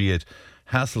to alleviate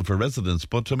hassle for residents,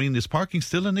 but, I mean, is parking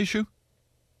still an issue?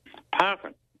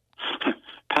 Parking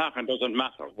doesn't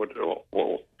matter.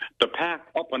 The park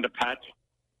up on the patch,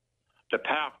 the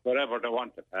park wherever they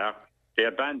want to park, they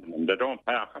abandon them. They don't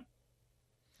park them.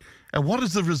 And what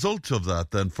is the result of that,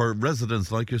 then, for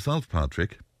residents like yourself,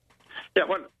 Patrick? Yeah,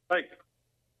 well,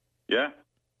 yeah?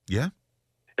 Yeah?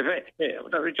 If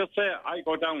just say I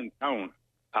go downtown,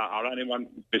 or anyone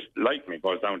like me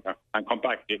goes downtown and come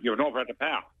back, you have nowhere to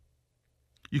park.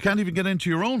 You can't even get into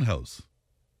your own house?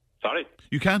 Sorry?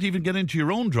 You can't even get into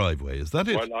your own driveway, is that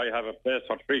it? Well, I have a place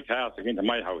for 3 cars to get into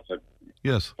my house.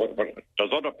 Yes. But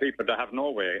there's other people that have no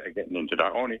way of getting into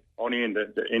that, only in the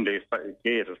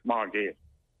gate, a small gate.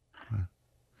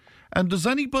 And does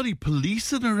anybody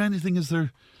police it or anything? Is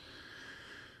there...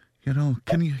 You know,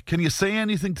 can you say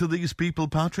anything to these people,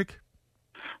 Patrick?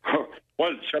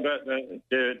 Well, so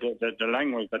the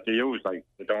language that they use, like,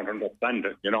 they don't understand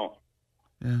it, you know.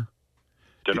 Yeah.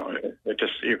 You know,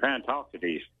 you can't talk to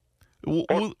these.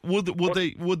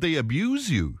 Would they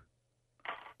abuse you?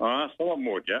 Someone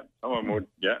would, yeah.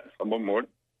 Someone would.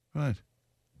 Right.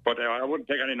 But I wouldn't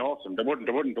take any notice. They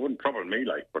wouldn't trouble me,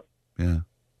 like. But yeah.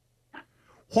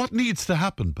 What needs to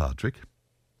happen, Patrick?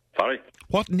 Sorry?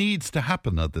 What needs to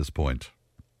happen at this point?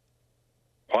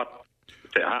 What?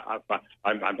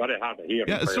 I'm very hard to hear.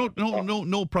 Yeah, it's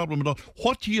no problem at all.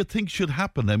 What do you think should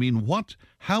happen? I mean,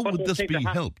 how would this be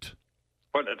helped?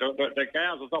 Well, the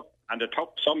cars was up, and they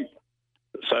took some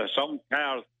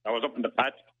cars that was up in the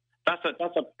patch. That's a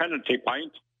penalty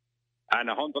point, and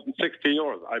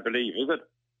 €160, I believe, is it,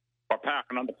 for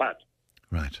parking on the patch?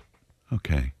 Right.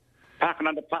 Okay. Parking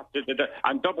on the patch,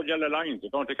 and double yellow lines. You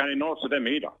don't take any notice of them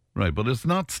either. Right, but it's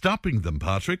not stopping them,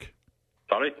 Patrick.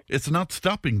 Sorry? It's not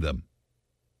stopping them.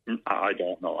 I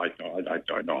don't know. I don't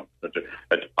know.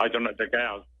 I don't know. The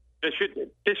girls. This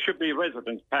should be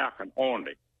residents parking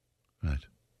only. Right.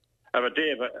 Have a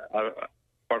day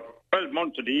for 12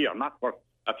 months of the year, not for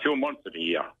a few months of the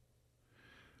year.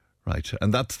 Right,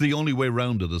 and that's the only way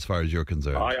round it as far as you're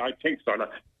concerned. I think so.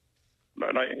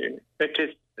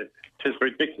 It is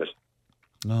ridiculous.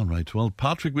 All right. Well,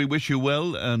 Patrick, we wish you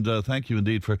well, and thank you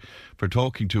indeed for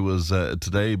talking to us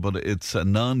today. But it's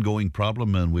an ongoing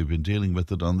problem, and we've been dealing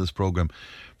with it on this programme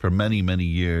for many, many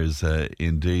years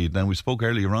indeed. Now, we spoke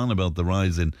earlier on about the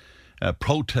rise in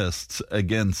protests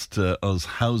against us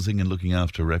housing and looking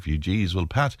after refugees. Well,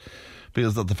 Pat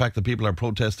feels that the fact that people are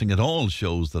protesting at all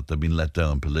shows that they've been let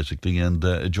down politically, and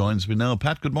joins me now.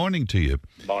 Pat, good morning to you.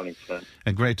 Morning, sir.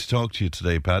 And great to talk to you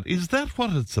today, Pat. Is that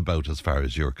what it's about as far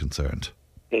as you're concerned?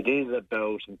 It is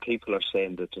about, and people are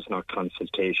saying that there's not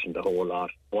consultation, the whole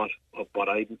lot. What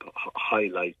I'm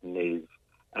highlighting is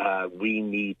we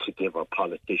need to give our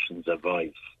politicians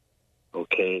advice,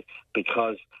 okay?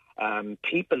 Because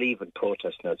people even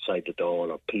protesting outside the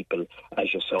door, or people,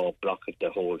 as you saw, blocking the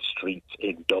whole streets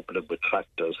in Dublin with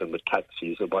tractors and with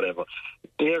taxis or whatever.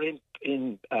 They're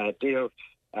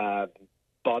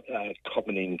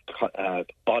coming in,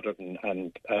 bothering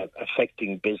and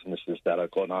affecting businesses that are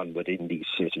going on within these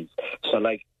cities. So,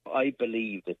 I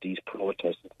believe that these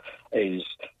protests is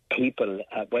people,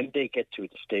 when they get to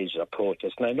the stage of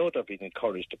protest, and I know they're being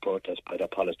encouraged to protest by their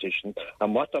politicians,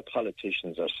 and what their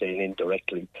politicians are saying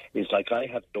indirectly is like, I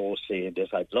have no say in this.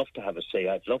 I'd love to have a say.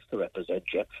 I'd love to represent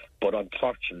you, but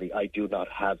unfortunately, I do not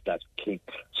have that key.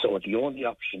 So the only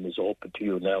option is open to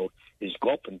you now is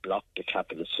go up and block the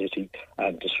capital city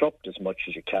and disrupt as much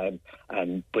as you can,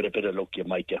 and with a bit of luck, you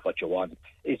might get what you want.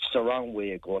 It's the wrong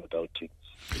way of going about things.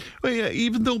 Well, yeah,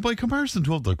 even though by comparison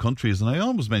to other countries, and I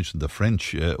always mention the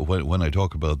French when I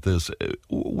talk about this,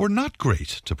 we're not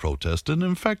great to protest, and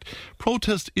in fact,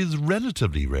 protest is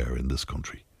relatively rare in this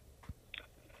country.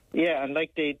 Yeah, and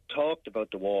like they talked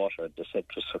about the water, they said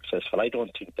it was successful. I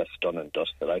don't think that's done and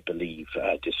dusted. I believe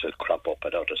this will crop up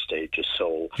at other stages.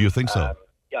 So, do you think so?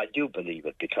 Yeah, I do believe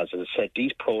it, because, as I said,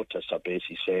 these protests are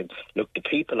basically saying, look, the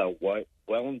people are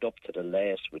wound up to the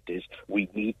last with this. We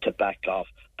need to back off,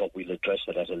 but we'll address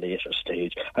it at a later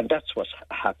stage. And that's what's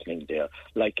happening there.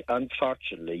 Like,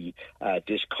 unfortunately,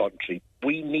 this country,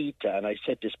 we need to, and I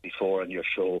said this before on your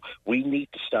show, we need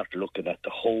to start looking at the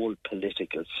whole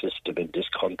political system in this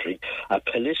country, a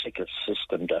political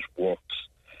system that works.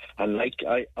 And like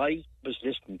I was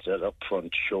listening to that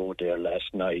Upfront show there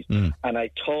last night, and I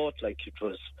thought like it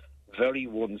was very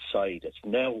one-sided.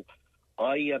 Now,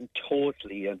 I am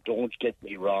totally, and don't get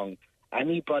me wrong,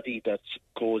 anybody that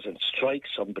goes and strikes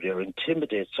somebody or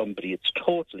intimidates somebody, it's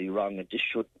totally wrong, and this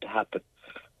shouldn't happen.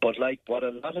 But like what a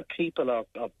lot of people are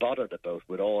bothered about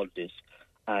with all this,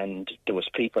 and there was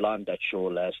people on that show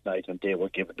last night, and they were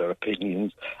giving their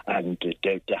opinions, and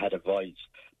they had a voice.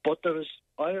 But there is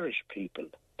Irish people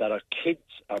that our kids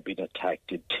are being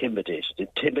attacked,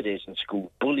 intimidated in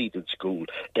school, bullied in school.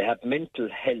 They have mental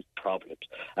health problems.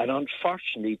 And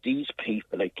unfortunately, these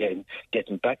people, again,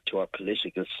 getting back to our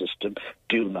political system,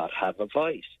 do not have a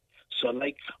voice. So,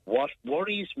 like, what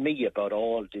worries me about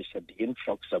all this and the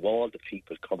influx of all the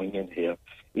people coming in here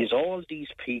is all these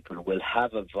people will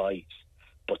have a voice,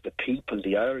 but the people,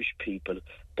 the Irish people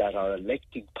that are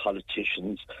electing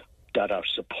politicians that are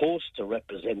supposed to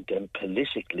represent them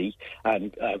politically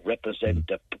and represent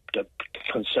the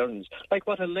concerns. Like,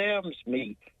 what alarms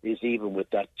me is even with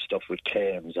that stuff with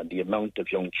CAMS and the amount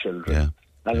of young children. Yeah.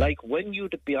 And like, when you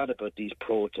be on about these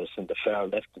protests in the far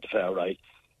left and the far right,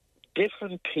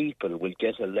 different people will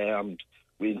get alarmed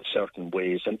in certain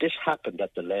ways. And this happened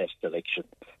at the last election.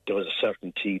 There was a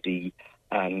certain TD,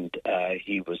 and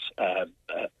he was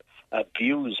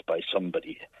abused by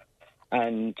somebody.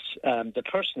 And the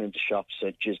person in the shop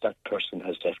said, geez, that person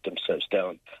has left themselves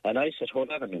down. And I said,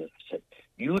 hold on a minute. I said,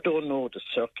 you don't know the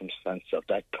circumstance of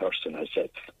that person. I said,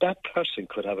 that person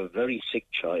could have a very sick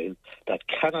child that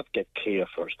cannot get care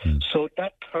for it. So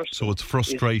that person... So it's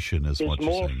frustration is what you're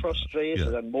saying. Is more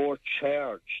frustrated and more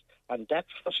charged. And that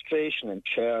frustration and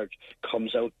charge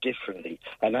comes out differently.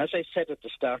 And as I said at the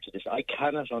start of this, I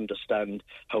cannot understand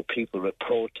how people would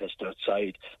protest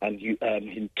outside and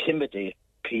intimidate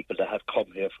people that have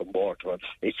come here from Waterford.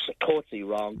 It's totally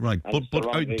wrong. Right, but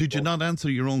did you not answer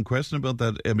your own question about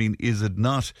that? I mean, is it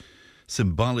not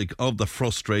symbolic of the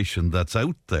frustration that's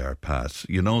out there, Pat?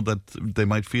 You know, that they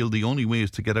might feel the only way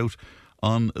is to get out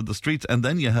on the streets, and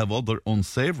then you have other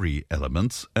unsavoury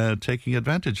elements taking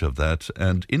advantage of that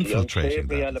and infiltrating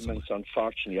the unsavoury elements,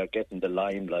 unfortunately, are getting the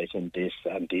limelight in this,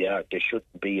 and they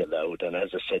shouldn't be allowed. And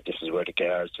as I said, this is where the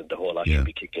guards and the whole lot should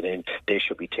be kicking in. They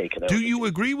should be taken out. Do you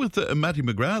agree with Matty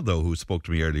McGrath, though, who spoke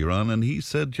to me earlier on, and he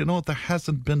said, you know, there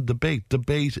hasn't been debate.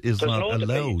 Debate is not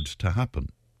allowed to happen.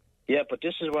 Yeah, but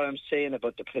this is what I'm saying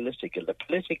about the political. The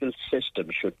political system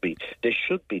there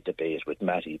should be debate with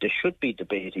Matty. There should be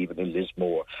debate even in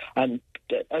Lismore. And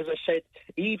as I said,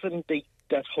 even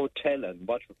that hotel, and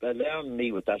what alarmed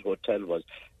me with that hotel was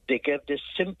they gave this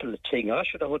simple thing.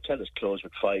 Sure, the hotel is closed for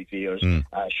 5 years.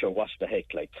 Sure, what's the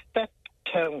heck? Like, that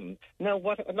town. Now,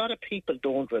 what a lot of people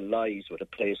don't realise with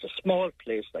a small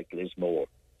place like Lismore,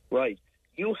 right?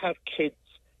 You have kids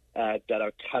that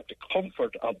have the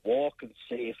comfort of walking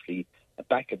safely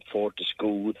back and forth to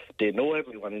school. They know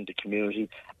everyone in the community.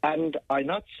 And I'm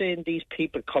not saying these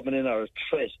people coming in are a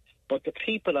threat, but the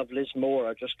people of Lismore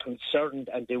are just concerned,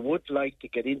 and they would like to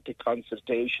get into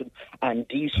consultation and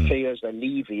these fears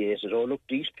alleviated. Oh, look,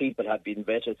 these people have been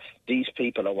vetted, these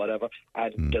people or whatever,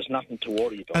 and there's nothing to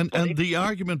worry about. And the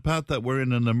argument, Pat, that we're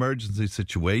in an emergency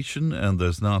situation and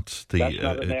there's not the... That's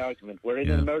not an argument. We're in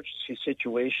an emergency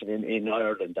situation in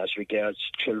Ireland as regards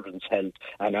children's health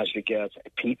and as regards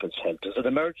people's health. There's an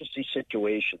emergency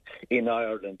situation in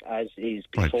Ireland as is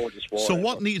before this war. So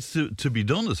what needs to be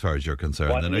done as far as you're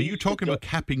concerned? And are you talking about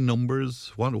capping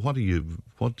numbers? What are you?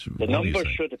 The numbers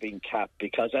should have been capped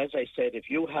because, as I said, if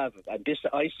you have, and this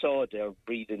I saw they're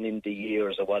breathing in the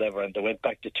years or whatever, and they went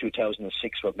back to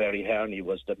 2006 where Mary Harney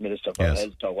was the Minister for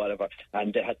Health or whatever,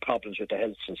 and they had problems with the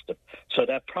health system. So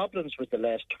there are problems with the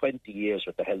last 20 years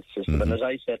with the health system, and as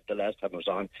I said the last time I was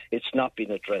on, it's not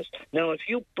been addressed. Now, if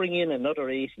you bring in another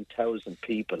 80,000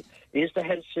 people, is the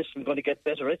health system going to get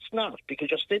better? It's not,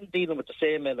 because you're still dealing with the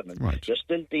same element. Right. You're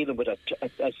still dealing with a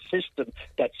system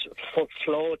that's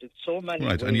flawed in so many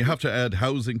ways. Right, and you have to add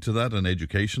housing to that and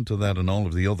education to that and all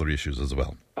of the other issues as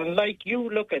well. And like you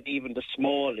look at even the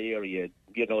small area,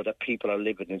 you know, that people are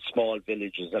living in small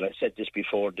villages, and I said this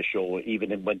before the show,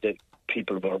 even when the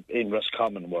people were in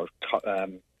Roscommon were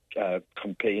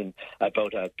complaining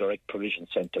about a direct provision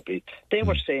centre. They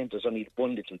were saying there's only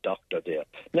one little doctor there.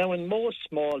 Now, in most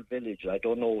small villages, I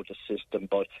don't know the system,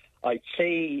 but I'd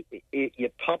say you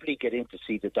probably get in to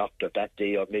see the doctor that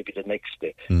day or maybe the next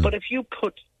day. But if you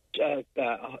put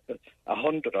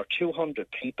 100 or 200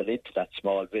 people into that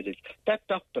small village, that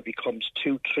doctor becomes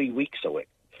 2-3 weeks away.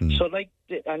 So,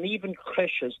 and even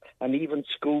creches and even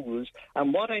schools,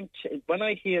 and when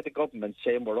I hear the government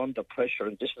saying we're under pressure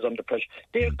and this is under pressure,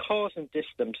 they're causing this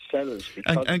themselves.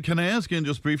 And can I ask you,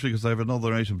 just briefly, because I have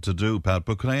another item to do, Pat,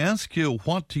 but can I ask you,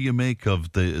 what do you make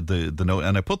of the note?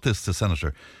 And I put this to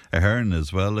Senator Ahern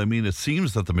as well. I mean, it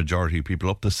seems that the majority of people,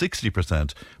 up to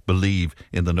 60%, believe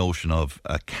in the notion of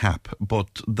a cap,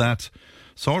 but that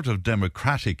sort of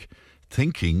democratic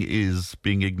thinking is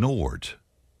being ignored.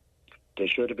 There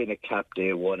should have been a cap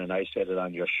day one, and I said it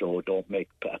on your show, don't make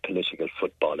a political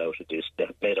football out of this.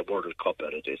 They've made a World Cup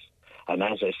out of this. And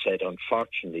as I said,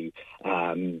 unfortunately,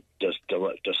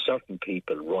 there's certain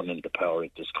people running the power in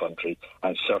this country,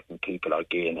 and certain people are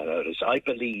gaining out of this. I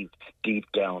believe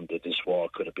deep down that this war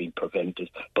could have been prevented,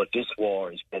 but this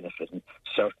war is benefiting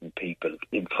certain people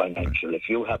in financial. If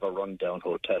you have a rundown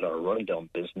hotel or a rundown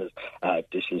business,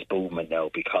 this is booming now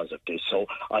because of this. So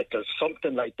there's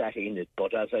something like that in it.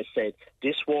 But as I said,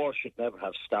 this war should never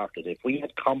have started. If we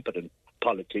had competent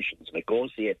politicians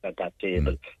negotiating at that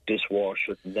table, this war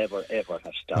should never ever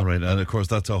have started. All right, and of course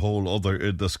that's a whole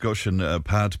other discussion,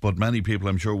 Pat, but many people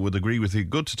I'm sure would agree with you.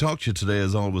 Good to talk to you today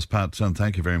as always, Pat, and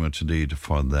thank you very much indeed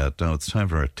for that. Now it's time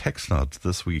for our text slot.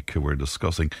 This week we're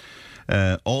discussing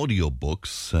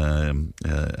audiobooks,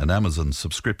 an Amazon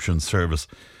subscription service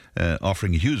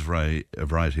offering a huge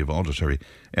variety of auditory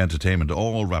entertainment,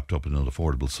 all wrapped up in an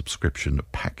affordable subscription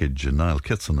package. And Niall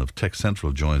Kitson of Tech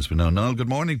Central joins me now. Niall, good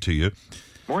morning to you.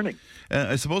 Morning.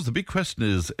 I suppose the big question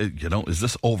is, is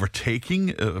this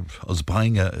overtaking us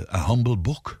buying a humble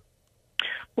book?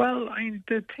 Well,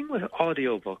 the thing with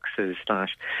audiobooks is that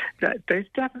there's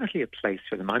definitely a place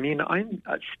for them. I mean, I'm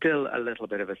still a little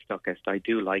bit of a stuckist. I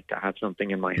do like to have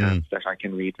something in my hands that I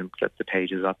can read and flip the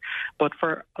pages up. But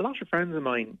for a lot of friends of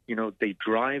mine, they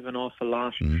drive an awful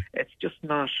lot. It's just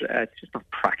not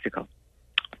practical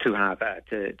to have a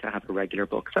regular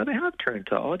book. So they have turned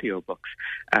to audiobooks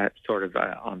sort of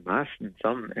en masse in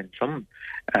some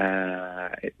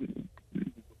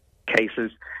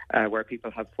cases where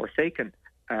people have forsaken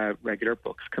regular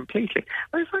books completely.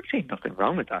 There's actually nothing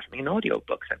wrong with that. I mean,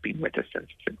 audiobooks have been with us since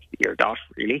the year dot,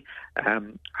 really.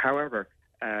 However,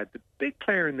 the big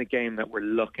player in the game that we're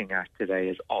looking at today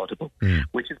is Audible,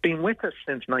 which has been with us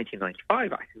since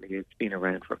 1995, actually. It's been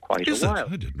around for quite a while.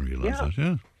 I didn't realise that,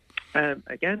 yeah.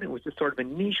 Again, it was just sort of a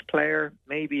niche player.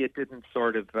 Maybe it didn't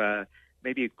sort of...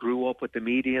 maybe it grew up with the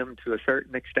medium to a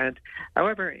certain extent.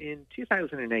 However, in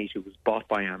 2008, it was bought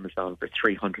by Amazon for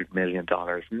 $300 million.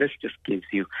 And this just gives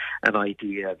you an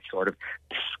idea of sort of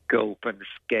the scope and the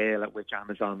scale at which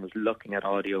Amazon was looking at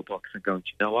audiobooks and going,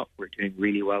 you know what, we're doing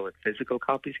really well with physical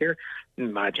copies here.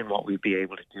 Imagine what we'd be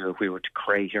able to do if we were to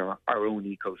create our own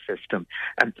ecosystem.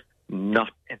 And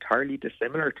not entirely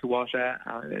dissimilar to what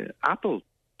Apple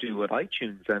do with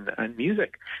iTunes and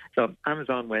music. So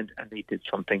Amazon went and they did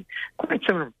something quite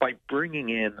similar by bringing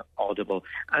in Audible.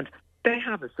 And they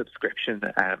have a subscription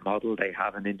model. They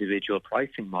have an individual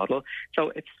pricing model.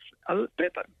 So it's a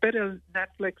bit of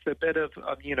Netflix, a bit of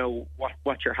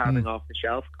what you're having off the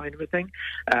shelf kind of a thing.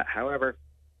 However,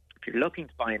 if you're looking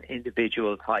to buy an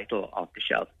individual title off the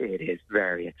shelf, it is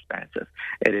very expensive.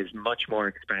 It is much more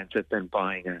expensive than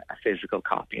buying a physical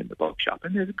copy in the bookshop,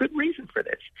 and there's a good reason for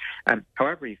this.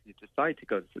 However, if you decide to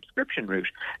go the subscription route,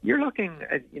 you're looking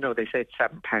at, they say it's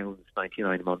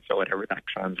 £7.99 a month or whatever that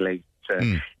translates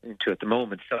into at the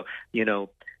moment. So,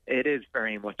 it is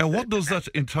very much... And what does that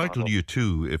entitle you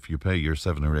to if you pay your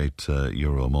 €7 or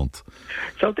 €8 a month?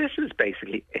 So this is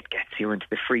basically, it gets you into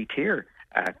the free tier.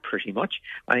 pretty much.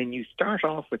 And you start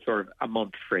off with sort of a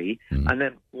month free, and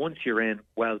then once you're in,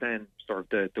 well, then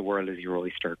sort of the world is your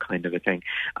oyster kind of a thing.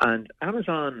 And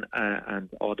Amazon and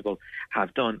Audible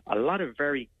have done a lot of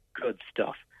very good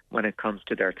stuff when it comes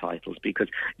to their titles, because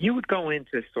you would go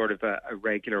into sort of a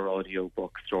regular audio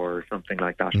bookstore or something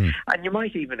like that, and you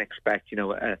might even expect,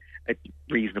 a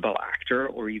reasonable actor,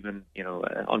 or even,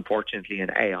 unfortunately, an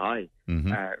AI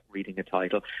reading a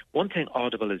title. One thing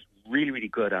Audible is really, really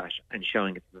good at, and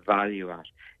showing its value at,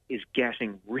 is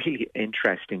getting really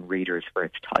interesting readers for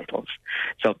its titles.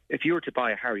 So if you were to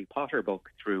buy a Harry Potter book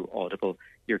through Audible,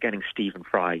 you're getting Stephen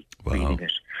Fry reading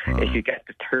it. Wow. If you get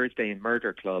the Thursday in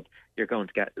Murder Club, you're going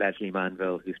to get Leslie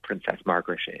Manville, who's Princess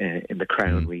Margaret in The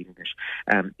Crown, reading it.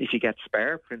 If you get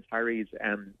Spare, Prince Harry's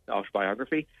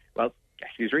autobiography, well, guess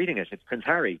who's reading it? It's Prince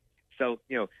Harry. So,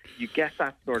 you get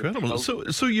that sort of... Incredible.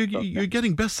 So you're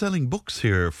getting best-selling books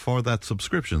here for that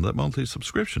subscription, that monthly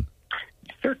subscription?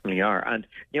 Certainly are. And,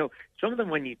 some of them,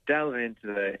 when you delve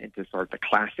into sort of the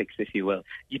classics, if you will,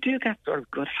 you do get sort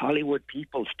of good Hollywood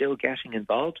people still getting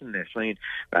involved in this. I mean,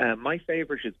 my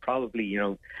favourite is probably,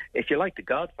 if you like The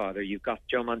Godfather, you've got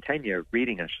Joe Mantegna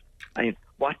reading it. I mean,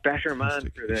 what better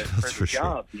man for the job, That's for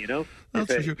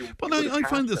sure. But I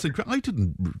find this incredible. I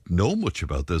didn't know much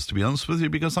about this, to be honest with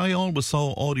you, because I always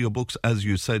saw audiobooks, as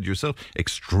you said yourself,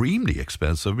 extremely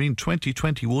expensive. I mean,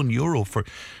 €21 for,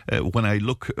 when I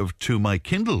look to my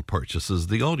Kindle purchases,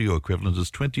 the audio equivalent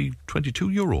is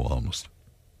 €22 almost.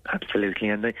 Absolutely.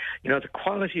 And the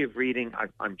quality of reading,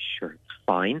 I'm sure it's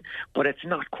fine, but it's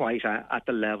not quite at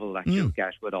the level that you'll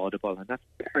get with Audible, and that's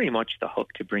very much the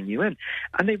hook to bring you in.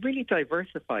 And they've really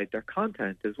diversified their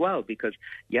content as well, because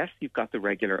yes, you've got the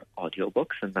regular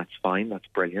audiobooks, and that's fine, that's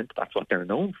brilliant, that's what they're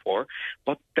known for,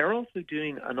 but they're also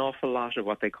doing an awful lot of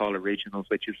what they call originals,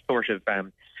 which is sort of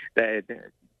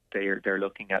they're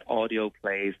looking at audio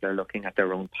plays, they're looking at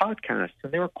their own podcasts,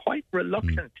 and they were quite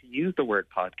reluctant to use the word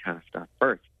podcast at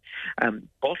first.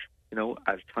 But,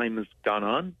 as time has gone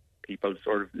on, people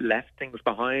sort of left things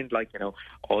behind, like,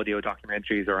 audio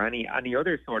documentaries or any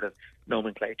other sort of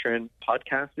nomenclature, and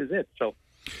podcast is it. So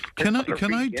Can I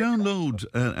download,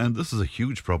 and this is a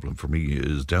huge problem for me,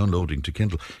 is downloading to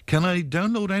Kindle. Can I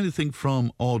download anything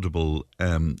from Audible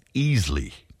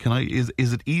easily? Is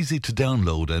it easy to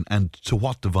download, and to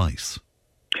what device?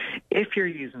 If you're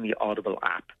using the Audible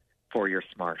app for your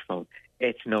smartphone,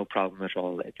 it's no problem at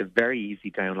all. It's a very easy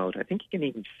download. I think you can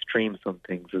even stream some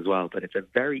things as well, but it's a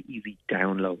very easy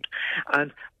download.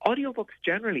 And audiobooks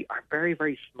generally are very,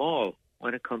 very small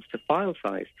when it comes to file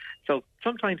size. So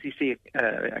sometimes you see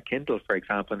a Kindle, for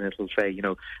example, and it'll say,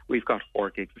 we've got 4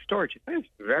 gigs of storage. It sounds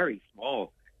very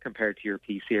small compared to your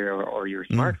PC or your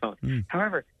smartphone.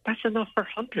 However, that's enough for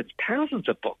hundreds, thousands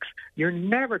of books. You're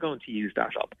never going to use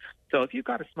that up. So if you've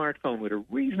got a smartphone with a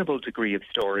reasonable degree of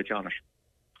storage on it,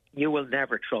 you will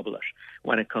never trouble it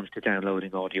when it comes to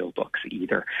downloading audiobooks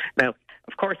either. Now,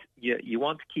 of course, you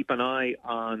want to keep an eye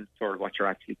on sort of what you're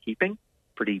actually keeping.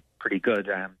 Pretty good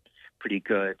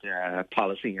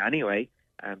policy anyway,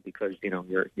 because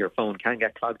your phone can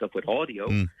get clogged up with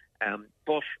audio.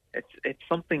 But it's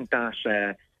something that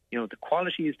the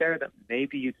quality is there, that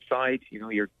maybe you decide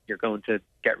you're going to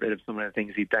get rid of some of the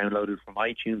things you've downloaded from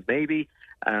iTunes, maybe.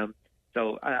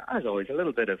 So, as always, a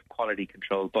little bit of quality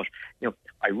control. But,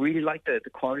 I really like the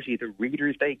quality of the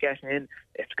readers they get in.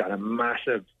 It's got a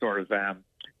massive sort of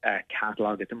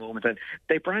catalogue at the moment. And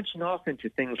they're branching off into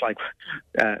things like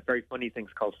very funny things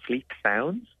called sleep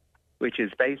sounds, which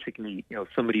is basically,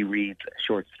 somebody reads a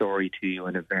short story to you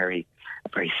in a very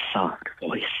soft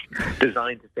voice,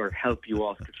 designed to sort of help you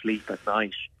off to sleep at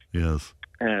night. Yes.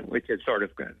 Which is sort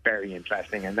of very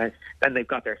interesting. And then they've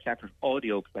got their separate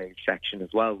audio play section as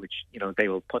well, which, they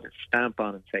will put a stamp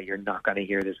on and say, you're not going to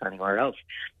hear this anywhere else,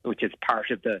 which is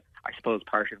part of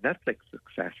Netflix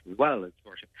success as well. It's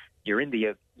sort of, you're in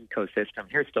the ecosystem,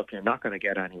 here's stuff you're not going to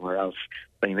get anywhere else,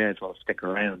 so you may as well stick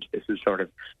around. This is sort of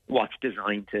what's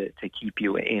designed to keep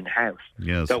you in-house.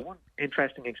 Yes. So one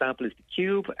interesting example is The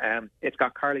Cube. It's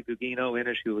got Carla Gugino in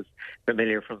it, who was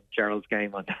familiar from Gerald's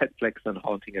Game on Netflix and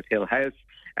Haunting of Hill House.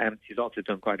 She's also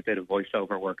done quite a bit of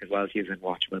voiceover work as well. She's in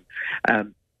Watchmen.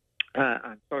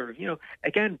 And sort of,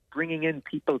 again, bringing in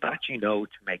people that to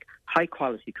make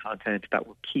high-quality content that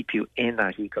will keep you in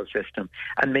that ecosystem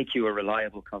and make you a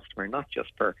reliable customer, not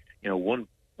just for,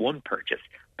 one purchase,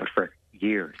 but for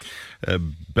years.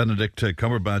 Benedict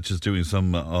Cumberbatch is doing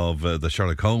some of the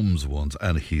Sherlock Holmes ones,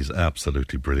 and he's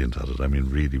absolutely brilliant at it. I mean,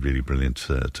 really, really brilliant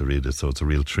to read it, so it's a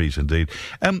real treat indeed.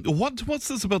 What's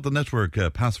this about the network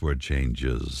password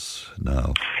changes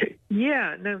now?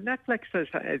 Yeah, now Netflix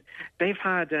they've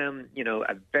had a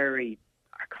very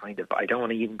kind of, I don't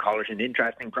want to even call it an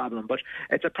interesting problem, but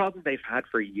it's a problem they've had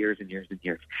for years and years and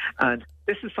years. And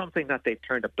this is something that they've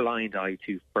turned a blind eye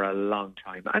to for a long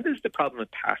time. And this is the problem with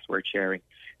password sharing.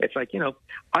 It's like,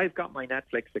 I've got my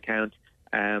Netflix account.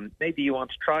 Maybe you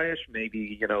want to try it.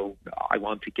 Maybe, I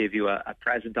want to give you a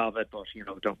present of it, but,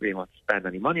 don't really want to spend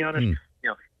any money on it.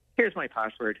 Here's my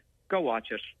password. Go watch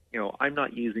it. I'm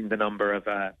not using the number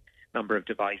of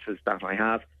devices that I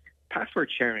have. Password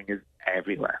sharing is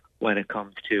everywhere when it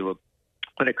comes to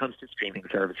streaming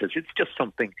services. It's just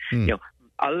something,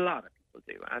 a lot of people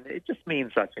do. And it just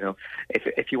means that,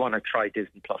 if you want to try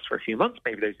Disney Plus for a few months,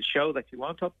 maybe there's a show that you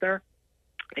want up there,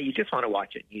 and you just want to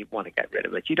watch it, and you want to get rid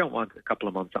of it. You don't want a couple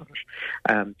of months on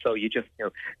it. So you just,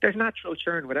 there's natural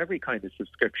churn with every kind of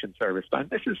subscription service. And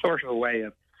this is sort of a way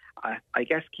of, I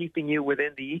guess, keeping you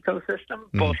within the ecosystem,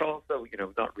 but also,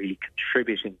 not really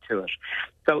contributing to it.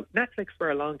 So Netflix for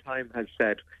a long time has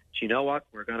said, do you know what?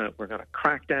 We're gonna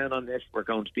crack down on this. We're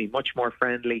going to be much more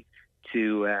friendly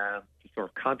to sort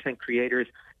of content creators.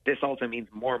 This also means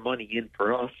more money in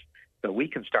for us, so we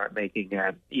can start making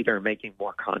either making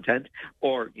more content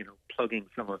or plugging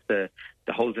some of the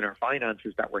holes in our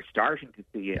finances that we're starting to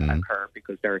see occur,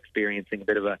 because they're experiencing a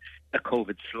bit of a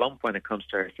COVID slump when it comes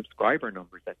to our subscriber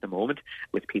numbers at the moment,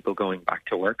 with people going back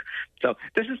to work. So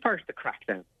this is part of the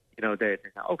crackdown. They're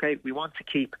okay, we want to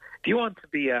keep. If you want to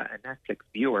be a Netflix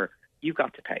viewer, you've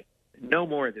got to pay. No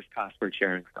more of this password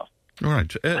sharing stuff. All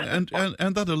right. And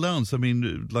that allows,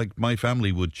 like my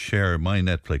family would share my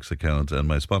Netflix account and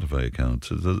my Spotify account.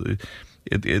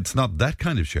 It's not that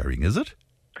kind of sharing, is it?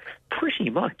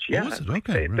 Pretty much, yeah. Oh, is it?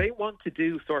 Okay, they want to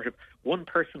do sort of one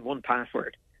person, one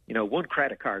password. One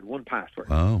credit card, one password.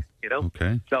 Wow.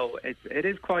 Okay. So it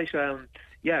is quite,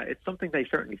 it's something they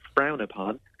certainly frown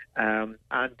upon. And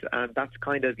that's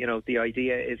kind of, the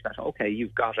idea is that, okay,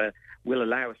 we'll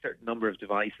allow a certain number of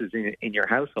devices in your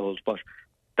household, but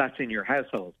that's in your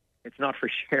household. It's not for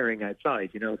sharing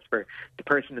outside. It's for the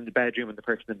person in the bedroom and the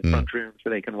person in the front room, so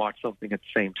they can watch something at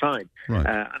the same time. Right.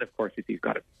 And of course, if you've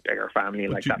got a bigger family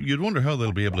like that, you'd wonder how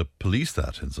they'll be able to police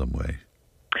that in some way.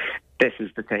 This is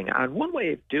the thing. And one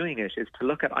way of doing it is to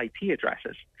look at IP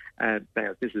addresses. Now,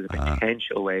 this is a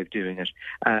potential way of doing it.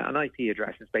 An IP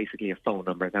address is basically a phone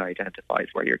number that identifies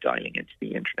where you're dialing into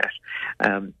the internet.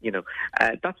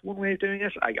 That's one way of doing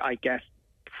it. I guess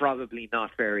probably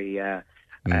not very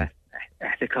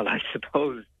ethical, I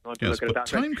suppose. Yes, but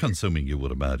time-consuming, you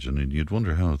would imagine, and you'd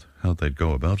wonder how they'd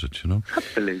go about it,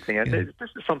 Absolutely. And this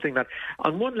is something that,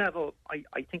 on one level, I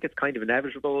think it's kind of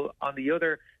inevitable. On the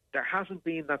other, there hasn't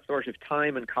been that sort of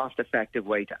time and cost-effective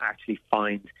way to actually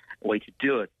find a way to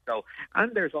do it. So,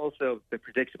 and there's also the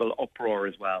predictable uproar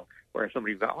as well, where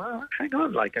somebody goes, well, hang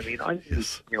on, I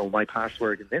use, my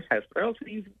password in this house, but I also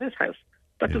use it in this house.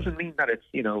 That doesn't mean that it's,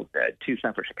 two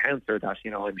separate accounts, or that,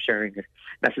 I'm sharing it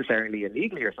necessarily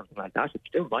illegally or something like that. It's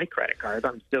still my credit card.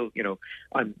 I'm still,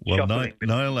 I'm shuffling.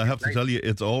 Niall, I have to tell you,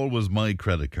 it's always my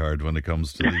credit card when it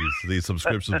comes to these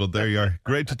subscriptions. But there you are.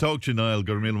 Great to talk to you, Niall.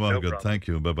 Good. Thank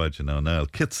you. Bye-bye to you now. Niall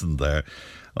Kitson there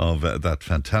of that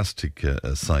fantastic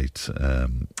site,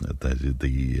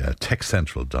 the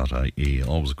techcentral.ie.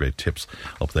 Always great tips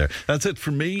up there. That's it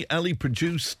from me. Ali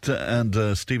produced,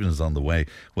 and Stephen is on the way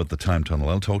with the Time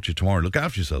Tunnel. I'll talk to you tomorrow. Look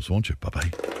after yourselves, won't you?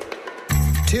 Bye-bye.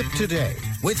 Tip today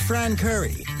with Fran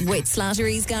Curry. With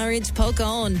Slattery's Garage,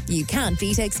 Puckane. You can't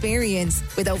beat experience.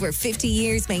 With over 50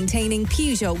 years maintaining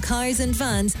Peugeot cars and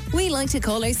vans, we like to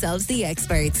call ourselves the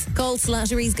experts. Call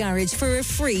Slattery's Garage for a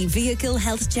free vehicle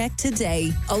health check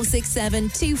today. 067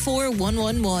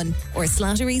 24111 or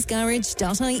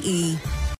slatterysgarage.ie.